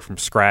start from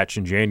scratch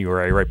in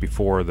January right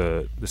before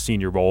the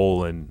Senior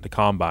Bowl and the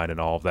Combine and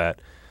all of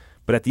that.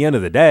 But at the end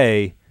of the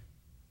day,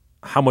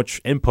 how much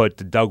input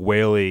did Doug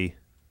Whaley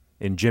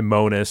and Jim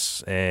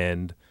Monis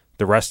and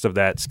the rest of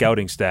that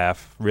scouting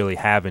staff really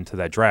have into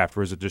that draft?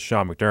 Or is it just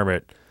Sean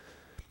McDermott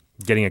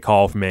getting a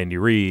call from Andy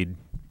Reid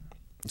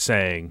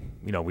saying,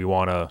 we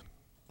want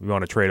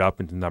to trade up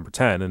into number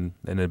 10, and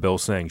then Bill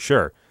saying,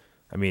 sure.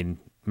 I mean,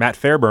 Matt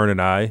Fairburn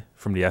and I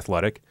from The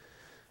Athletic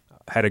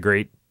had a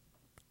great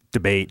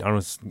debate. I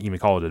don't even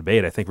call it a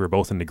debate. I think we were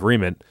both in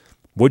agreement.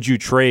 Would you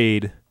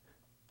trade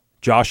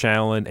Josh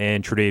Allen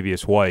and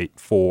Tre'Davious White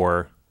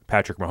for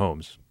Patrick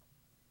Mahomes?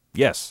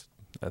 Yes,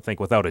 I think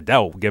without a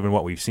doubt, given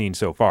what we've seen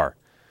so far.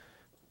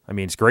 I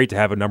mean, it's great to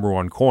have a number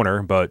one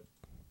corner, but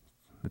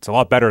it's a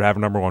lot better to have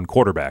a number one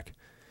quarterback.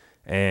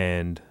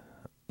 And,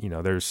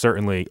 there's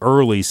certainly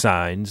early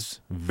signs,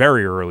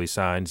 very early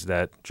signs,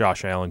 that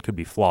Josh Allen could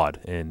be flawed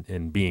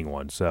in being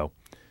one. So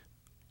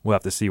we'll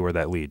have to see where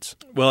that leads.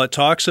 Well, it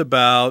talks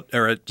about,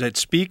 or it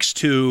speaks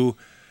to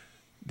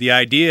the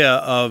idea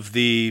of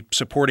the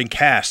supporting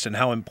cast and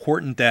how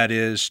important that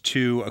is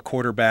to a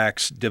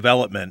quarterback's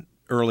development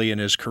early in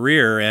his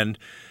career. And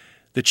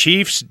the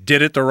Chiefs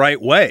did it the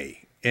right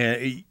way.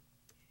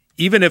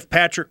 Even if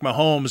Patrick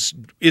Mahomes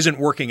isn't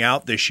working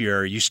out this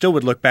year, you still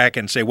would look back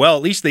and say, well,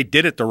 at least they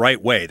did it the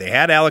right way. They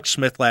had Alex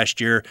Smith last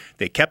year.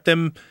 They kept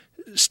him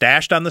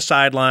stashed on the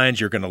sidelines.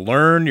 You're going to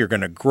learn. You're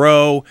going to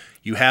grow.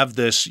 You have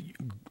this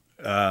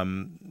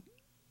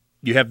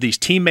you have these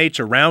teammates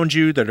around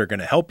you that are going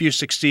to help you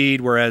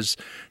succeed, whereas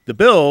the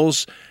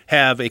Bills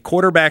have a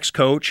quarterbacks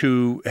coach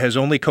who has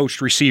only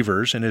coached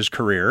receivers in his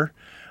career.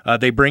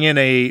 They bring in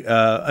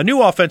a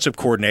new offensive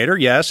coordinator,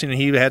 yes, and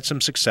he had some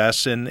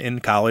success in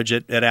college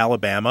at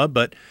Alabama,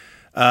 but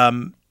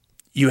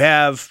you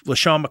have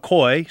LaShawn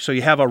McCoy, so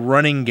you have a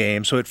running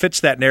game. So it fits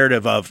that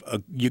narrative of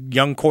a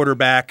young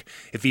quarterback.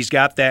 If he's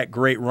got that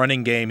great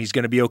running game, he's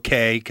going to be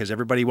okay, because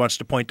everybody wants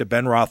to point to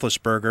Ben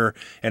Roethlisberger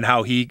and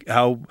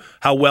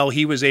how well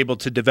he was able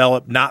to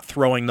develop not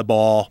throwing the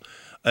ball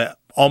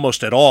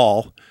almost at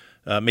all,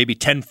 maybe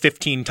 10,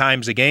 15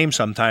 times a game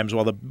sometimes,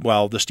 while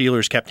the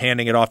Steelers kept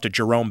handing it off to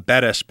Jerome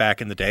Bettis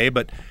back in the day.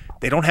 But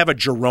they don't have a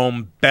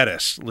Jerome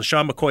Bettis.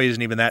 LaShawn McCoy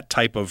isn't even that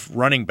type of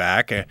running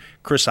back.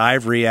 Chris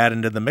Ivory added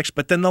into the mix.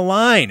 But then the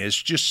line is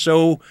just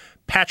so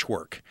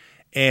patchwork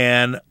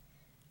and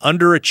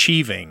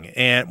underachieving.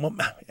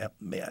 And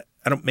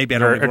I don't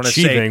even want to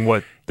say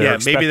what they're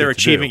maybe they're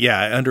achieving. To do.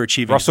 Yeah,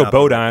 underachieving. Russell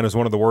Bodine was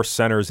one of the worst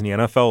centers in the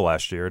NFL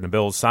last year, and the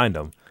Bills signed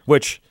him,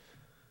 which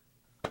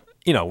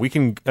we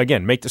can,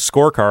 again, make the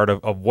scorecard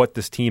of what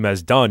this team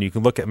has done. You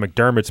can look at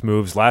McDermott's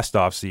moves last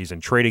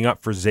offseason, trading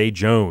up for Zay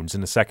Jones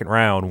in the second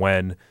round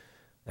when,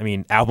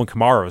 Alvin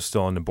Kamara was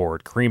still on the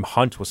board. Kareem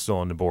Hunt was still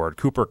on the board.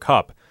 Cooper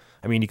Kupp.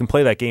 You can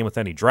play that game with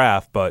any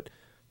draft, but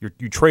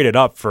you traded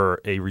up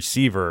for a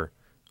receiver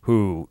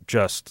who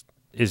just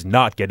is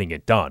not getting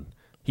it done.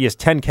 He has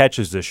 10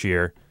 catches this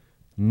year.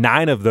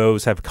 9 of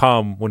those have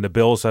come when the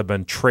Bills have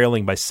been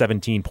trailing by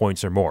 17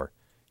 points or more.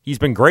 He's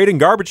been great in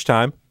garbage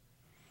time.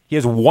 He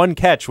has 1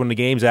 catch when the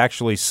game's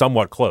actually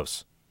somewhat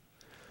close.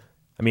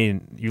 You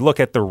look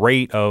at the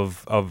rate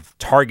of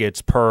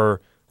targets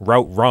per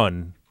route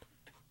run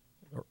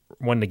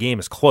when the game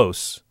is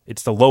close,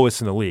 it's the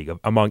lowest in the league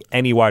among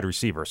any wide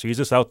receiver. So he's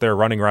just out there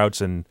running routes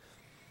and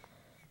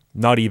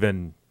not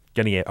even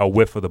getting a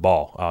whiff of the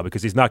ball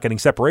because he's not getting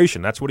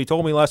separation. That's what he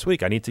told me last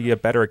week. I need to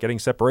get better at getting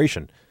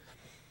separation.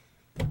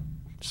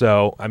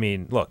 So,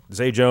 look,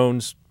 Zay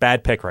Jones,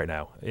 bad pick right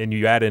now. And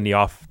you add in the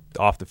off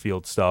the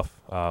field stuff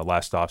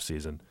last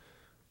offseason.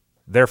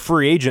 Their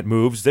free agent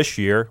moves this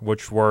year,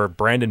 which were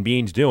Brandon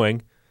Beane's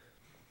doing,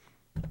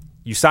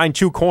 you signed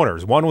 2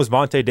 corners. One was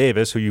Vontae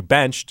Davis, who you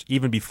benched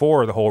even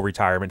before the whole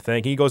retirement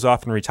thing. He goes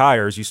off and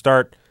retires. You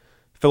start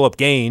Phillip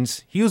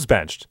Gaines. He was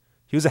benched.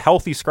 He was a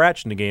healthy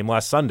scratch in the game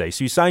last Sunday.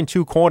 So you signed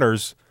 2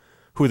 corners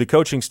who the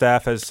coaching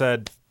staff has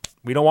said,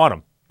 we don't want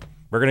him.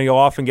 We're going to go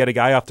off and get a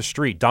guy off the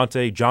street,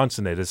 Dante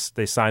Johnson,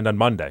 they signed on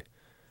Monday.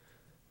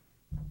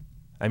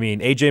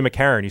 A.J.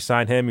 McCarron, you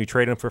signed him, you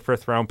trade him for a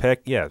 5th-round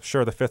pick. Yeah,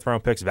 sure, the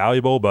 5th-round pick's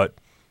valuable, but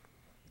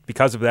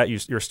because of that,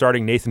 you're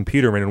starting Nathan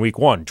Peterman in week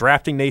 1.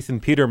 Drafting Nathan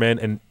Peterman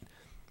and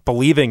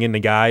believing in the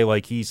guy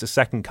like he's the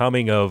second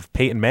coming of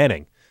Peyton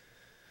Manning.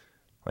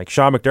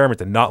 Sean McDermott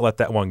did not let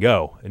that one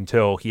go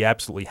until he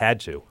absolutely had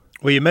to.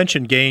 Well, you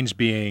mentioned Gaines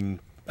being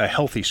a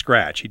healthy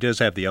scratch. He does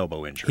have the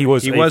elbow injury. He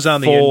was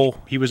on the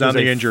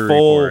injury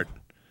report.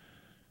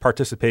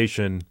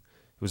 Participation.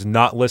 It was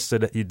not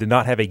listed. He did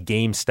not have a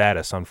game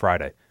status on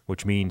Friday,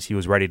 which means he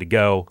was ready to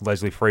go.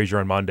 Leslie Frazier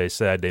on Monday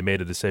said they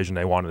made a decision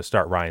they wanted to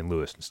start Ryan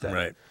Lewis instead.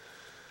 Right.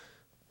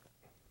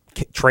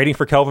 Trading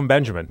for Kelvin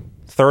Benjamin,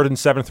 3rd and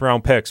 7th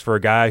round picks for a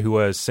guy who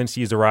has, since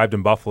he's arrived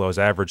in Buffalo, has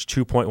averaged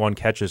 2.1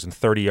 catches and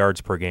 30 yards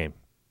per game.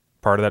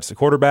 Part of that's the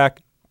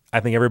quarterback. I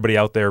think everybody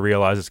out there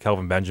realizes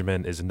Kelvin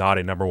Benjamin is not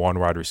a number one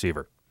wide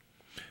receiver.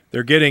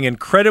 They're getting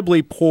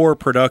incredibly poor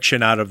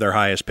production out of their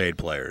highest paid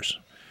players.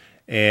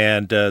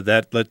 And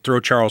let's throw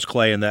Charles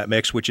Clay in that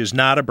mix, which is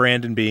not a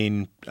Brandon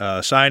Beane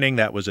signing.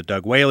 That was a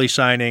Doug Whaley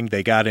signing.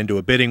 They got into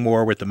a bidding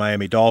war with the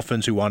Miami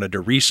Dolphins, who wanted to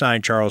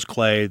re-sign Charles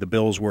Clay. The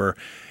Bills were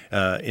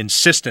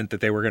insistent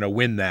that they were going to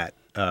win that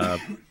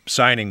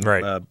signing.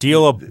 Right.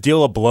 Deal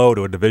a blow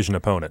to a division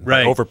opponent.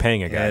 Right.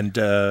 Overpaying a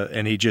guy.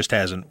 And he just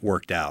hasn't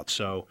worked out.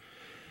 So,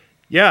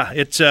 yeah,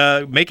 it's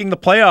making the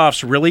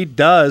playoffs really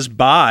does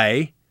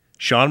buy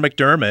Sean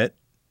McDermott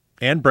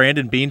and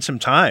Brandon Beane some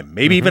time,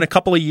 maybe even a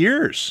couple of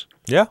years.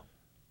 Yeah.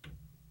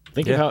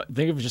 Think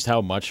of just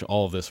how much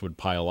all of this would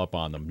pile up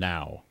on them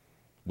now,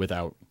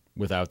 without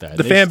that.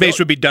 The fan base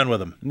would be done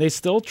with them. And they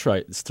still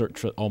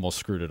almost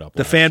screwed it up.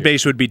 The fan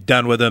base would be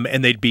done with them,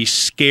 and they'd be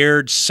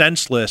scared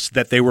senseless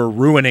that they were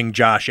ruining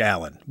Josh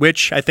Allen,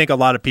 which I think a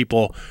lot of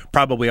people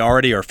probably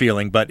already are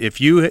feeling. But if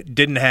you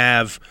didn't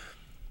have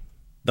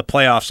the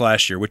playoffs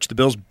last year, which the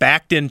Bills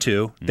backed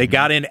into, they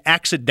got in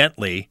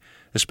accidentally,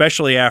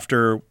 especially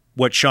after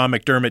what Sean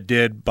McDermott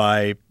did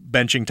by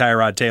benching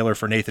Tyrod Taylor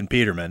for Nathan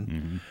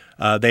Peterman.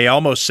 They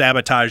almost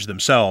sabotaged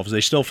themselves.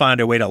 They still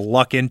find a way to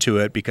luck into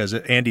it because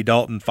Andy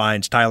Dalton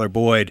finds Tyler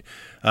Boyd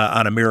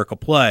on a miracle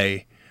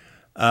play.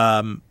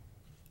 So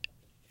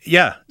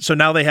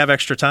now they have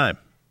extra time.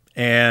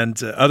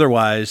 And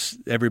otherwise,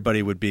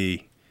 everybody would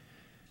be...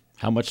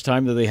 How much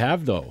time do they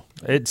have, though?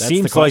 It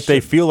seems like they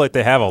feel like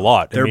they have a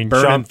lot. They're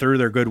burning through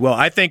their goodwill.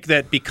 I think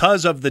that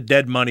because of the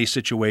dead money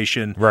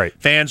situation,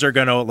 fans are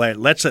going to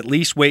let's at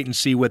least wait and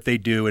see what they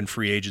do in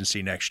free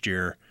agency next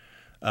year.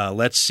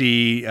 Let's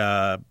see.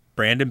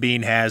 Brandon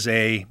Beane has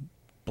a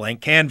blank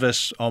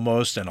canvas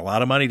almost and a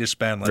lot of money to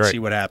spend. Let's see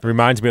what happens.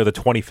 Reminds me of the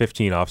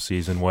 2015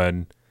 offseason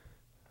when,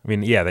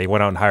 they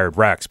went out and hired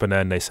Rex, but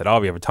then they said,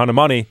 we have a ton of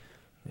money,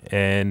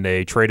 and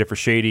they traded for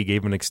Shady,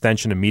 gave him an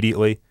extension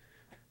immediately.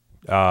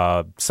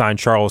 Signed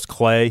Charles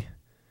Clay.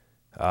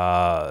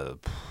 There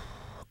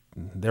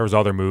was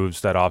other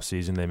moves that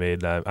offseason they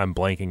made that I'm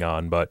blanking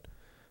on, but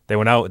they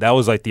went out. That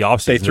was like the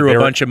offseason. They threw a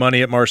bunch of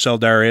money at Marcel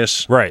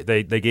Darius. Right.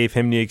 They gave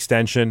him the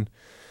extension.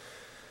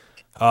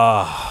 There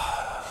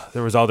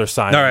was other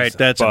signings. All right,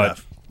 that's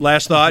enough.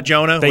 Last thought,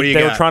 Jonah, what do you got?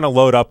 They were trying to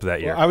load up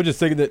that year. Well, I was just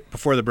thinking that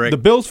before the break, the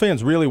Bills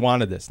fans really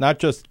wanted this, not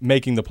just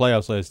making the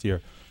playoffs last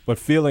year, but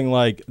feeling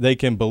like they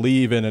can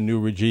believe in a new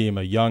regime,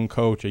 a young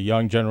coach, a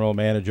young general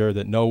manager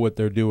that know what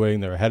they're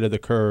doing, they're ahead of the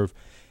curve,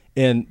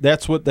 and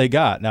that's what they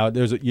got. Now,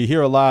 you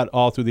hear a lot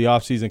all through the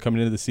offseason coming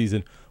into the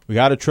season, we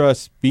got to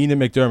trust Beane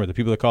and McDermott, the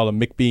people that call him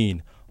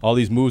McBean, all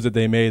these moves that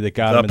they made that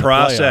got them in the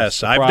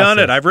process. I've done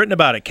it. I've written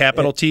about it.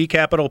 Capital T,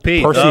 capital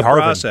P. Percy the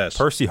Harvin. Process.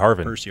 Percy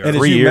Harvin.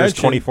 3 years,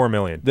 $24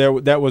 million.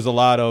 That was a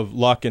lot of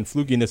luck and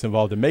flukiness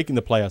involved in making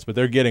the playoffs, but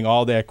they're getting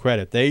all that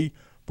credit. They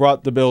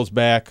brought the Bills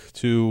back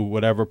to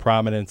whatever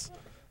prominence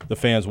the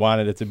fans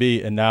wanted it to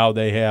be, and now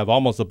they have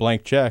almost a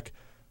blank check.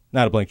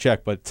 Not a blank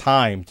check, but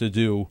time to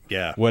do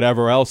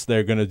whatever else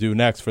they're going to do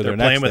next for their next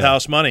They're playing with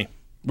house money.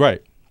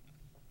 Right.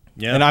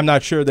 Yeah. And I'm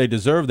not sure they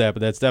deserve that, but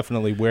that's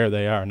definitely where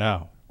they are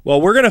now. Well,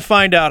 we're going to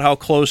find out how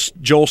close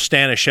Joel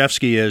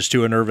Stanishevsky is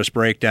to a nervous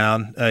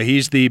breakdown.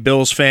 He's the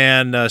Bills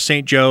fan,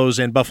 St. Joe's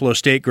and Buffalo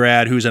State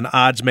grad, who's an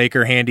odds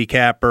maker,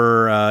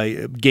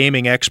 handicapper,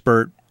 gambling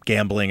expert.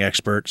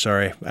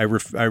 Sorry, I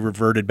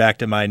reverted back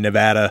to my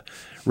Nevada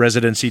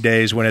residency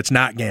days when it's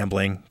not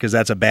gambling, because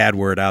that's a bad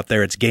word out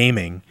there. It's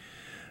gaming.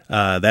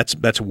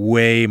 That's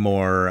way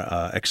more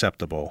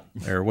acceptable.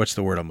 Or what's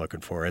the word I'm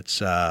looking for?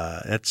 It's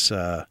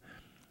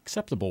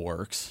acceptable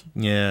works.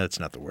 Yeah, it's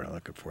not the word I'm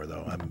looking for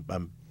though.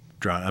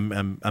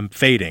 I'm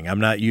fading. I'm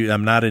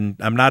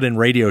not in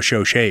radio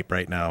show shape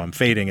right now. I'm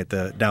fading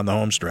down the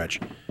home stretch.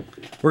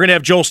 We're going to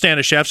have Joel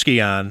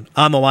Stanishevsky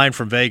on the line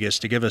from Vegas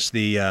to give us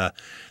the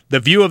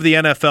view of the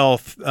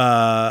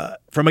NFL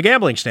from a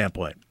gambling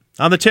standpoint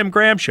on the Tim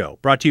Graham Show,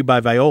 brought to you by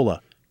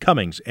Viola,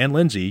 Cummings, and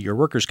Lindsay, your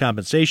workers'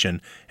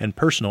 compensation and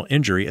personal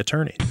injury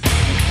attorney.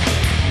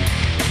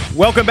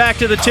 Welcome back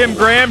to the Tim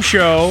Graham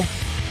Show,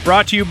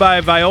 brought to you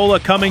by Viola,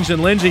 Cummings,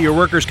 and Lindsay, your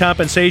workers'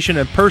 compensation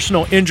and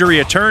personal injury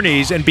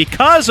attorneys. And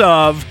because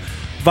of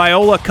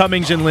Viola,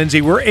 Cummings, and Lindsay,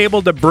 we're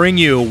able to bring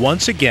you,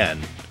 once again,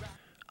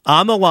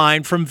 on the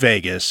line from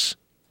Vegas,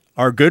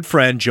 our good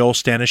friend Joel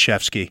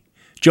Stanishevsky.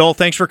 Joel,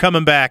 thanks for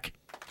coming back.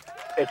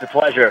 It's a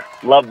pleasure.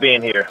 Love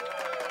being here.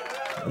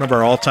 One of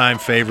our all-time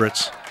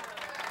favorites.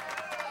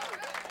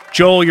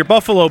 Joel, your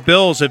Buffalo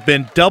Bills have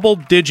been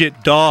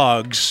double-digit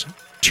dogs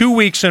 2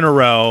 weeks in a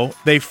row.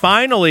 They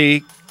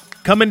finally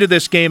come into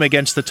this game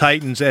against the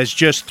Titans as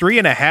just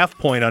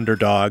 3.5-point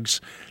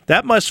underdogs.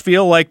 That must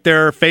feel like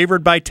they're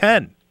favored by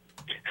 10.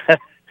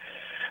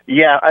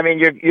 Yeah, I mean,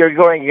 you're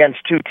going against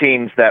two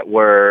teams that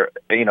were,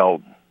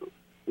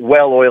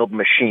 well-oiled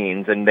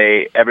machines, and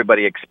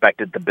everybody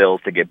expected the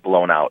Bills to get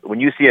blown out. When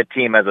you see a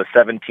team as a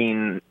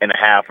 17.5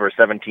 or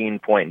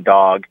 17-point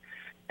dog,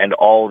 and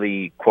all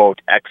the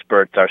quote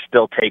experts are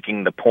still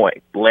taking the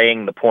point,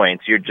 laying the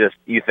points,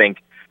 you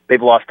think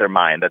they've lost their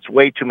mind. That's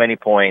way too many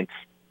points.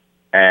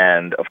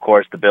 And of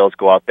course, the Bills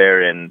go out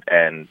there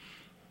and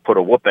put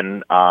a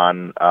whooping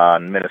on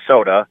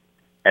Minnesota,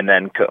 and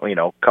then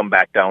come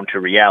back down to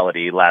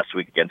reality last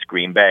week against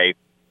Green Bay.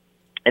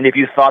 And if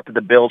you thought that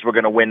the Bills were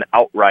going to win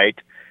outright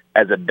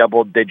as a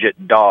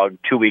double-digit dog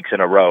 2 weeks in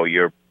a row,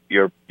 you've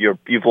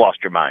lost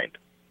your mind.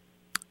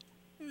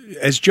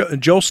 As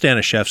Joel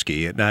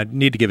Stanishevsky, and I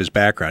need to give his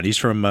background, he's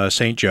from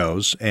St.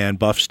 Joe's and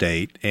Buff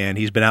State, and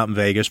he's been out in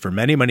Vegas for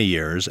many, many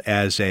years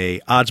as a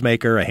odds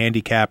maker, a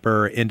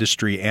handicapper,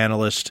 industry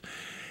analyst.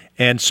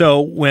 And so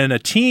when a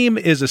team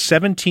is a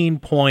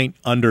 17-point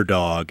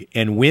underdog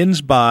and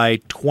wins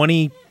by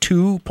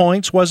 22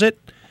 points, was it?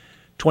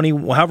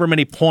 20, however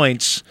many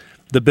points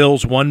the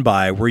Bills won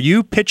by, were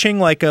you pitching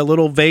like a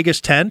little Vegas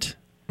tent?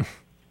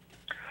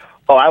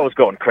 Oh, I was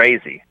going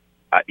crazy.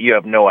 You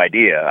have no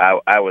idea.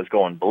 I was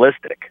going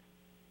ballistic.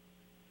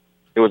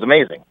 It was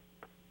amazing.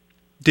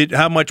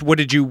 What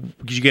did you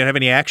have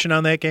any action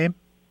on that game?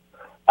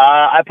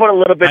 I put a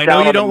little bit down.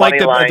 I know you don't like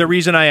line. The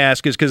reason I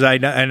ask is because I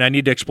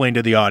need to explain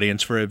to the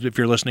audience, for if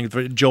you're listening,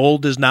 Joel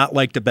does not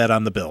like to bet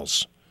on the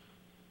Bills.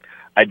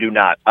 I do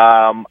not.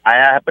 I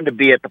happened to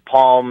be at the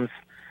Palms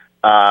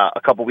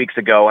a couple weeks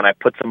ago, and I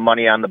put some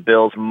money on the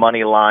Bills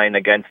money line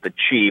against the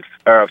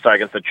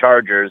against the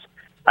Chargers.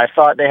 I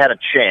thought they had a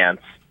chance.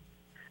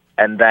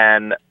 And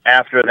then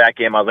after that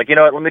game, I was like, you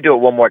know what, let me do it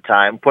one more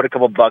time, put a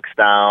couple bucks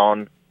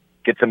down,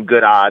 get some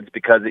good odds,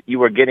 because you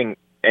were getting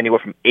anywhere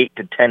from 8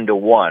 to 10 to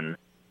 1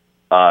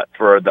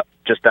 for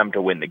just them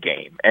to win the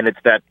game. And it's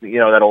that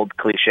old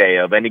cliche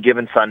of any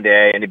given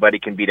Sunday, anybody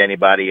can beat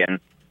anybody. And,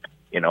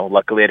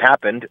 luckily it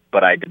happened,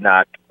 but I did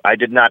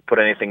not put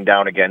anything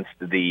down against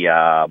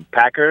the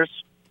Packers,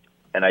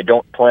 and I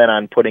don't plan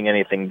on putting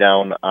anything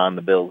down on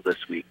the Bills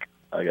this week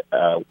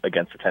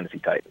against the Tennessee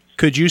Titans.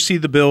 Could you see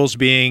the Bills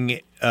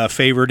being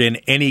favored in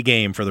any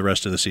game for the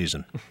rest of the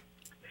season?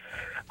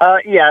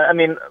 Yeah, I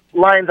mean,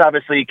 lines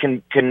obviously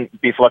can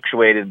be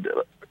fluctuated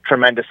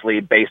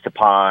tremendously based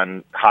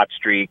upon hot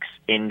streaks,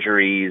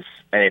 injuries,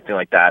 anything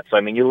like that. So,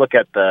 I mean, you look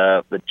at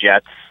the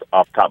Jets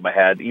off the top of my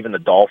head, even the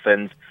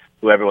Dolphins,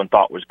 who everyone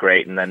thought was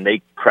great, and then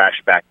they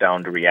crashed back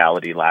down to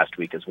reality last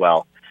week as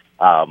well.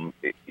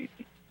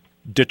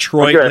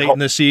 Detroit late in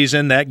the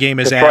season. That game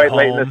is Detroit at home.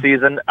 Late in the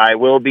season. I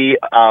will be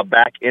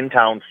back in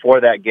town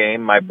for that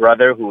game. My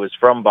brother, who is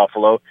from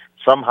Buffalo,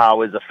 somehow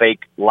is a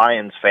fake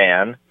Lions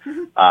fan.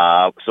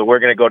 So we're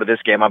going to go to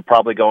this game. I'm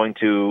probably going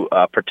to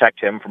protect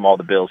him from all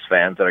the Bills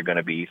fans that are going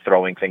to be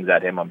throwing things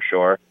at him, I'm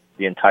sure,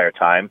 the entire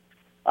time.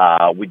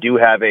 We do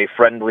have a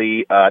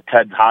friendly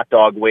Ted's hot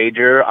dog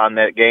wager on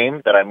that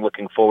game that I'm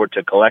looking forward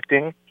to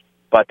collecting.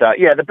 But,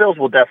 the Bills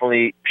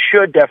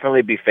should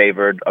definitely be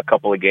favored a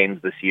couple of games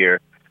this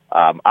year.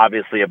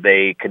 Obviously, if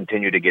they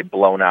continue to get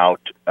blown out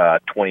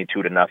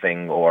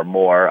 22-0 or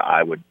more,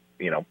 I would,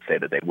 say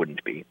that they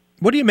wouldn't be.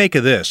 What do you make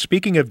of this?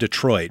 Speaking of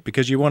Detroit,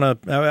 because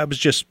I was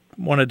just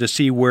wanted to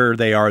see where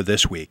they are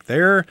this week.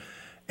 They're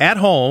at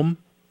home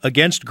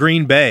against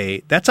Green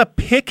Bay. That's a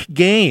pick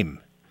game.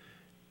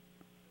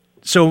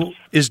 So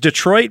is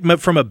Detroit,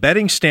 from a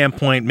betting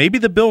standpoint, maybe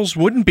the Bills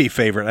wouldn't be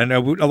favored? I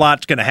know a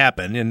lot's going to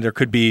happen, and there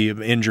could be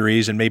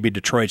injuries, and maybe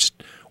Detroit's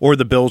or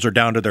the Bills are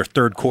down to their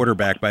third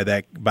quarterback by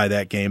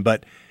that game.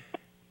 But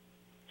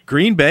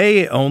Green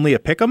Bay only a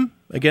pick'em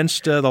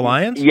against the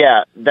Lions?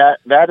 Yeah,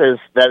 that is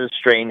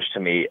strange to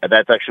me.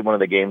 That's actually one of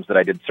the games that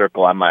I did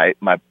circle on my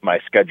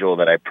schedule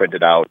that I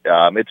printed out.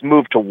 It's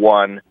moved to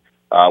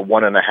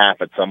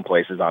 1.5 at some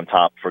places on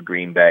top for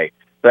Green Bay.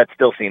 That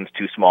still seems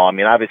too small. I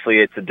mean, obviously,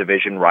 it's a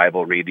division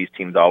rivalry. These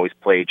teams always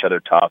play each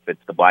other tough.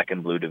 It's the black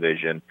and blue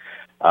division.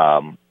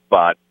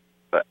 But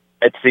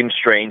it seems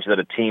strange that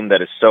a team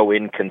that is so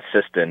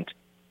inconsistent,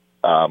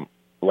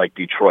 like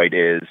Detroit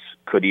is,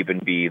 could even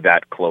be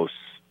that close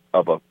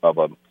of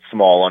a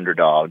small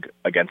underdog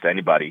against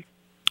anybody,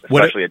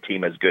 especially a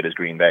team as good as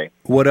Green Bay.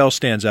 What else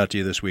stands out to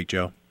you this week,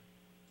 Joe?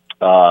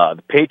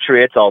 The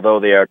Patriots, although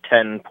they are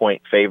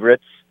 10-point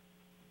favorites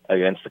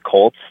against the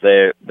Colts,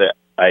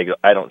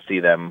 I don't see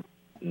them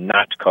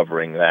not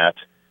covering that.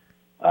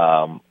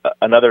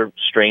 Another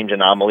strange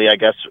anomaly, I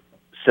guess,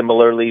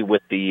 similarly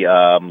with the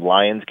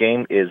Lions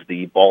game, is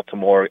the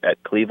Baltimore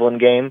at Cleveland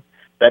game.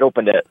 That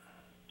opened at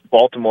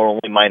Baltimore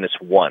only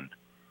 -1.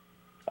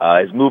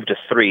 Has moved to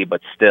 3,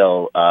 but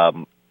still,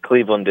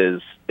 Cleveland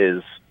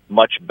is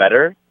much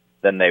better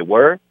than they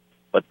were,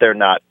 but they're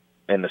not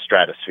in the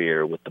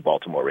stratosphere with the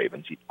Baltimore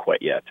Ravens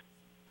quite yet.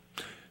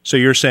 So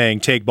you're saying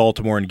take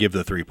Baltimore and give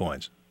the 3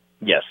 points?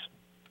 Yes.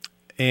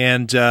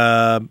 And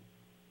I'm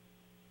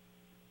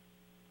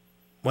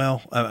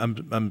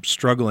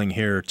struggling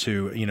here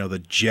to the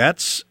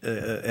Jets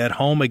at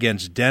home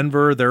against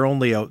Denver.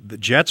 The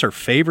Jets are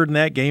favored in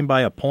that game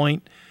by a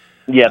point.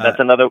 Yeah, that's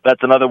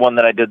another one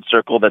that I did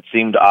circle that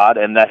seemed odd,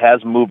 and that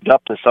has moved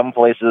up to some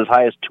places as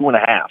high as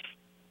 2.5.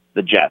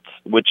 the Jets,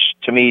 which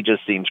to me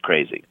just seems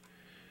crazy.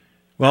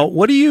 Well,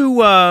 what do you,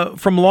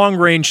 from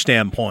long-range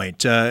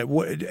standpoint,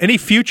 any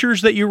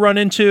futures that you run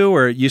into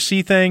or you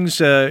see things?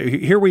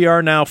 Here we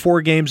are now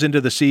 4 games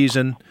into the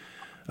season,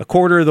 a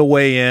quarter of the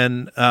way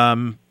in.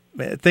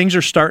 Things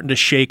are starting to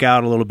shake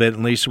out a little bit. At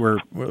least we're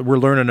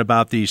learning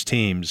about these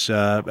teams.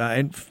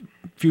 And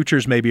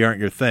futures maybe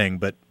aren't your thing,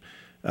 but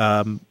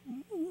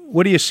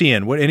what are you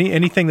seeing?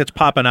 Anything that's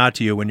popping out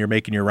to you when you're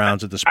making your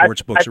rounds at the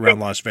sports books around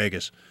Las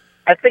Vegas?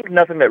 I think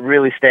nothing that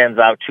really stands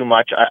out too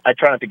much. I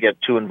try not to get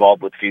too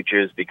involved with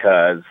futures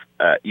because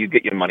you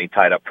get your money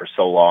tied up for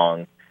so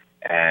long,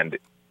 and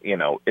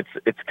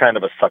it's kind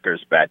of a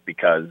sucker's bet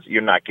because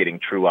you're not getting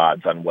true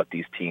odds on what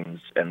these teams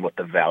and what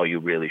the value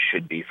really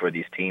should be for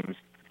these teams.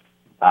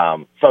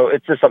 So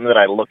it's just something that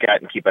I look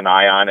at and keep an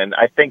eye on. And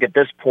I think at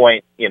this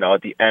point,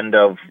 at the end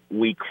of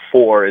week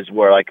 4 is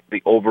where like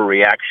the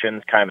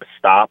overreactions kind of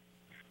stop.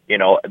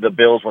 The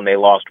Bills, when they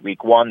lost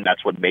week 1,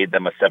 that's what made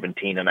them a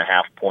 17.5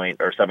 point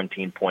or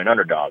 17-point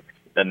underdog.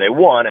 Then they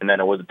won, and then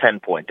it was a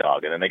 10-point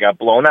dog, and then they got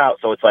blown out.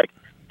 So it's like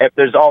if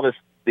there's all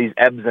these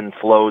ebbs and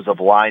flows of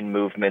line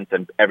movements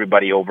and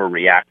everybody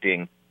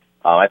overreacting.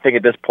 I think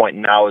at this point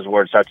now is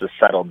where it starts to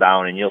settle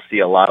down, and you'll see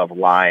a lot of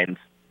lines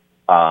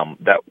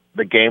that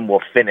the game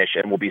will finish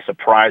and will be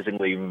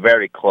surprisingly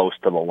very close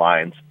to the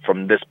lines.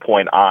 From this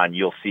point on,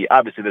 you'll see,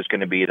 obviously there's going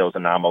to be those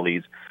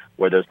anomalies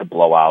where there's the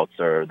blowouts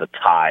or the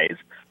ties.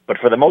 But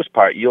for the most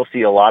part, you'll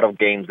see a lot of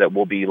games that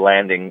will be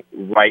landing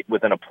right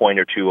within a point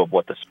or two of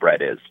what the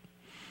spread is.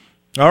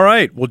 All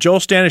right. Well, Joel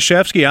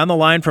Stanishevsky on the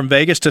line from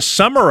Vegas. To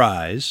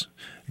summarize,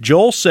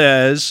 Joel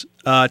says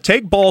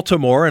take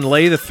Baltimore and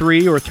lay the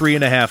 3 or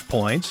 3.5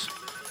 points.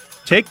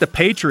 Take the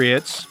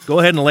Patriots. Go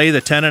ahead and lay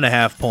the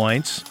 10.5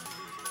 points.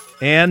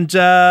 And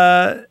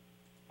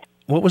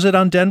what was it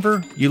on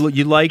Denver? You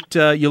liked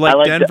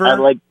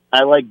Denver?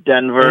 I like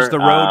Denver as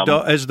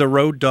the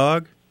road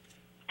dog.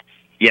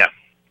 Yeah.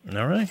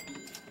 All right.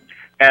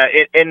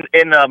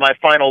 In my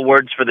final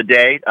words for the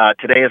day,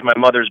 today is my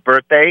mother's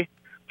birthday.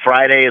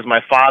 Friday is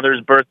my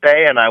father's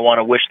birthday, and I want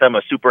to wish them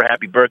a super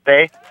happy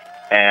birthday.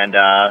 And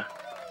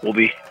they'll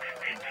be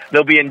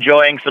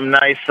enjoying some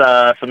nice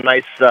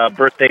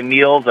birthday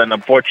meals. And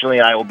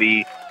unfortunately, I will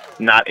be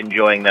not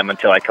enjoying them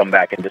until I come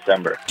back in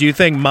December. Do you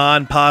think Ma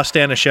and Pa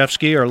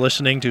Stanishevsky are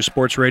listening to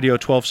Sports Radio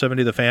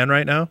 1270 The Fan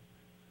right now?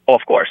 Oh,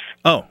 of course.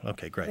 Oh,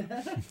 okay, great.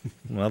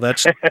 Well,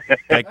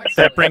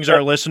 that brings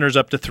our listeners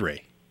up to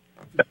 3.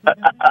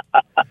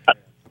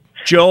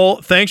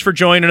 Joel, thanks for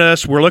joining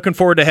us. We're looking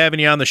forward to having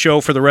you on the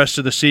show for the rest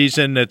of the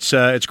season. It's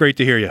great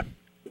to hear you.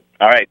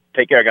 All right,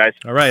 take care, guys.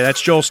 All right,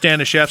 that's Joel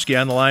Stanishevsky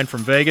on the line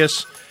from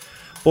Vegas.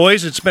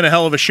 Boys, it's been a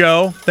hell of a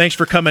show. Thanks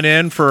for coming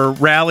in, for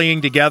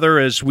rallying together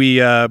as we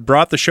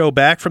brought the show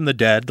back from the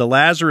dead, the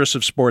Lazarus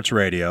of sports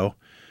radio.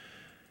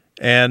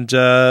 And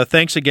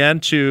thanks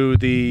again to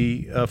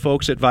the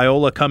folks at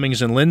Viola,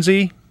 Cummings, and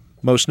Lindsay,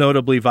 most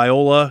notably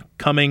Viola,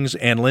 Cummings,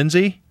 and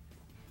Lindsay.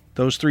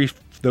 Those three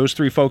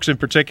folks in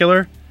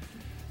particular.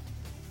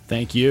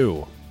 Thank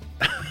you.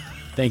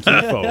 Thank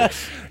you,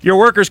 folks. Your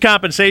workers'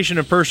 compensation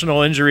and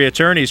personal injury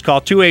attorneys,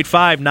 call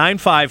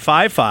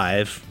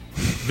 285-9555.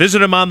 Visit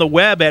them on the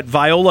web at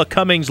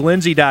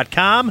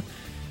violacummingslindsay.com,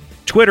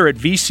 Twitter at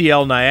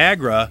VCL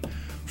Niagara.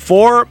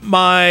 For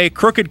my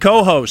crooked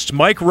co-hosts,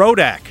 Mike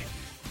Rodak,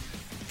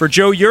 for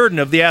Joe Yurden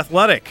of The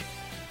Athletic,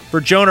 for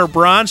Jonah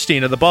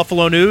Bronstein of the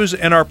Buffalo News,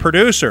 and our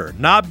producer,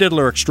 knob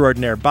diddler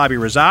extraordinaire, Bobby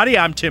Rosati,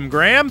 I'm Tim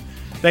Graham.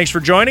 Thanks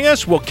for joining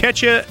us. We'll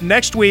catch you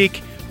next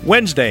week,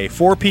 Wednesday,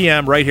 4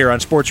 p.m., right here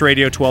on Sports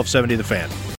Radio 1270 The Fan.